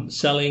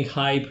selling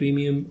high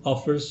premium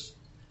offers,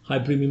 high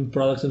premium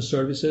products and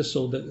services,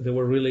 so that they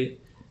were really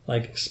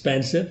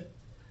expensive.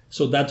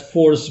 So that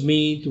forced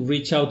me to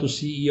reach out to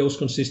CEOs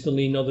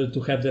consistently in order to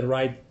have the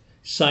right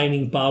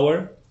signing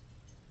power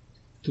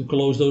to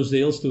close those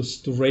deals,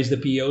 to raise the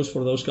POs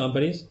for those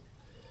companies.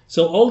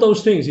 So all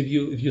those things, if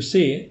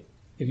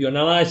you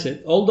analyze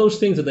it, all those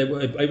things that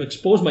I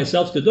exposed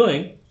myself to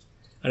doing,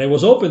 and I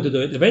was open to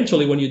do it.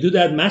 Eventually, when you do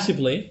that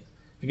massively,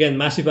 again,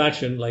 massive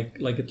action, like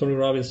Tony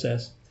Robbins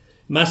says,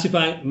 massive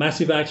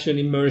action,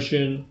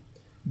 immersion,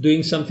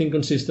 doing something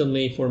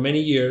consistently for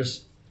many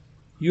years,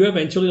 you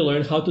eventually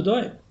learn how to do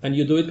it, and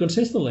you do it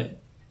consistently.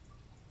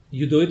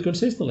 You do it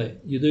consistently.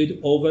 You do it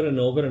over and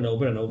over and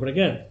over and over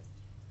again.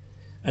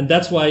 And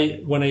that's why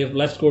when I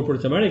left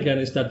corporate America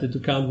and I started to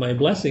count my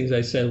blessings,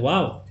 I said,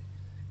 wow,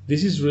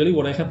 this is really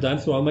what I have done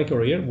throughout my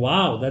career.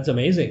 Wow, that's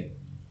amazing.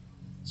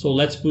 So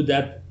let's put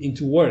that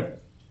into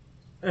work.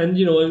 And,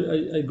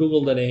 I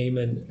Googled the name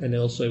and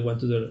also I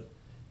went to the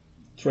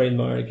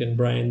trademark and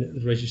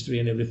brand registry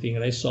and everything,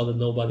 and I saw that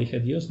nobody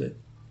had used it.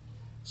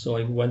 So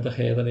I went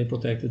ahead and I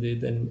protected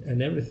it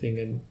and everything.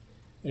 And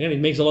again, it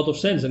makes a lot of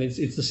sense. And it's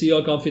the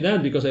CEO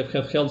Confidant because I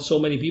have helped so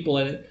many people.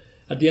 And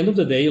at the end of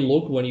the day,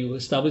 look, when you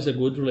establish a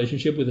good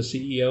relationship with a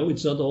CEO,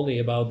 it's not only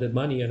about the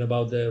money and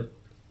about the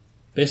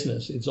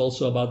business, it's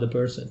also about the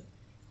person.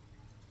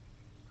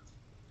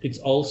 It's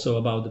also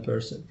about the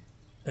person.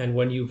 And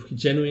when you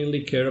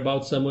genuinely care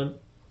about someone,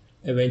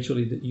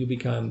 eventually you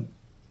become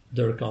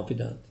their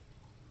confidant.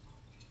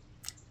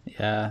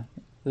 Yeah,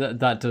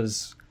 that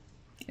does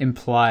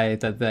imply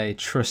that they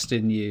trust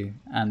in you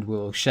and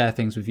will share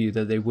things with you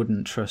that they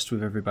wouldn't trust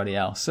with everybody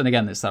else. And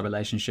again, it's that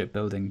relationship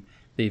building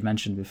that you've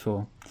mentioned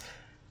before.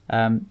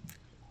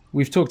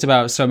 We've talked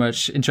about so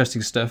much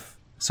interesting stuff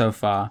so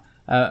far.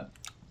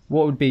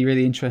 What would be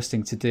really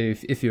interesting to do,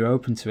 if you're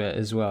open to it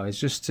as well, is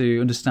just to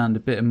understand a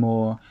bit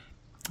more,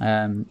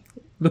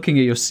 looking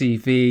at your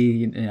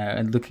CV,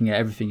 and looking at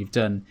everything you've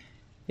done.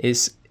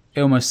 It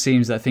almost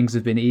seems that things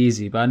have been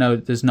easy, but I know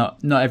there's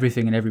not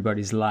everything in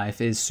everybody's life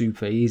is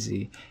super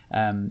easy.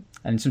 And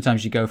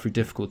sometimes you go through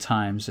difficult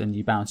times and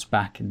you bounce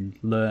back and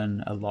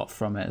learn a lot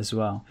from it as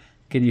well.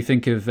 Can you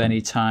think of any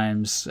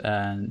times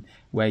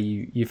where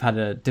you've had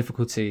a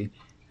difficulty,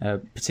 a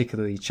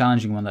particularly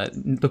challenging one, that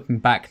looking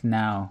back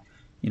now,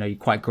 you're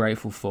quite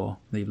grateful for,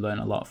 that you've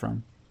learned a lot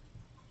from?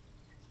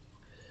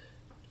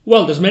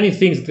 Well, there's many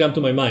things that come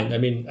to my mind. I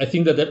mean, I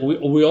think that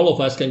we all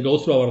of us can go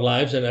through our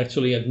lives and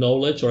actually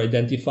acknowledge or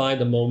identify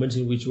the moments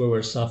in which we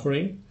were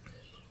suffering.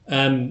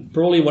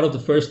 Probably one of the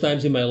first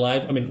times in my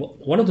life,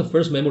 one of the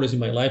first memories in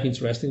my life,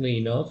 interestingly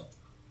enough,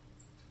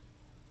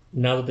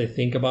 now that I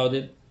think about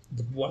it,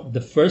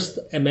 the first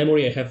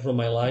memory I have from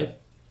my life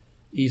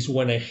is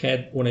when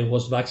I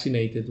was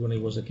vaccinated when I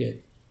was a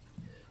kid.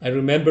 I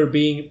remember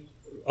being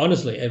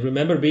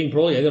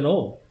probably, I don't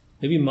know,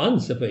 maybe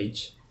months of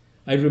age.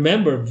 I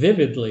remember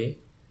vividly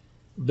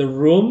the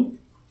room,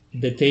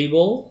 the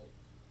table.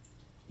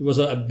 It was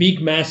a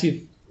big,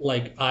 massive,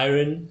 like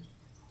iron,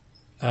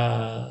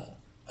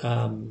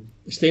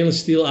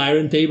 stainless steel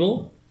iron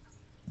table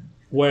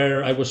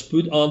where I was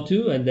put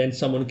onto, and then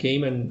someone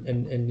came and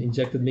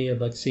injected me a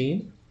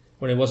vaccine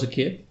when I was a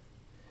kid.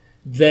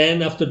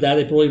 Then after that,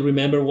 I probably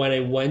remember when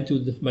I went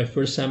to my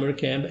first summer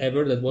camp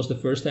ever. That was the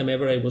first time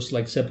ever I was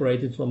like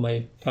separated from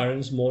my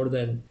parents more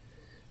than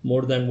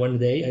 1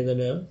 day. I don't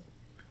know.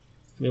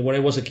 When I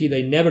was a kid,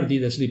 I never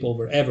did a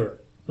sleepover,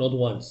 ever. Not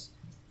once,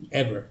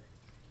 ever.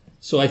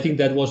 So I think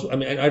that was,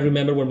 I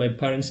remember when my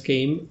parents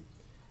came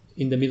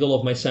in the middle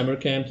of my summer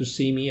camp to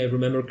see me. I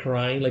remember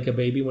crying like a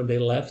baby when they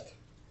left,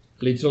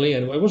 literally.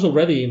 And I was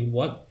already in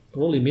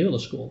probably middle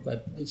school,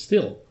 but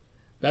still,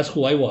 that's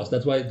who I was.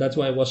 That's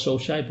why I was so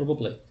shy,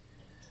 probably.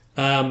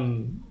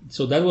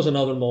 So that was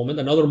another moment.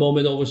 Another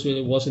moment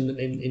obviously was in the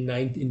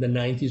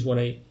 90s when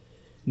I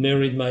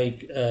married my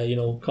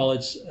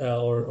college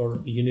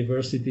or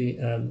university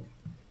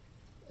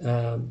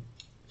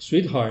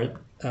sweetheart,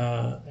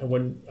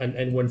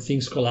 and when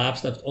things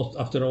collapsed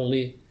after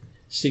only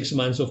 6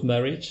 months of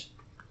marriage,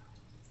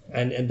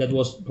 and that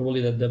was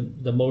probably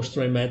the most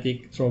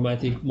traumatic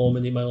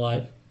moment in my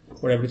life,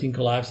 where everything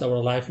collapsed. Our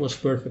life was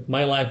perfect.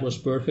 My life was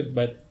perfect,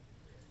 but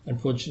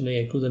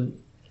unfortunately I couldn't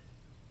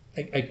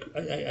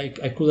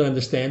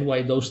understand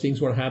why those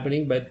things were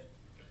happening, but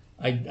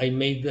I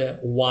made the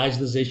wise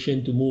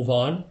decision to move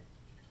on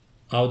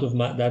out of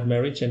that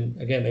marriage. And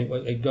again,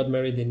 I got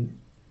married in,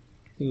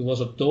 I think it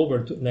was October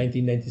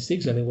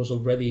 1996, and it was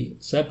already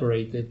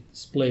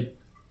split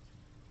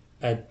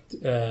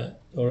in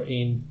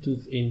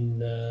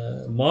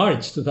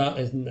March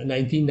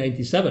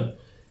 1997,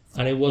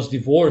 and I was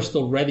divorced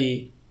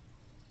already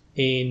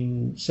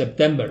in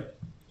September,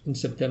 I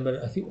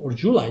think, or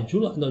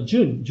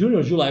June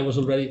or July was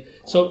already.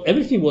 So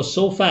everything was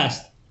so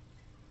fast.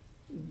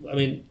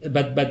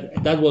 But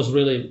that was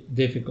really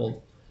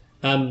difficult.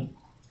 Obviously,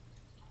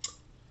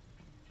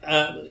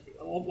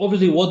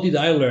 what did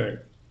I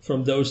learn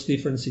from those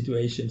different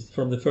situations?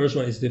 From the first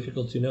one, it's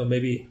difficult to know.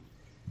 Maybe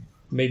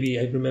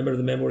I remember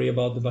the memory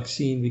about the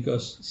vaccine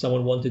because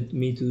someone wanted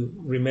me to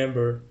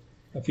remember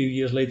a few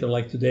years later,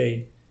 like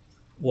today,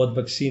 what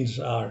vaccines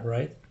are,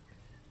 right?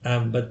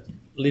 But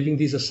leaving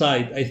this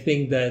aside, I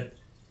think that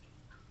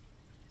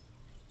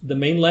the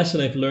main lesson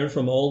I've learned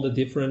from all the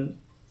different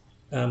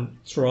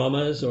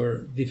traumas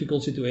or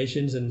difficult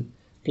situations and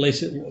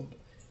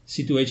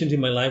situations in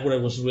my life where I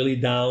was really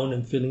down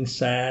and feeling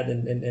sad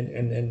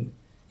and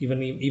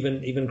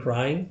even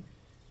crying.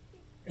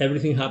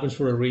 Everything happens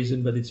for a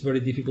reason, but it's very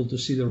difficult to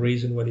see the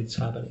reason when it's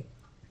happening.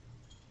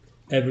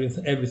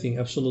 Everything,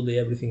 absolutely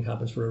everything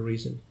happens for a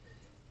reason.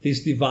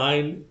 This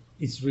divine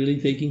is really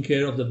taking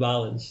care of the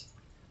balance.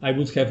 I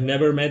would have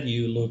never met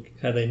you, Luke,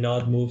 had I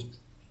not moved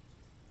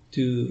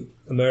to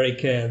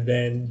America and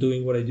then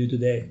doing what I do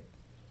today.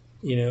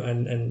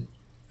 And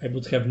I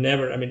would have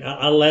never,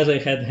 unless I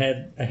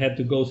had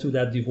to go through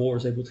that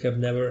divorce, I would have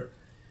never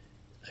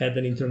had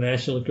an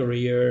international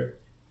career.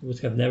 I would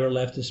have never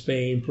left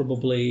Spain,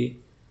 probably.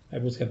 I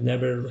would have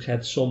never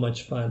had so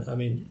much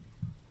fun.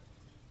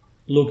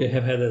 Look, I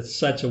have had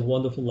such a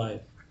wonderful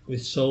life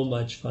with so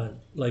much fun,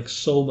 like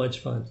so much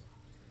fun.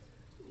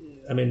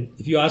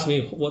 If you ask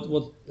me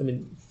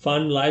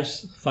fun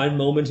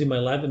moments in my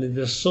life,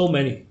 there's so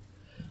many.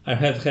 I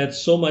have had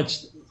so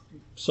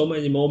so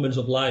many moments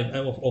of life,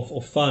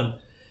 of fun.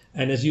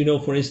 And as you know,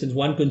 for instance,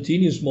 one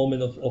continuous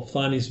moment of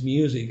fun is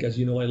music. As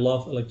you know, I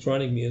love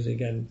electronic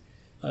music, and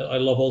I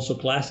love also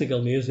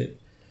classical music.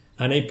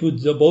 And I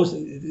put both.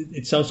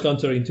 It sounds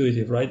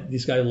counterintuitive, right?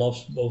 This guy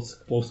loves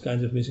both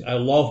kinds of music. I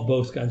love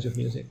both kinds of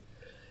music,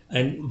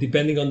 and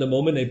depending on the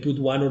moment, I put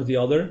one or the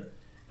other,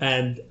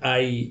 and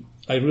I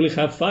really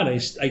have fun.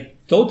 I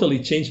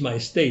totally change my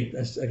state,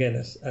 as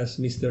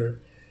Mr.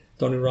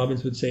 Tony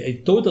Robbins would say.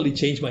 I totally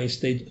change my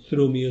state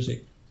through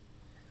music,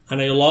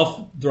 and I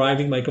love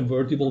driving my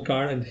convertible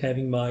car and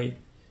having my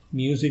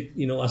music,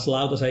 as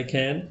loud as I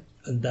can,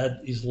 and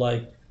that is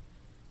like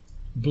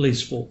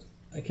blissful.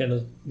 I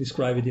cannot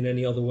describe it in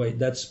any other way.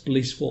 That's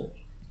blissful.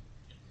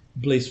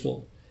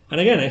 And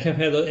again, I have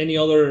had any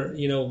other,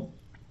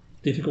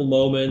 difficult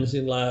moments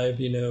in life,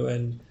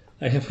 and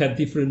I have had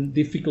different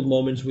difficult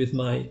moments with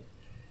my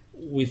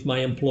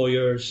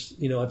employers,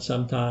 at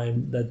some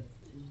time that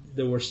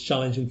was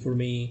challenging for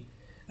me.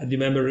 I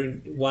remember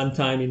one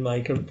time in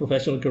my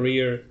professional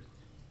career,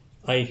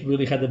 I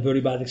really had a very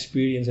bad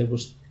experience.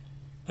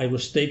 I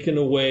was taken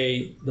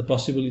away the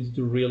possibility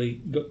to really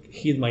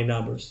hit my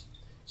numbers.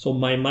 So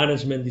my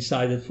management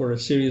decided, for a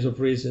series of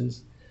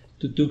reasons,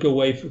 to take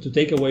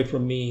away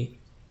from me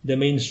the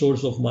main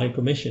source of my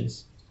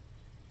commissions.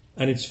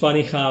 And it's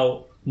funny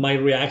how my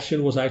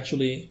reaction was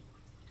actually,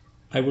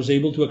 I was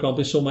able to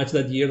accomplish so much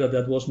that year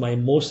that was my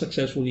most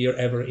successful year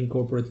ever in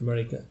corporate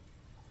America.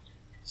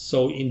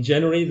 So in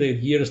January, the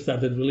year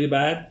started really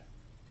bad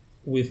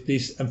with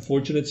this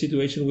unfortunate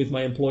situation with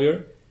my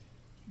employer.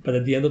 But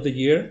at the end of the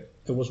year,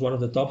 I was one of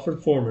the top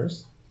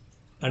performers.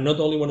 And not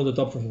only one of the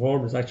top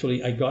performers,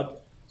 actually, I got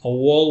a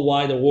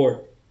worldwide award.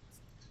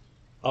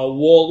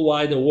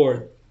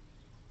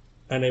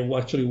 And I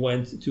actually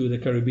went to the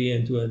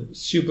Caribbean to a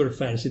super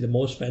fancy, the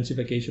most fancy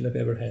vacation I've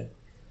ever had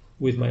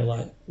with my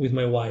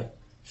wife.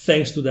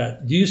 Thanks to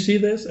that. Do you see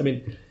this? I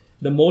mean,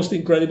 the most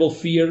incredible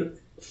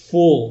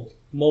fearful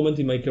moment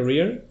in my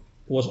career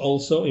was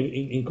also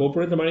in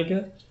corporate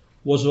America,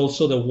 was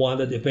also the one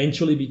that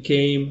eventually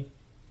became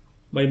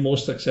my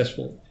most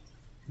successful,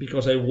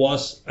 because I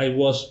was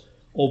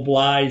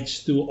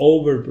obliged to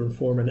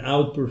overperform and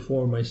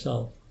outperform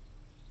myself.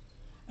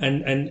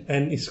 And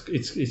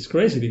it's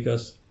crazy,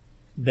 because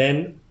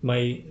then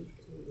my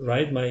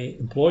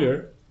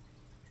employer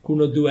could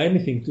not do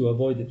anything to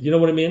avoid it. You know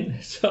what I mean?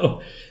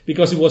 So,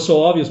 because it was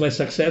so obvious, my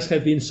success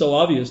had been so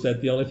obvious that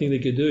the only thing they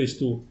could do is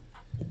to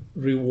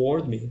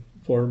reward me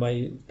for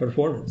my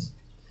performance.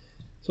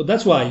 So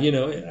that's why,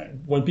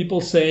 when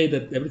people say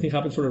that everything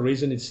happens for a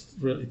reason, it's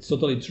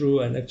totally true.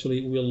 And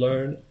actually we'll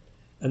learn,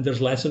 and there's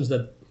lessons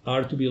that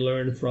are to be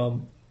learned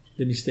from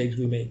the mistakes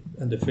we make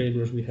and the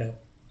failures we have.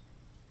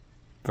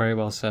 Very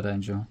well said,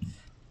 Angel.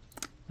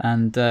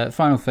 And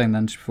final thing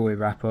then, just before we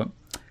wrap up,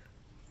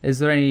 is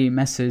there any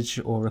message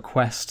or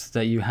request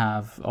that you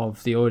have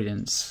of the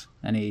audience?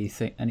 Any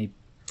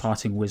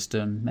parting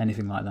wisdom,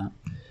 anything like that?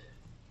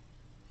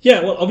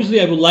 Yeah, well,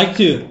 obviously I would like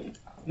to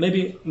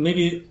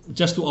maybe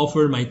just to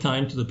offer my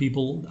time to the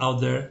people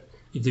out there,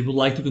 if they would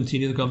like to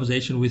continue the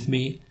conversation with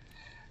me.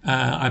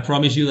 I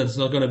promise you that it's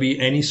not going to be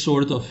any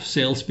sort of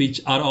sales pitch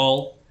at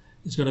all.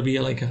 It's going to be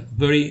like a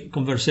very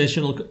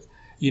conversational,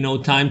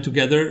 time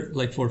together,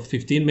 like for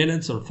 15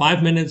 minutes or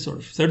 5 minutes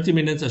or 30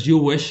 minutes, as you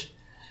wish.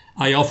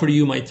 I offer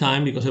you my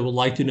time because I would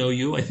like to know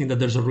you. I think that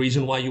there's a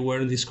reason why you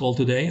were in this call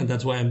today, and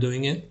that's why I'm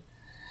doing it.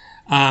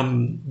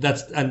 And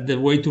the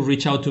way to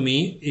reach out to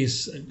me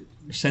is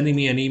sending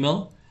me an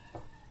email,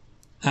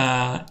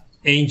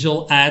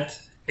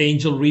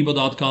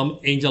 angel@angelrebo.com,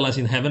 angel as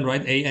in heaven,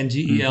 right?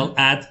 ANGEL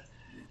at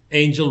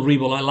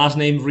angelrebo. My last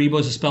name Rebo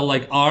is spelled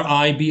like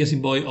RIB as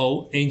in boy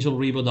O,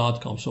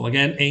 angelrebo.com. So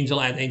again,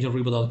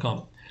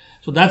 angel@angelrebo.com.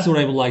 So that's what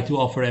I would like to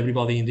offer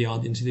everybody in the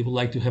audience if they would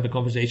like to have a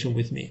conversation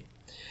with me.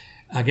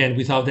 Again,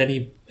 without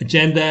any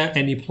agenda,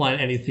 any plan,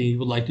 anything, you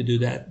would like to do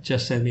that,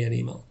 just send me an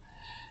email.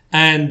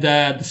 And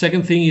the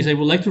second thing is I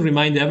would like to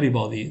remind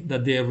everybody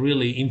that they are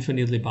really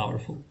infinitely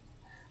powerful.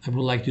 I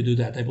would like to do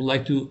that. I would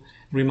like to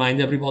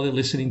remind everybody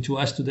listening to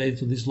us today,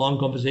 to this long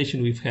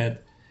conversation we've had,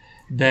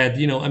 that,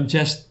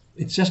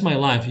 it's just my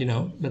life,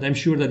 but I'm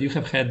sure that you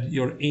have had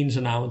your ins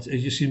and outs,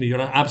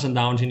 your ups and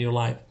downs in your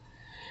life.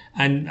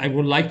 And I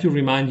would like to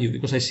remind you,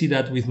 because I see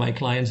that with my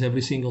clients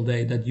every single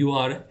day, that you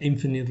are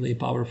infinitely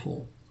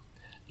powerful,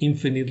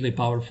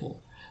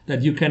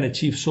 that you can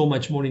achieve so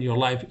much more in your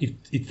life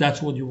if that's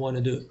what you want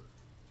to do.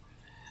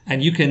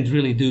 And you can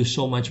really do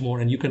so much more,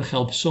 and you can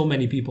help so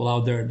many people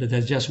out there that are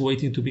just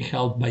waiting to be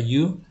helped by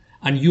you,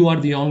 and you are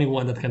the only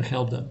one that can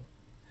help them.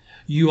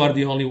 You are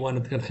the only one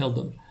that can help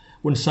them.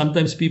 When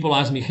sometimes people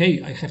ask me,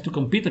 hey, I have to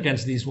compete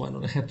against this one,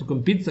 or I have to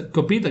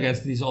compete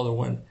against this other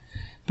one,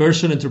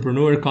 person,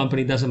 entrepreneur,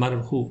 company, doesn't matter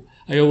who,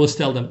 I always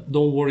tell them,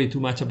 don't worry too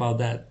much about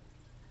that.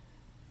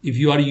 If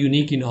you are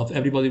unique enough,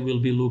 everybody will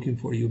be looking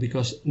for you,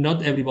 because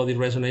not everybody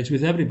resonates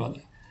with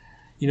everybody.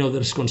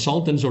 There's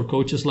consultants or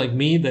coaches like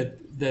me that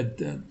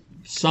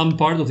some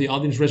part of the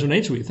audience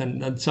resonates with,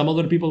 and some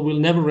other people will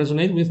never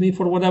resonate with me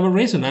for whatever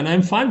reason, and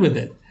I'm fine with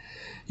it.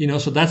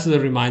 So that's the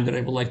reminder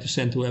I would like to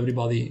send to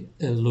everybody.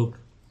 Look,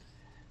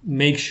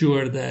 make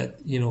sure that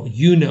you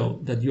know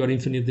that you are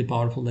infinitely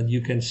powerful, that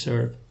you can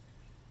serve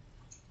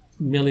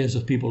millions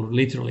of people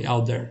literally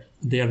out there.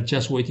 They are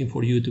just waiting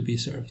for you to be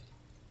served.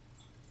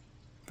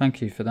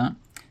 Thank you for that.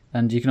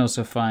 And you can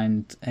also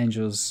find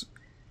Angel's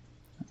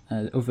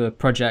other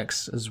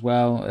projects as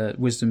well at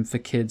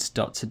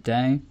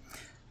wisdomforkids.today,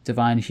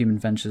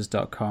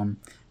 divinehumanventures.com,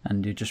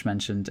 and you just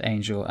mentioned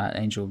Angel at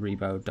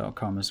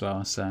angelrebo.com as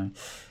well. So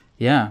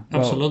yeah,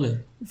 well, absolutely.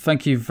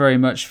 Thank you very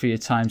much for your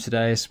time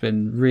today. It's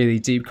been really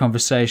deep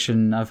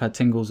conversation. I've had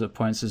tingles at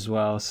points as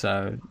well.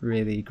 So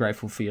really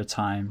grateful for your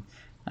time,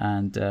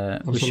 and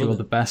wish you all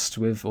the best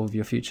with all of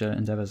your future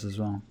endeavors as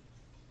well.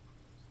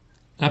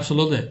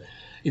 Absolutely.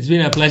 It's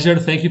been a pleasure.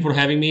 Thank you for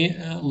having me.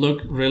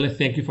 Look, really,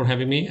 thank you for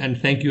having me. And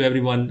thank you,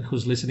 everyone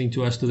who's listening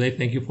to us today.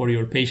 Thank you for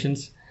your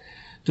patience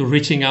to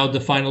reaching out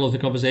the final of the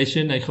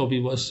conversation. I hope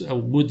it was a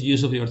good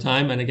use of your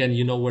time. And again,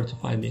 you know where to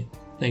find me.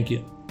 Thank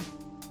you.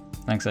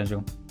 Thanks,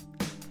 Angel.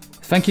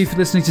 Thank you for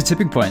listening to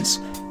Tipping Points.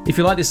 If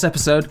you like this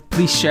episode,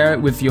 please share it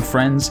with your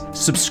friends,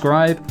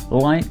 subscribe,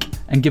 like,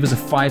 and give us a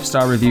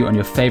 5-star review on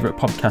your favorite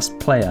podcast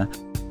player.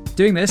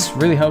 Doing this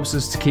really helps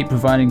us to keep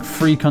providing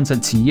free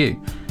content to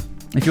you.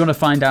 If you want to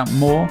find out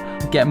more,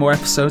 get more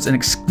episodes and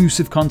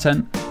exclusive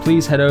content,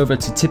 please head over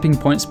to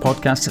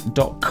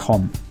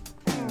tippingpointspodcast.com.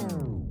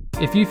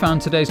 If you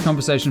found today's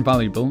conversation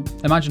valuable,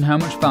 imagine how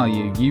much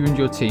value you and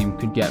your team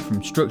could get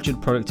from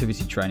structured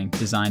productivity training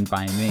designed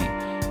by me.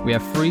 We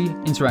have free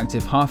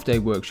interactive half-day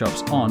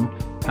workshops on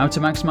how to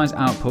maximize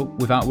output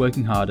without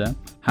working harder,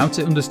 how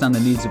to understand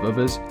the needs of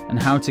others,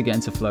 and how to get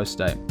into flow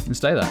state and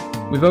stay there.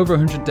 With over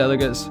 100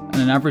 delegates and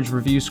an average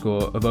review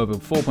score of over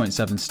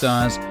 4.7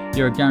 stars,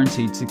 you're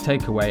guaranteed to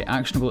take away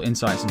actionable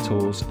insights and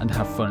tools and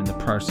have fun in the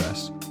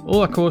process.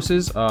 All our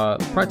courses are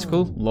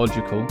practical,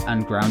 logical,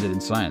 and grounded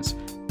in science.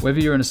 Whether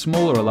you're in a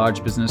small or a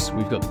large business,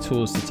 we've got the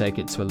tools to take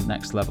it to the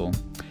next level.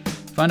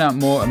 Find out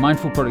more at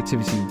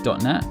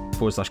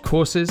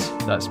mindfulproductivity.net/courses.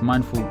 That's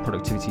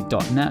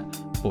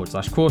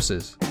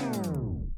mindfulproductivity.net/courses.